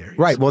conspiracy theories.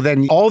 Right. Well,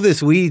 then all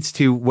this leads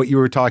to what you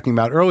were talking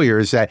about earlier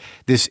is that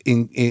this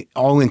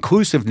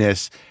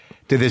all-inclusiveness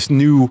to this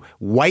new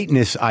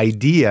whiteness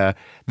idea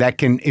that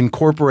can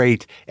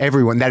incorporate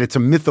everyone, that it's a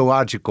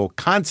mythological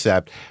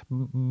concept,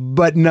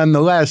 but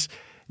nonetheless,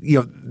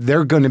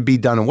 they're going to be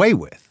done away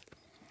with.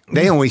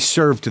 They only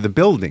serve to the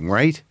building,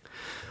 right?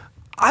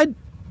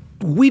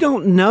 We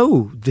don't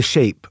know the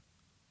shape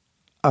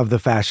of the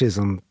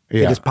fascism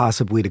that is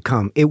possibly to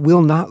come. It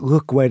will not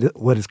look what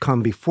has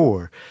come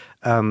before.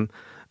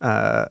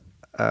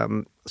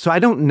 So I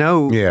don't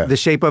know the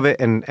shape of it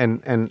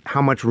and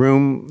how much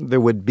room there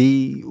would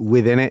be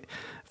within it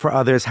for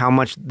others, how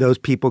much those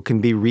people can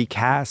be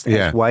recast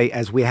as white,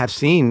 as we have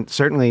seen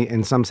certainly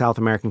in some South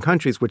American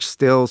countries, which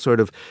still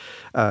sort of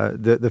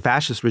the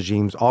fascist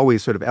regimes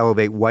always sort of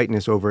elevate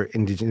whiteness over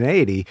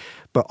indigeneity,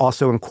 but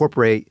also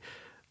incorporate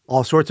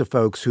all sorts of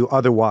folks who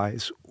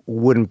otherwise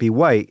wouldn't be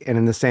white. And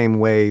in the same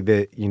way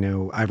that,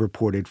 I've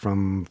reported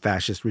from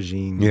fascist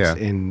regimes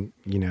in,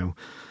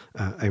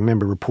 I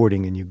remember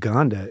reporting in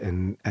Uganda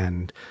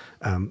and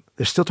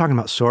they're still talking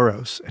about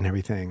Soros and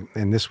everything.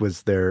 And this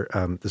was their,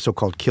 the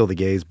so-called Kill the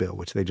Gays bill,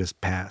 which they just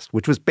passed,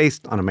 which was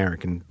based on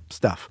American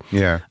stuff.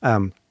 Yeah.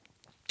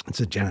 It's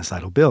a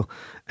genocidal bill.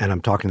 And I'm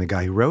talking to the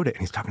guy who wrote it,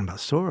 and he's talking about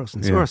Soros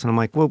and Soros. And I'm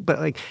like, well, but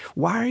like,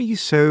 why are you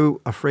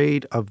so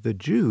afraid of the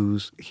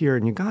Jews here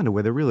in Uganda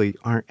where there really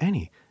aren't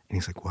any? And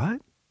he's like,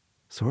 what?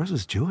 Soros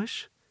was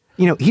Jewish?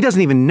 He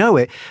doesn't even know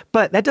it,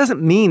 but that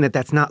doesn't mean that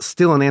that's not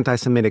still an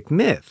anti-Semitic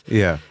myth.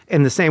 Yeah.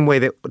 In the same way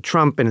that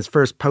Trump in his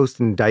first last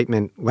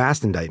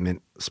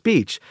indictment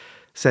speech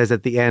says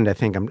at the end, I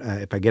think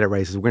if I get it right,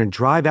 he says, we're going to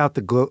drive out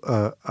the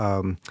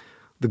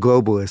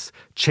globalists,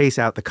 chase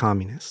out the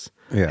communists.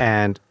 Yeah.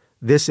 And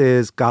this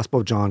is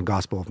Gospel of John,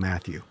 Gospel of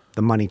Matthew,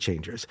 the money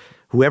changers.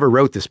 Whoever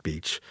wrote the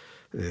speech,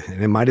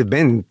 and it might have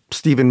been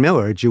Stephen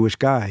Miller, a Jewish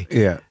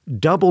guy,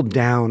 doubled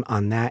down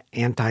on that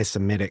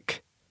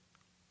anti-Semitic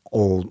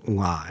old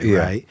lie,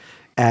 right?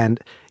 And,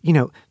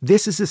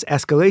 this is this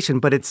escalation,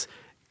 but it's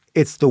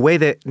the way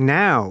that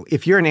now,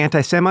 if you're an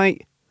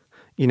anti-Semite,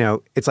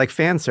 it's like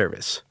fan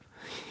service.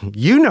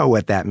 You know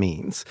what that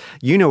means.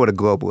 You know what a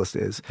globalist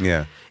is.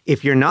 Yeah.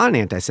 If you're not an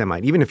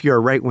anti-Semite, even if you're a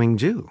right-wing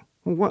Jew,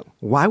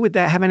 why would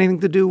that have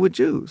anything to do with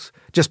Jews?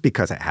 Just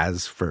because it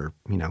has for,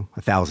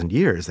 1,000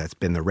 years. That's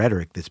been the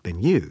rhetoric that's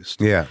been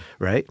used. Yeah.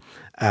 Right?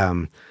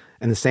 And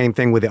the same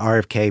thing with the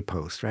RFK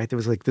post, right? There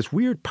was like this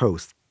weird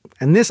post.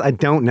 And this, I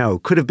don't know,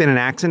 could have been an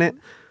accident.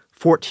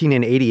 14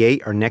 and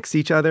 88 are next to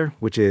each other,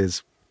 which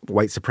is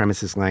white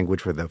supremacist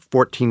language for the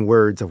 14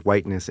 words of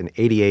whiteness, and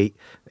 88,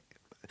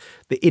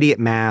 the idiot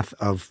math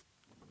of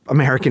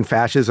American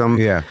fascism.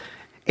 Yeah.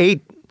 To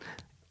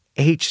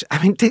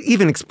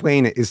even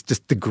explain it is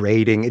just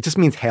degrading. It just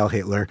means Hail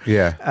Hitler.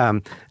 Yeah.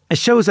 It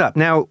shows up.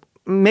 Now,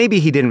 maybe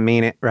he didn't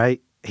mean it,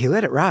 right? He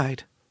let it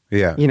ride.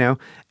 Yeah.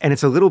 And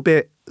it's a little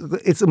bit,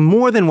 it's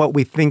more than what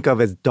we think of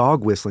as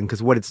dog whistling,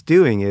 because what it's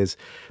doing is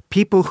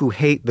people who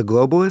hate the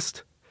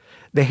globalist,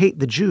 they hate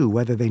the Jew,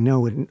 whether they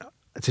know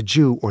it's a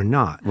Jew or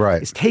not.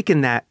 Right. It's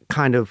taken that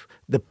kind of,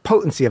 the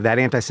potency of that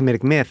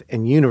anti-Semitic myth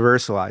and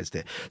universalized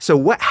it. So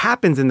what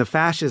happens in the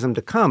fascism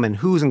to come and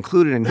who's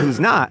included and who's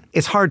not,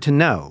 it's hard to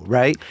know,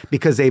 right?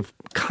 Because they've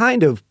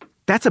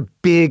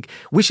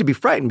we should be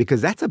frightened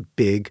because that's a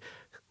big,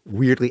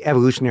 weirdly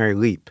evolutionary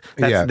leap.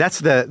 That's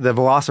the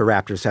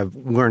velociraptors have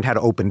learned how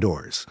to open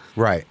doors.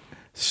 Right.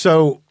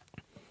 So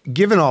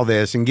given all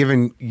this and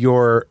given you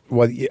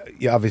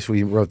obviously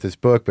you wrote this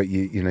book, but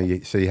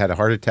so you had a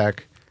heart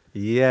attack.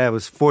 Yeah, it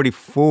was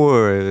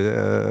 44.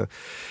 It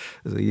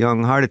was a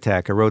young heart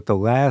attack. I wrote the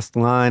last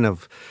line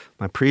of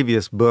my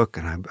previous book,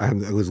 and I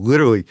was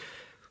literally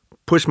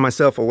pushing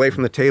myself away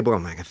from the table.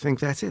 I'm like, I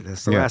think that's it.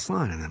 That's the last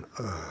line. And then,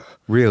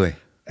 Really?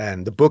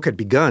 And the book had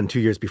begun 2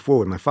 years before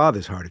with my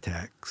father's heart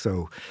attack.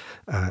 So,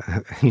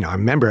 I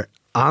remember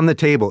on the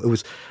table,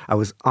 I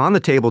was on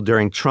the table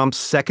during Trump's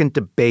second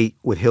debate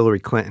with Hillary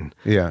Clinton.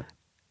 Yeah.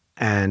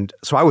 And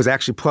so I was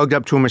actually plugged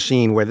up to a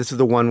machine where this is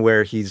the one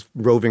where he's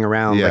roving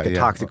around like a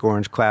toxic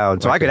orange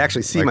cloud. So I could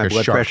actually see my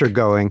blood pressure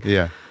going.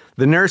 Yeah.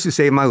 The nurse who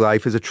saved my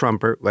life is a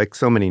Trumper, like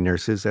so many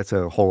nurses. That's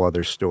a whole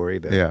other story.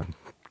 The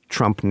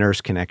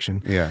Trump-nurse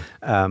connection. Yeah.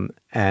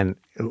 And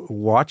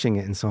watching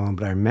it and so on.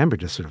 But I remember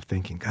just sort of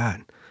thinking,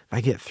 God, if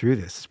I get through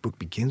this book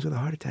begins with a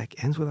heart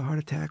attack, ends with a heart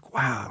attack.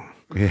 Wow.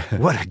 Yeah.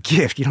 What a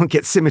gift. You don't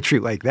get symmetry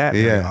like that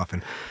very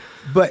often.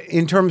 But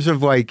in terms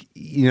of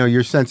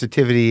your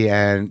sensitivity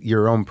and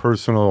your own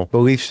personal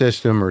belief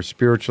system or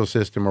spiritual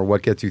system or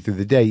what gets you through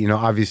the day,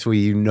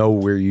 obviously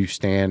where you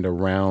stand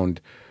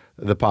around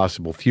the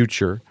possible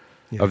future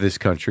of this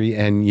country.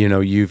 And,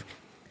 you've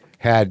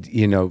had,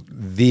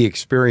 the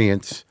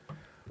experience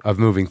of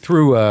moving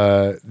through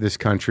this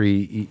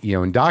country,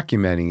 and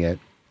documenting it.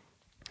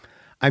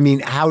 I mean,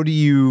 how do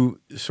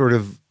you sort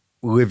of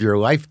live your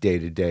life day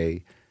to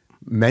day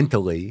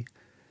mentally,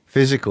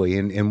 physically,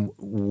 and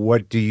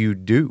what do you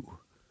do?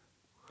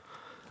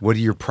 What are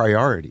your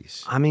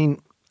priorities? I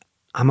mean,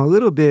 I'm a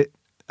little bit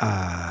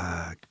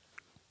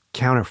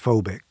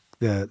counterphobic.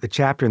 The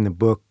chapter in the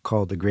book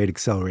called The Great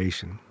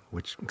Acceleration,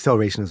 which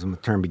accelerationism, the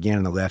term began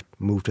on the left,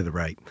 moved to the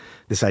right.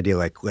 This idea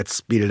let's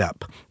speed it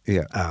up.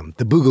 Yeah.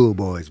 The Boogaloo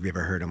Boys, have you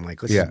ever heard them?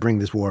 Let's just bring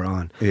this war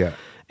on. Yeah.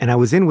 And I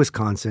was in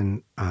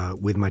Wisconsin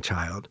with my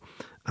child,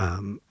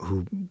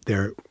 who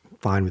they're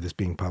fine with this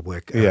being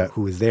public,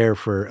 who was there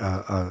for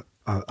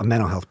a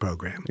mental health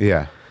program.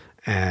 Yeah.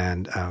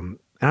 And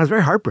I was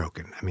very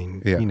heartbroken. I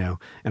mean,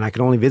 and I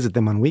could only visit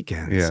them on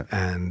weekends. Yeah.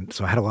 And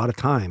so I had a lot of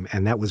time.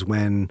 And that was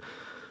when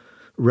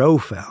Roe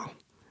fell.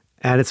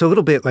 And it's a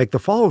little bit like the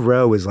fall of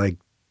Roe is like,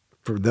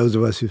 for those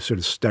of us who sort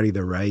of study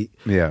the right,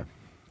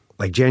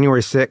 like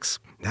January 6th,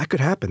 that could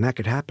happen.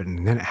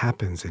 And then it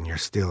happens and you're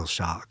still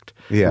shocked.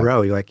 Yeah.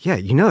 Roe, you're like,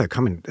 they're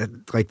coming.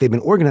 Like they've been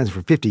organizing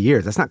for 50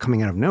 years. That's not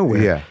coming out of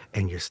nowhere. Yeah.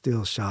 And you're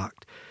still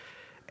shocked.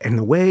 And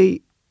the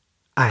way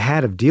I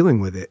had of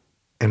dealing with it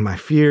and my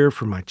fear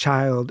for my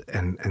child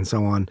and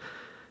so on,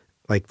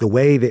 like the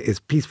way that is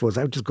peaceful is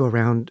I would just go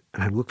around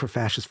and I'd look for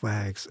fascist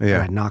flags and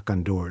I'd knock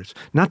on doors,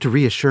 not to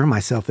reassure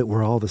myself that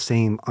we're all the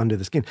same under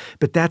the skin,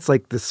 but that's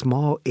like the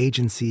small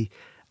agency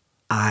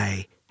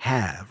I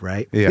have,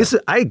 right? Yeah.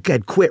 I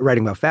had quit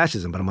writing about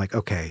fascism, but I'm like,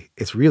 okay,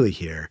 it's really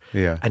here.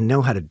 Yeah. I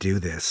know how to do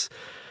this.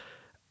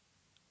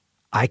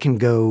 I can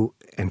go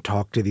and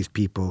talk to these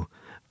people.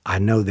 I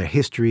know their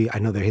history. I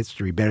know their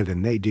history better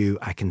than they do.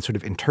 I can sort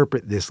of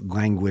interpret this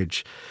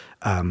language.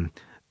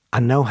 I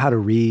know how to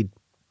read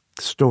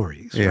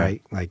stories,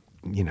 right? Like,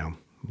 you know,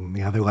 in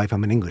the other life,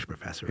 I'm an English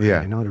professor. Right?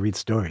 I know how to read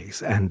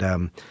stories. And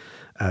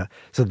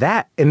so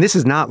that, and this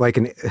is not like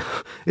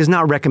is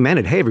not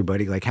recommended. Hey,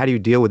 everybody, like, how do you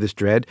deal with this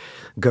dread?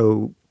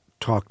 Go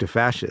talk to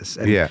fascists.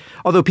 And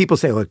although people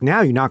say, look,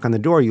 now you knock on the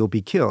door, you'll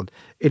be killed.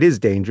 It is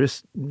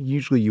dangerous.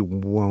 Usually you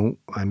won't.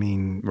 I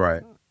mean,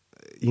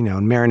 you know,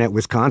 in Marinette,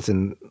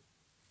 Wisconsin,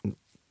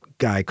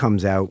 guy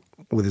comes out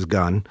with his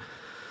gun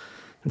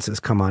and says,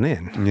 come on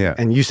in. Yeah.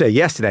 And you say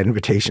yes to that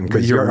invitation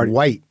because you're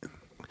white.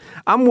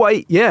 I'm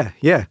white. Yeah.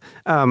 Yeah.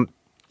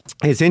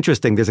 It's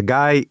interesting. There's a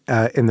guy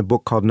in the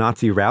book called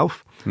Nazi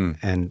Ralph,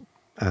 and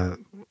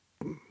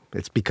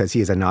it's because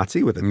he is a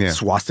Nazi with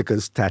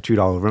swastikas tattooed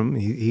all over him.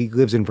 He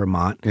lives in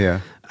Vermont.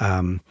 Yeah.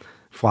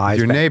 Flies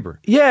your neighbor.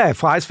 Yeah.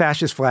 Flies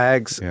fascist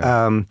flags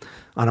on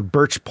a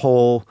birch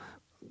pole.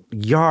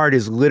 Yard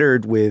is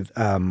littered with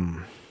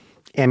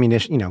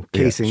ammunition, you know,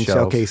 casings,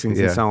 shell casings,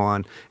 and so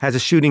on. Has a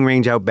shooting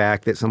range out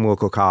back that some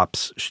local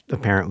cops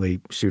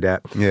apparently shoot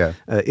at. Yeah.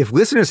 If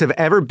listeners have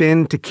ever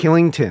been to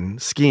Killington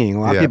skiing,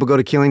 a lot of people go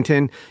to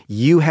Killington,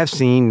 you have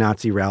seen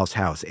Nazi Ralph's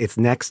house. It's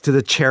next to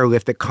the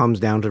chairlift that comes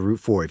down to Route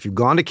 4. If you've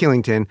gone to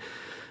Killington,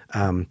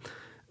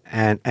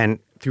 and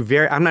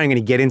through I'm not even going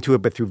to get into it,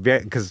 but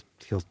because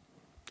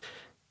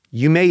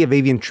you may have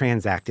even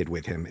transacted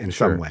with him in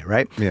some way,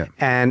 right? Yeah.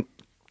 And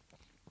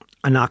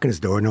I knock on his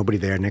door, nobody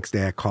there. Next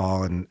day I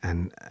call and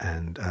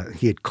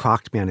he had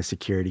clocked me on his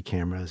security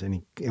cameras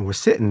and we're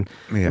sitting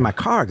in my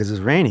car because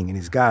it's raining and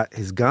he's got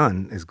his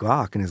gun, his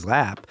Glock in his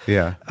lap.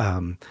 Yeah.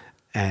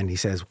 And he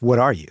says, what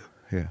are you?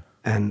 Yeah.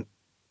 And,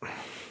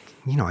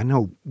 you know, I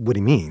know what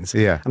he means.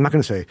 Yeah. I'm not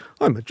going to say,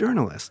 oh, I'm a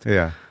journalist.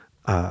 Yeah.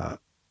 But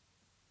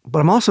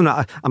I'm also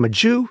not, I'm a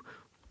Jew,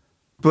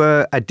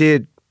 but I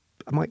said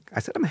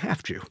I'm a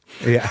half Jew.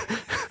 Yeah.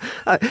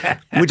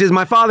 Which is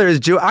my father is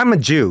Jew. I'm a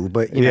Jew,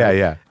 but, you know.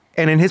 Yeah.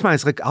 And in his mind,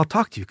 it's like, I'll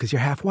talk to you because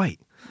you're half white.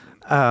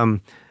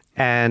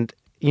 And,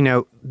 you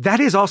know,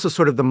 that is also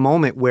sort of the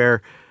moment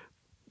where,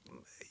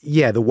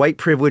 the white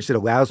privilege that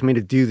allows me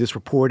to do this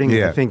reporting,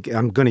 and I think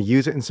I'm going to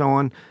use it and so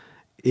on,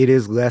 it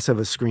is less of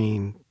a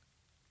screen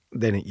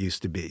than it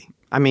used to be.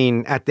 I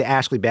mean, at the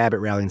Ashley Babbitt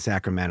rally in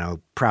Sacramento,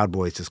 Proud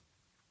Boys just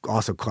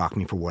also clocked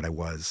me for what I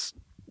was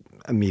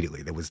immediately.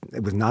 It was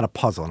not a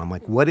puzzle. And I'm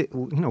like, what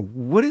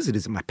is it?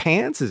 Is it my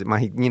pants? Is it my,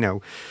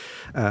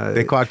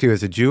 they clocked you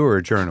as a Jew or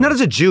a journalist? Not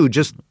as a Jew,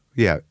 just.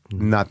 Yeah,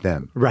 not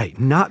them. Right,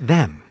 not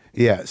them.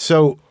 Yeah,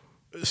 so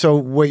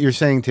what you're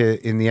saying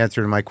in the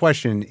answer to my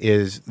question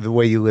is the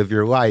way you live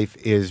your life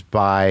is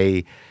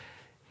by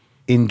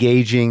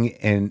engaging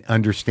and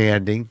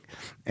understanding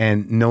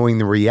and knowing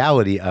the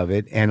reality of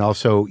it, and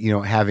also,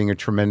 having a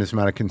tremendous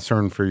amount of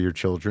concern for your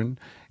children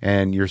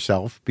and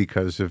yourself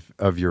because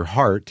of your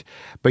heart.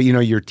 But,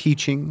 you're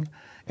teaching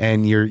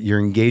and you're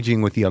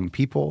engaging with young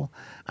people.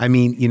 I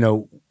mean,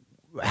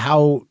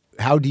 how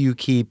do you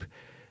keep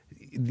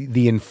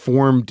the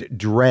informed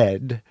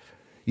dread,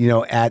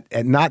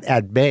 at not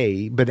at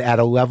bay, but at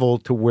a level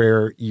to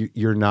where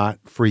you're not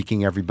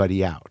freaking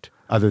everybody out,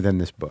 other than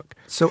this book?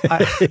 So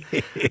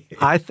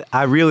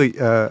I really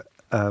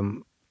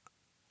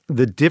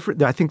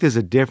I think there's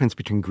a difference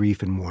between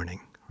grief and mourning,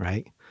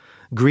 right?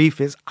 Grief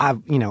is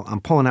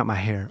I'm pulling out my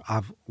hair.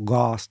 I've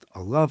lost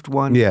a loved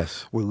one.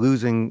 Yes, we're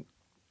losing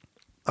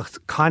a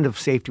kind of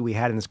safety we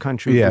had in this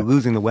country. Yeah. We're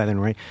losing the weather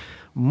and rain.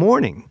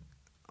 Mourning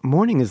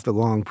is the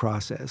long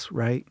process,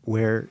 right?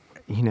 Where,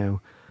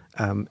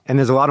 and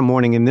there's a lot of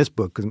mourning in this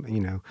book because,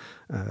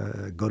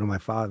 go to my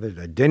father.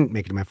 I didn't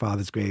make it to my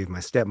father's grave. My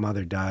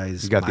stepmother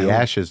dies. You got the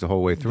ashes the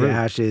whole way through. The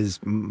ashes,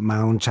 my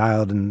own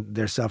child and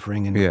their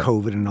suffering and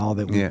COVID and all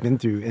that we've been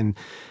through.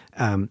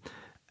 And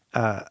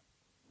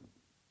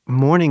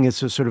mourning is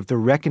sort of the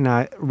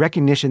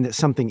recognition that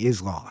something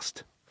is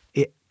lost,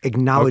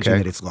 acknowledging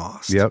that it's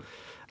lost. Yep.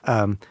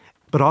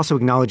 But also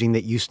acknowledging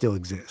that you still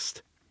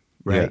exist,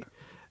 right? Yeah.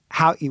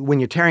 When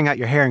you're tearing out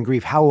your hair in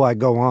grief, how will I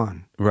go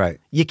on?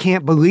 Right. You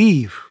can't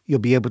believe you'll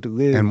be able to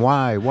live. And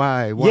why?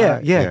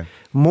 Yeah.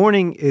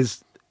 Mourning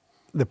is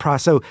the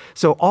process.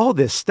 So all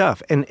this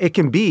stuff, and it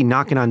can be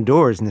knocking on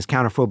doors in this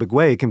counterphobic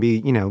way. It can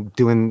be,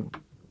 doing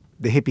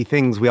the hippie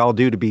things we all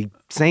do to be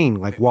sane,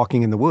 like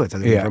walking in the woods. I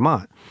live in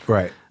Vermont.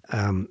 Right.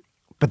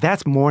 But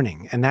that's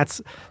mourning, and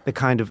that's the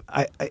kind of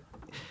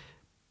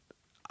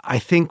I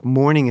think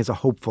mourning is a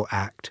hopeful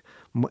act.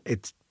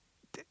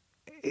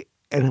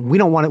 And we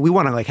don't want to. We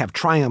want to have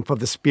triumph of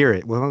the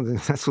spirit. Well,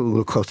 that's a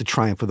little close to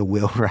triumph of the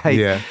will, right?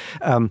 Yeah.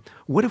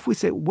 What if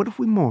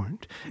we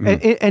mourned?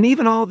 And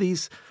even all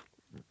these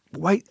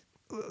white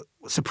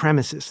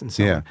supremacists and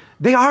so on,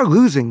 they are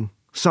losing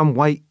some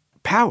white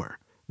power.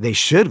 they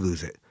should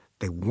lose it.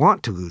 They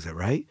want to lose it,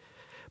 right?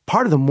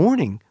 Part of the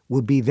mourning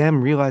will be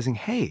them realizing,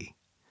 hey,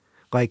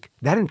 like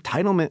that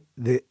entitlement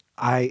that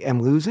I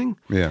am losing,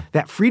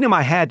 that freedom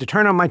I had to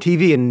turn on my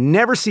TV and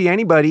never see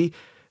anybody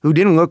who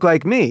didn't look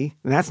like me,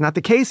 and that's not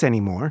the case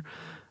anymore.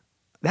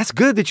 That's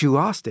good that you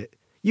lost it.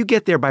 You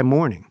get there by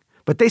mourning.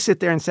 But they sit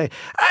there and say,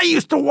 I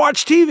used to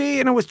watch TV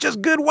and it was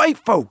just good white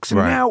folks. And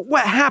now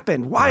what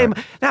happened? Why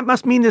that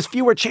must mean there's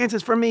fewer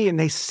chances for me. And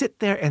they sit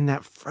there in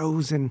that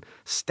frozen,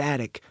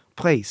 static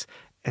place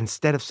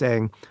instead of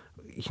saying,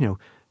 you know,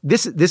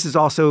 this is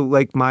also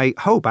like my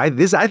hope. I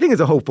think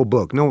it's a hopeful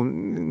book. No,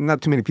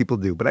 not too many people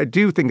do, but I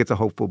do think it's a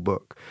hopeful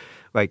book.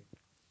 Like,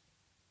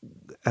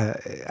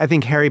 I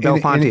think Harry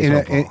Belafonte is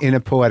hopeful. In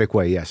a poetic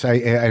way, yes.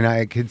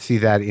 I could see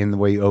that in the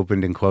way you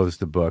opened and closed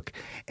the book,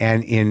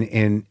 and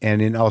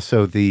in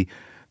also the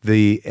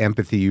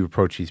empathy you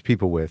approach these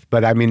people with.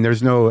 But I mean,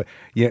 there's no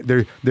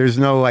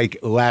like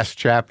last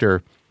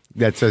chapter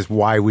that says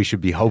why we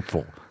should be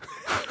hopeful.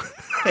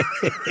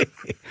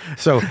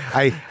 So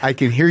I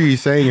can hear you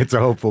saying it's a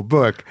hopeful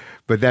book,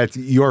 but that's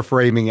your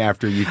framing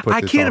after you put.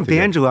 I can't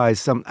evangelize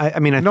some. I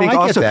mean, I think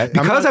also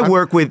because I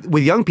work with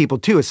young people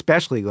too,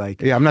 especially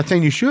like. Yeah, I'm not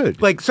saying you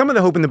should. Like some of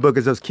the hope in the book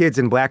is those kids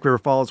in Black River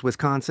Falls,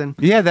 Wisconsin.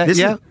 Yeah, this is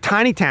a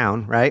tiny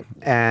town, right?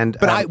 And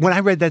when I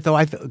read that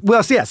though,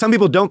 some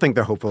people don't think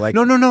they're hopeful. Like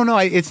no.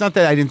 It's not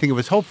that I didn't think it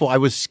was hopeful. I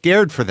was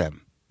scared for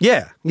them.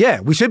 Yeah,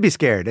 we should be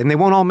scared, and they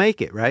won't all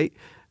make it, right?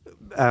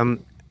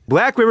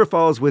 Black River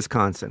Falls,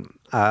 Wisconsin.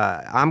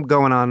 I'm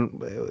going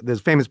on,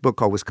 there's a famous book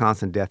called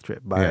Wisconsin Death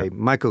Trip by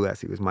Michael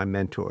Lessie, who was my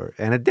mentor.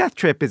 And a death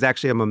trip is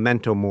actually a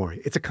memento mori.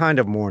 It's a kind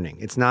of mourning.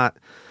 It's not,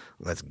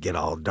 let's get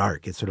all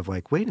dark. It's sort of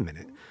like, wait a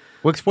minute.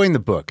 Well, explain the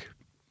book.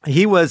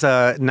 He was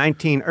early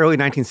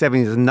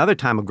 1970s, another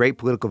time of great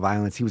political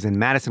violence. He was in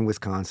Madison,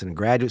 Wisconsin, a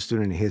graduate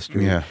student in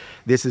history. Yeah.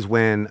 This is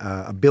when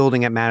a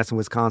building at Madison,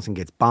 Wisconsin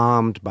gets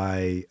bombed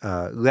by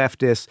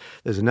leftists.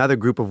 There's another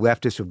group of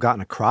leftists who've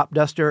gotten a crop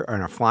duster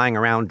and are flying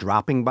around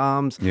dropping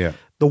bombs. Yeah.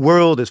 The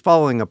world is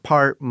falling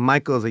apart.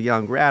 Michael's a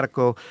young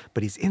radical,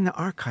 but he's in the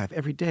archive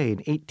every day in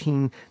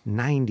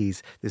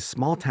 1890s, this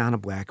small town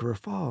of Black River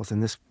Falls.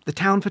 And the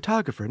town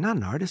photographer, not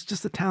an artist,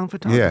 just the town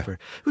photographer,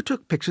 who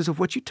took pictures of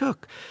what you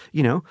took.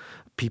 You know,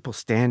 people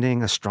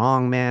standing, a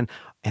strong man,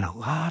 and a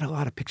lot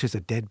of pictures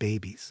of dead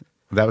babies.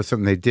 That was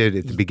something they did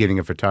at the beginning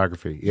of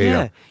photography.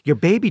 Yeah. Your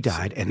baby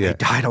died, and they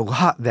died a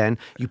lot then.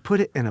 You put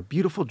it in a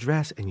beautiful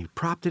dress, and you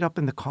propped it up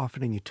in the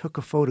coffin, and you took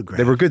a photograph.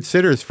 They were good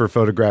sitters for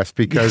photographs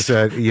because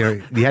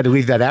you had to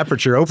leave that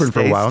aperture open for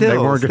a while.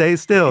 Stay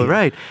still,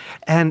 right.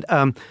 And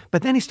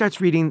but then he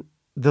starts reading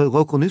the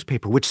local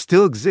newspaper, which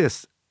still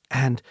exists.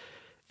 And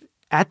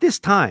at this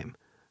time,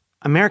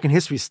 American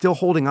history is still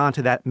holding on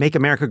to that Make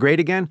America Great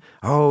Again.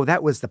 Oh,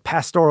 that was the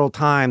pastoral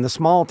time, the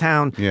small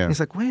town. Yeah. And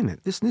he's like, wait a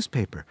minute, this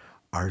newspaper...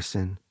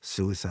 arson,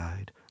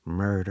 suicide,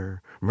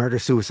 murder,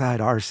 suicide,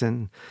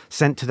 arson,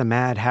 sent to the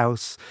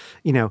madhouse,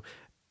 you know.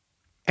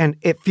 And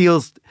it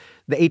feels,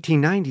 the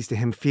 1890s to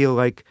him feel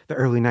like the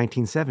early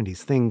 1970s.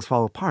 Things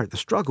fall apart. The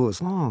struggle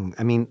is long.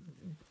 I mean,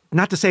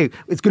 not to say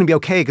it's going to be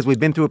okay because we've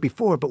been through it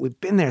before, but we've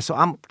been there. So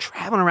I'm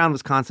traveling around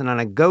Wisconsin and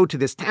I go to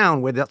this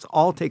town where that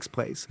all takes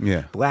place.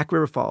 Yeah. Black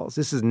River Falls.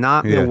 This is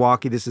not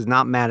Milwaukee. This is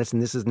not Madison.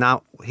 This is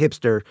not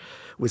hipster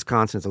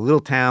Wisconsin. It's a little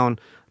town,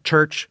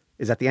 church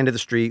is at the end of the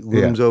street,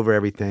 looms over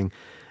everything.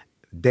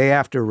 Day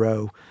after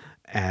row,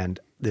 and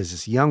there's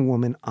this young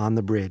woman on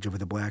the bridge over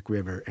the Black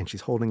River, and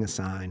she's holding a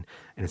sign,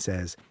 and it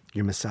says,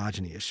 your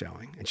misogyny is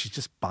showing. And she's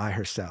just by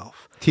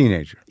herself.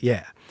 Teenager.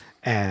 Yeah.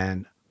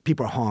 And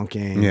people are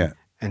honking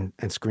and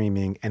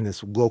screaming, and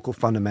this local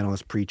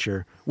fundamentalist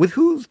preacher, with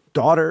whose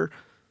daughter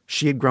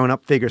she had grown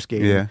up figure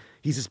skating. Yeah.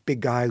 He's this big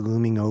guy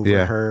looming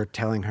over her,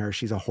 telling her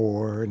she's a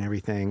whore and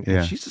everything.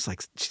 And she's just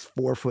like, she's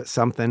 4 foot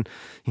something,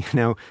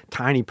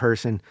 tiny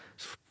person,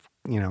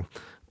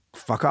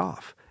 fuck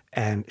off.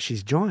 And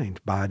she's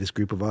joined by this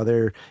group of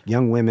other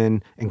young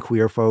women and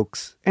queer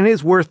folks. And it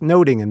is worth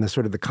noting in the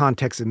sort of the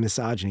context of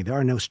misogyny, there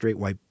are no straight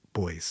white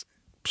boys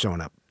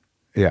showing up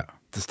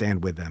to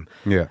stand with them.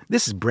 Yeah.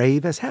 This is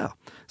brave as hell.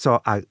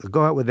 So I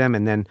go out with them,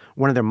 and then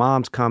one of their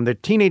moms come. They're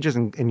teenagers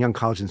and young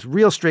college students,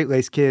 real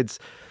straight-laced kids,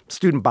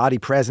 student body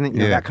president,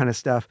 that kind of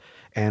stuff.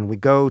 And we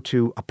go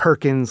to a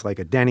Perkins, like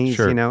a Denny's,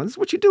 This is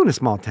what you do in a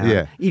small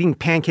town. Eating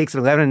pancakes at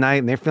 11 at night,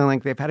 and they're feeling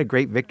like they've had a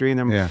great victory, and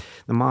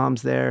the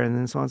mom's there, and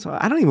then so on. So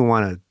I don't even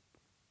want to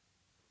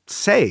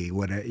say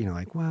what,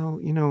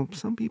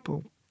 some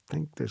people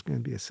think there's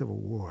going to be a civil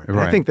war. And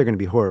I think they're going to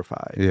be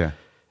horrified. Yeah.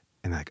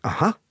 And like,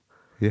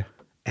 yeah.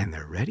 And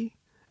they're ready.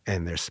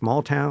 And they're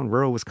small town,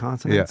 rural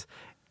Wisconsin. Yeah.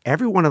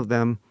 Every one of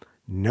them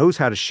knows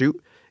how to shoot,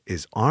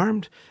 is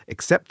armed,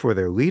 except for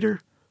their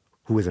leader,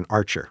 who is an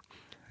archer.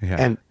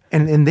 Yeah.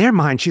 And in their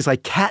mind, she's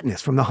like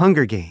Katniss from the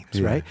Hunger Games,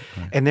 right?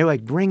 And they're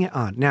like, bring it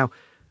on. Now,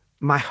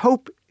 my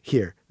hope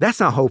here, that's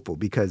not hopeful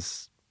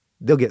because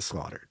they'll get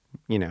slaughtered,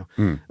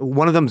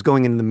 One of them's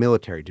going into the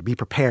military to be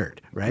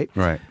prepared, right?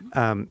 Right.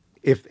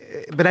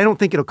 But I don't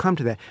think it'll come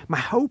to that. My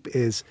hope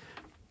is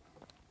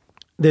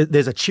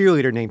there's a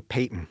cheerleader named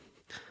Peyton.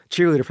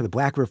 cheerleader for the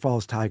Black River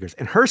Falls Tigers.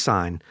 And her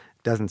sign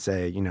doesn't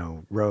say, you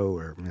know, row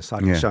or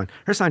misogyny shown.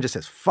 Her sign just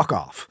says, fuck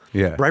off.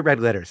 Yeah. Bright red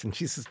letters. And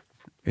she's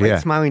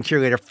this smiling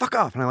cheerleader, fuck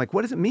off. And I'm like,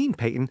 what does it mean,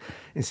 Peyton?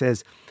 And it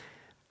says,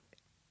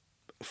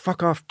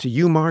 fuck off to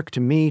you, Mark, to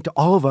me, to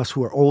all of us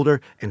who are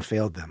older and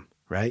failed them,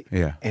 right?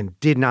 Yeah. And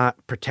did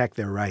not protect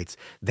their rights.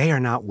 They are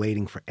not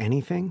waiting for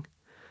anything.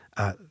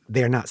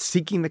 They are not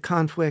seeking the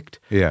conflict.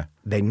 Yeah.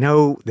 They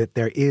know that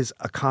there is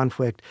a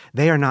conflict.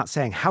 They are not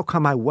saying, how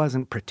come I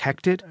wasn't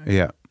protected?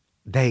 Yeah.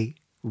 They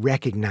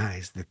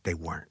recognize that they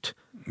weren't.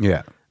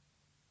 Yeah.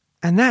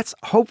 And that's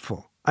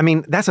hopeful. I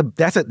mean, that's a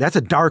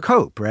dark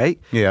hope, right?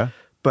 Yeah.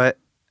 But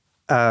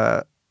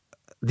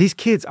these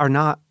kids are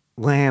not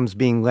lambs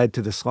being led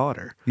to the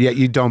slaughter. Yet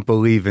you don't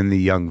believe in the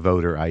young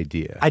voter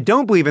idea. I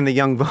don't believe in the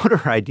young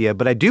voter idea,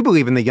 but I do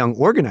believe in the young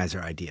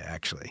organizer idea,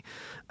 actually.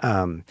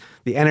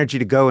 The energy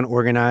to go and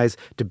organize,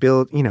 to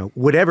build, you know,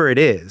 whatever it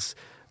is.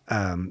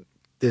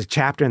 There's a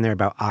chapter in there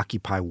about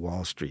Occupy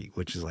Wall Street,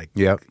 which is like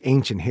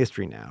ancient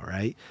history now,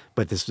 right?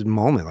 But this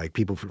moment, like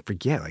people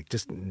forget, like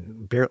just a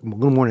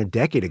little more than a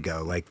decade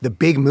ago, like the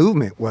big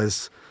movement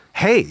was,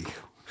 hey,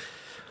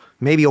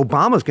 maybe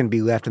Obama's going to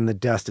be left in the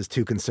dust as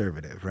too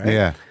conservative, right?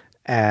 Yeah.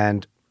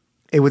 And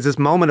it was this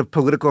moment of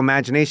political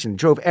imagination. It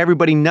drove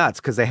everybody nuts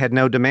because they had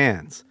no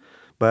demands.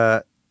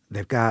 But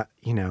they've got,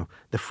 you know,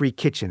 the free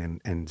kitchen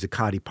in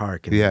Zuccotti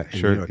Park in New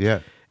York. Yeah.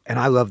 And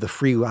I love the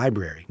free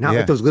library. Not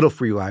like those little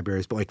free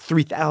libraries, but like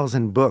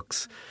 3,000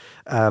 books.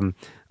 A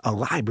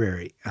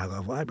library. I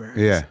love libraries.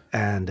 Yeah.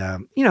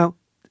 And, you know,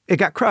 it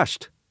got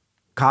crushed.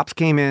 Cops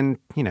came in,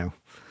 you know.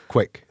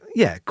 Quick.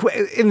 Yeah.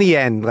 In the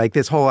end, like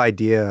this whole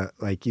idea,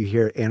 like you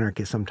hear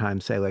anarchists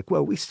sometimes say like,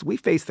 well, we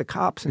faced the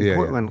cops in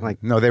Portland. Yeah.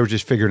 Like, no, they were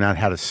just figuring out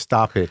how to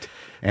stop it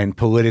and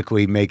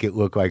politically make it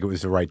look like it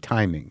was the right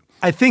timing.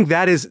 I think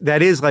that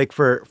is like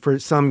for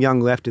some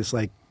young leftists,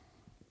 like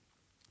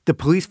the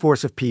police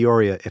force of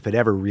Peoria, if it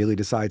ever really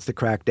decides to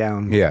crack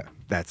down,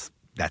 that's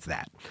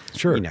that.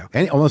 Sure. You know,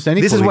 almost any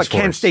this is what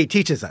force. Kent State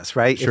teaches us,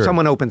 right? Sure. If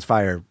someone opens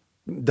fire,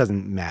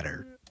 doesn't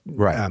matter.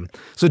 Right.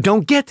 So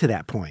don't get to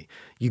that point.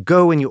 You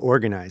go and you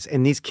organize.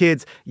 And these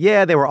kids,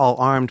 they were all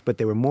armed, but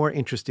they were more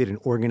interested in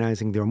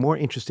organizing. They were more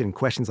interested in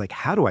questions like,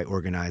 how do I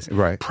organize?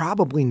 Right.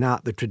 Probably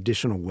not the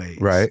traditional ways.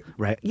 Right.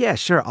 Right. Yeah,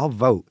 sure, I'll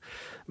vote.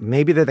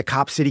 Maybe they're the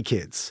Cop City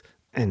kids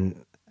in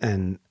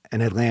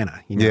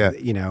Atlanta,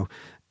 you know,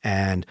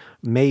 and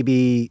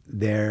maybe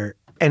they're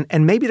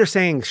and maybe they're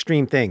saying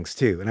extreme things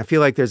too. And I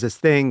feel like there's this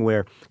thing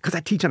where, because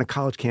I teach on a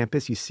college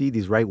campus, you see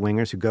these right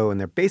wingers who go and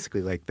they're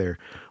basically like they're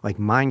like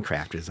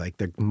minecrafters, like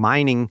they're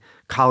mining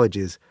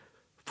colleges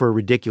for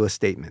ridiculous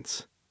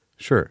statements.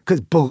 Sure. Because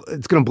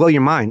it's going to blow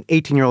your mind.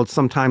 18-year-olds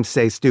sometimes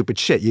say stupid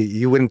shit.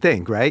 You wouldn't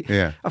think, right?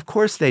 Yeah. Of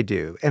course they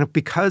do. And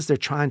because they're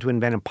trying to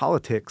invent in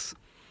politics,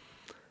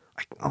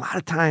 like a lot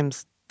of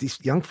times these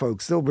young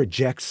folks, they'll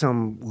reject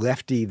some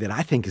lefty that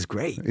I think is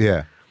great.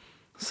 Yeah.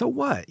 So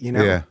what? You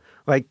know? Yeah.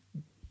 Like,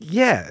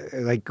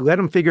 like let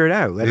them figure it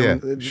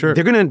out. Sure.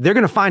 They're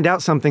gonna find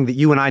out something that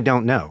you and I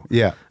don't know.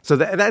 Yeah. So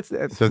that's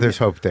so there's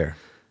hope there.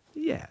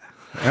 Yeah.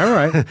 All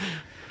right.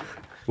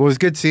 Well, it was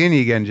good seeing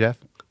you again, Jeff.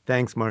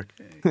 Thanks, Mark.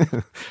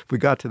 We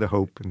got to the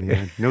hope in the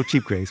end. No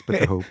cheap grace, but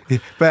the hope.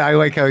 But I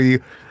like how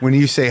when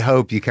you say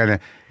hope, you kind of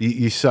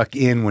you suck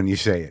in when you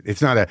say it.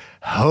 It's not a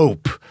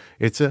hope.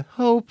 It's a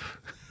hope.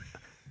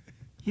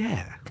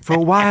 Yeah. For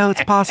a while,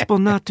 it's possible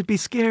not to be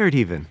scared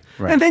even.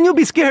 Right. And then you'll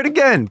be scared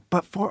again.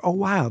 But for a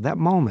while, that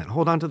moment,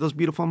 hold on to those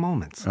beautiful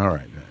moments. All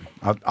right.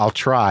 I'll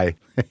try.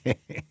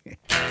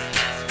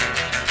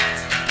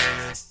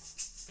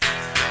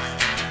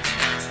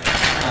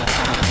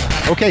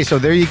 Okay, so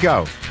there you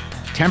go.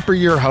 Temper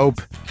your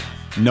hope.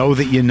 Know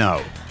that you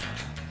know.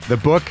 The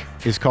book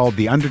is called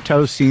The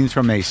Undertow: Scenes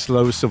from a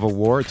Slow Civil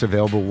War. It's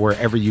available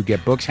wherever you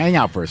get books. Hang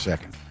out for a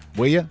second,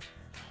 will you?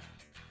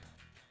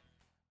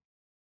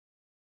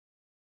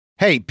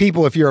 Hey,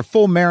 people, if you're a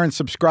full Marin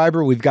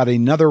subscriber, we've got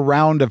another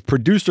round of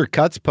producer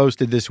cuts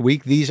posted this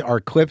week. These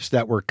are clips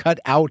that were cut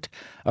out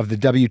of the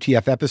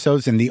WTF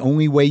episodes, and the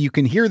only way you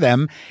can hear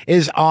them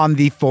is on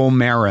the full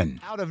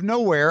Marin. Out of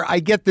nowhere, I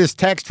get this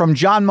text from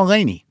John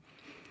Mulaney.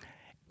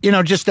 You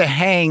know, just to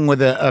hang with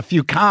a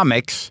few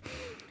comics.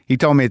 He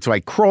told me it's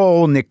like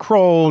Kroll, Nick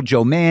Kroll,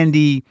 Joe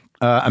Mandy,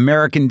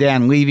 American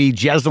Dan Levy,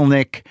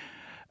 Jeselnik.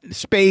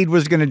 Spade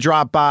was going to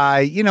drop by.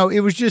 You know,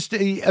 it was just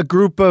a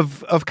group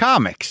of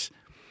comics.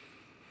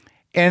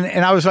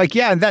 And I was like,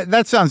 yeah,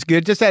 that sounds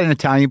good. Just at an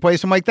Italian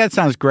place. I'm like, that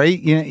sounds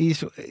great. You know,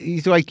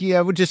 he's like,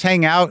 yeah, we'll just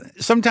hang out.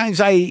 Sometimes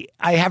I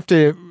have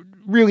to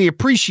really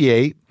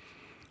appreciate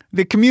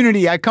the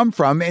community I come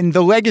from and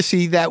the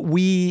legacy that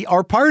we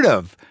are part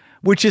of,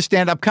 which is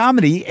stand-up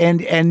comedy,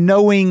 and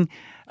knowing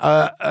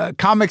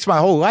comics my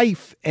whole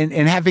life and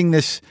having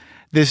this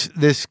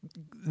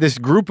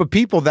group of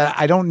people that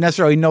I don't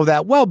necessarily know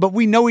that well, but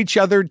we know each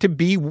other to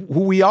be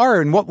who we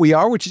are and what we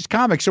are, which is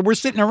comics. So we're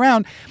sitting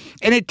around,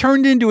 and it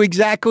turned into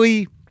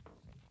exactly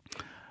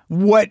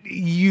what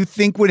you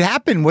think would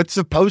happen, what's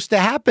supposed to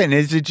happen,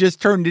 is it just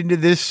turned into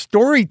this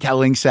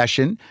storytelling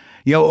session,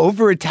 you know,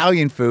 over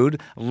Italian food,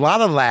 a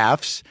lot of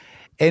laughs,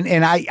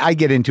 And I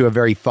get into a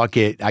very fuck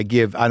it. I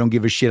don't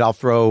give a shit. I'll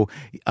throw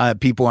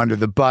people under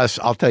the bus.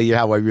 I'll tell you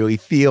how I really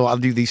feel. I'll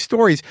do these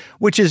stories,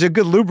 which is a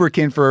good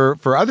lubricant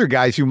for other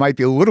guys who might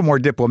be a little more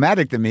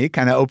diplomatic than me. It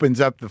kind of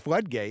opens up the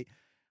floodgate.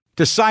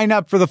 To sign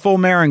up for the full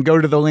marathon, go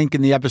to the link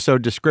in the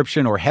episode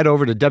description or head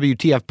over to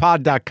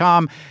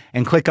WTFpod.com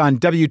and click on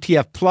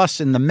WTF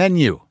Plus in the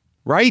menu,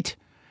 right?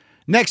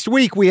 Next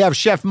week, we have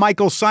Chef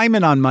Michael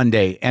Simon on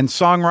Monday and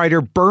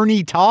songwriter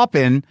Bernie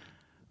Taupin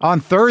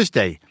on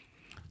Thursday.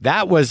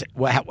 That was,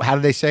 how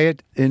do they say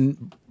it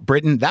in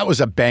Britain? That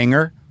was a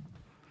banger.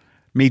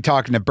 Me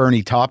talking to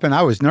Bernie Taupin.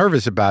 I was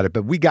nervous about it,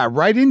 but we got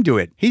right into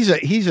it. He's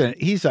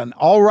an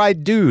all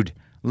right dude,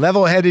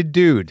 level-headed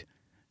dude.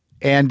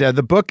 And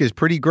the book is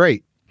pretty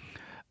great.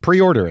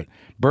 Pre-order it.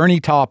 Bernie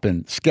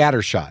Taupin,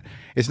 Scattershot.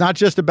 It's not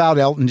just about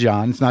Elton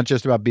John. It's not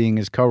just about being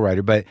his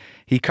co-writer, but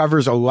he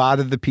covers a lot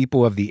of the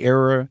people of the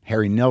era.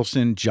 Harry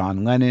Nilsson,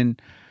 John Lennon.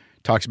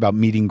 Talks about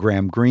meeting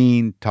Graham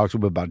Greene, talks a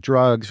little bit about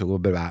drugs, a little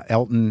bit about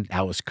Elton,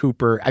 Alice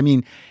Cooper. I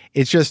mean,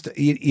 it's just,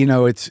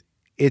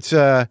 it's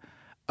a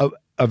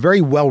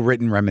very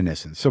well-written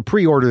reminiscence. So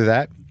pre-order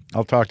that.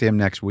 I'll talk to him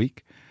next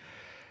week.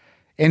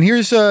 And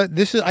here's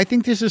I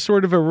think this is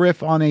sort of a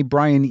riff on a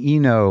Brian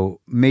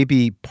Eno,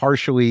 maybe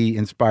partially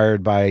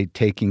inspired by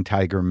Taking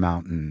Tiger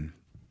Mountain.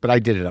 But I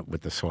did it up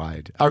with the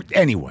slide.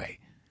 Anyway,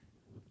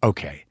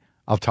 okay,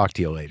 I'll talk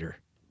to you later.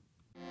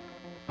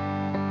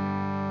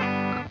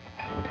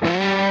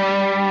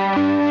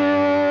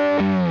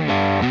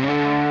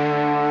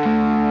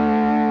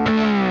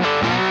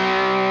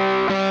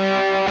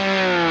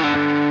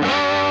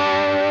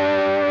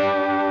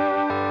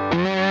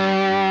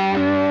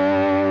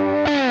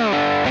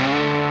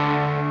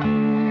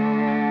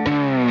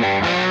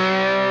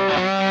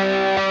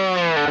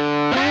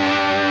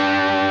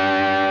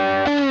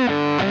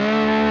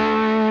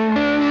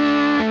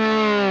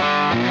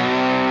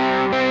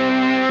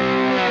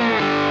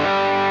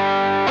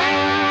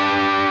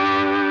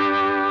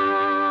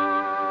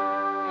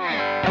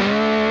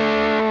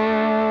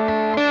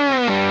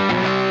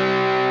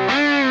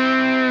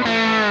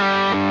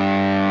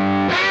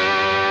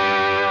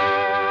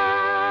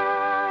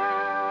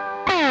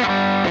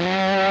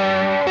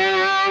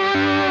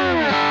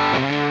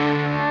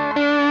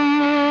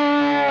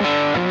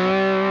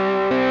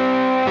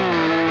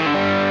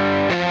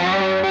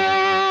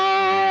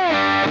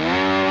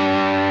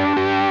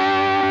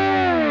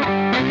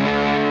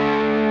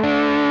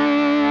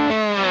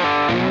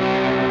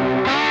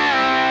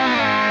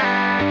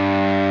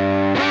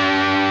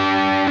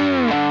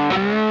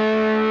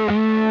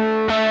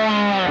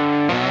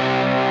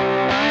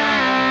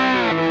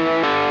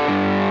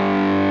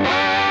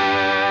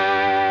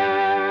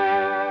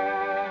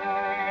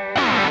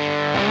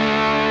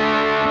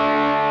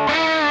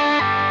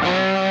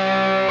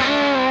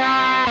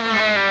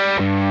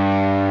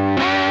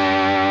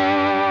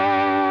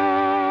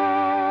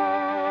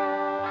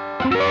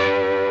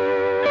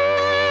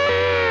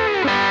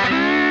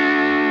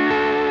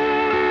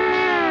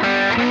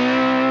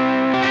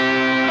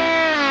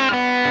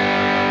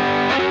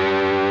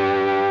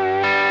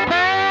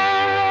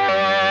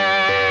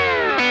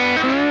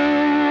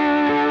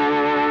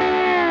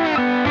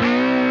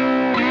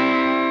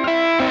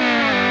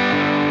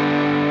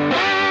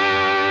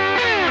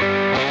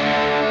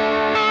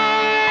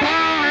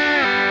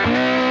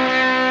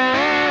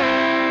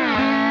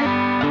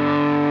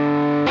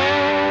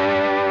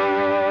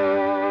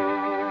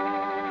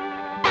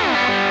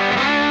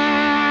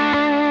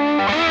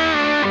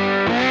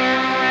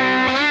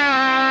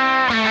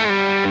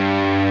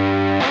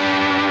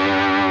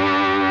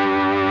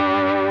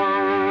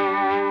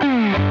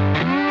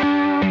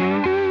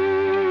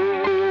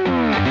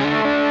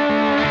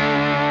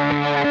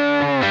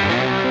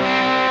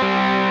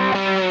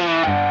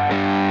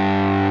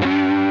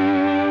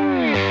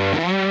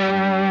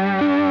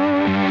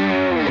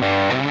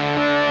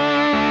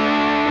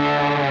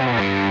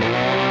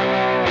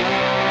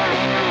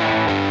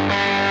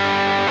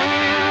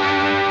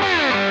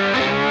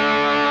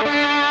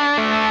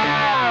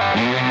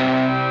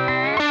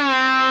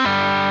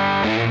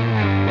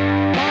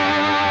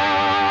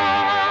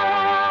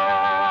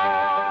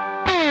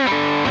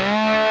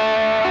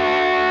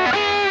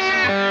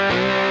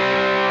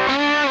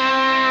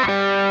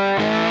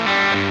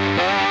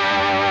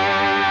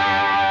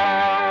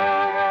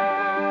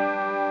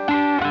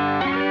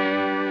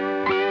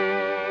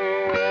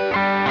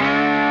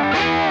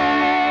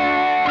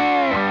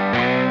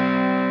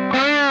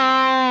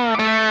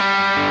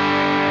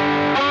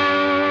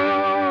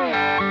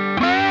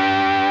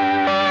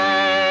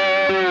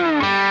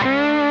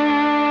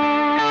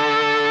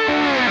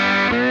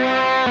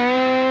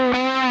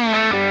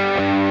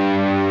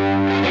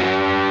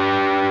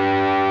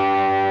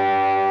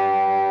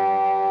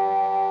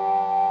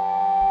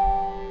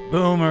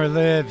 Boomer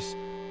lives.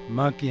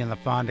 Monkey and the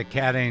Fonda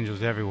cat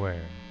angels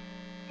everywhere.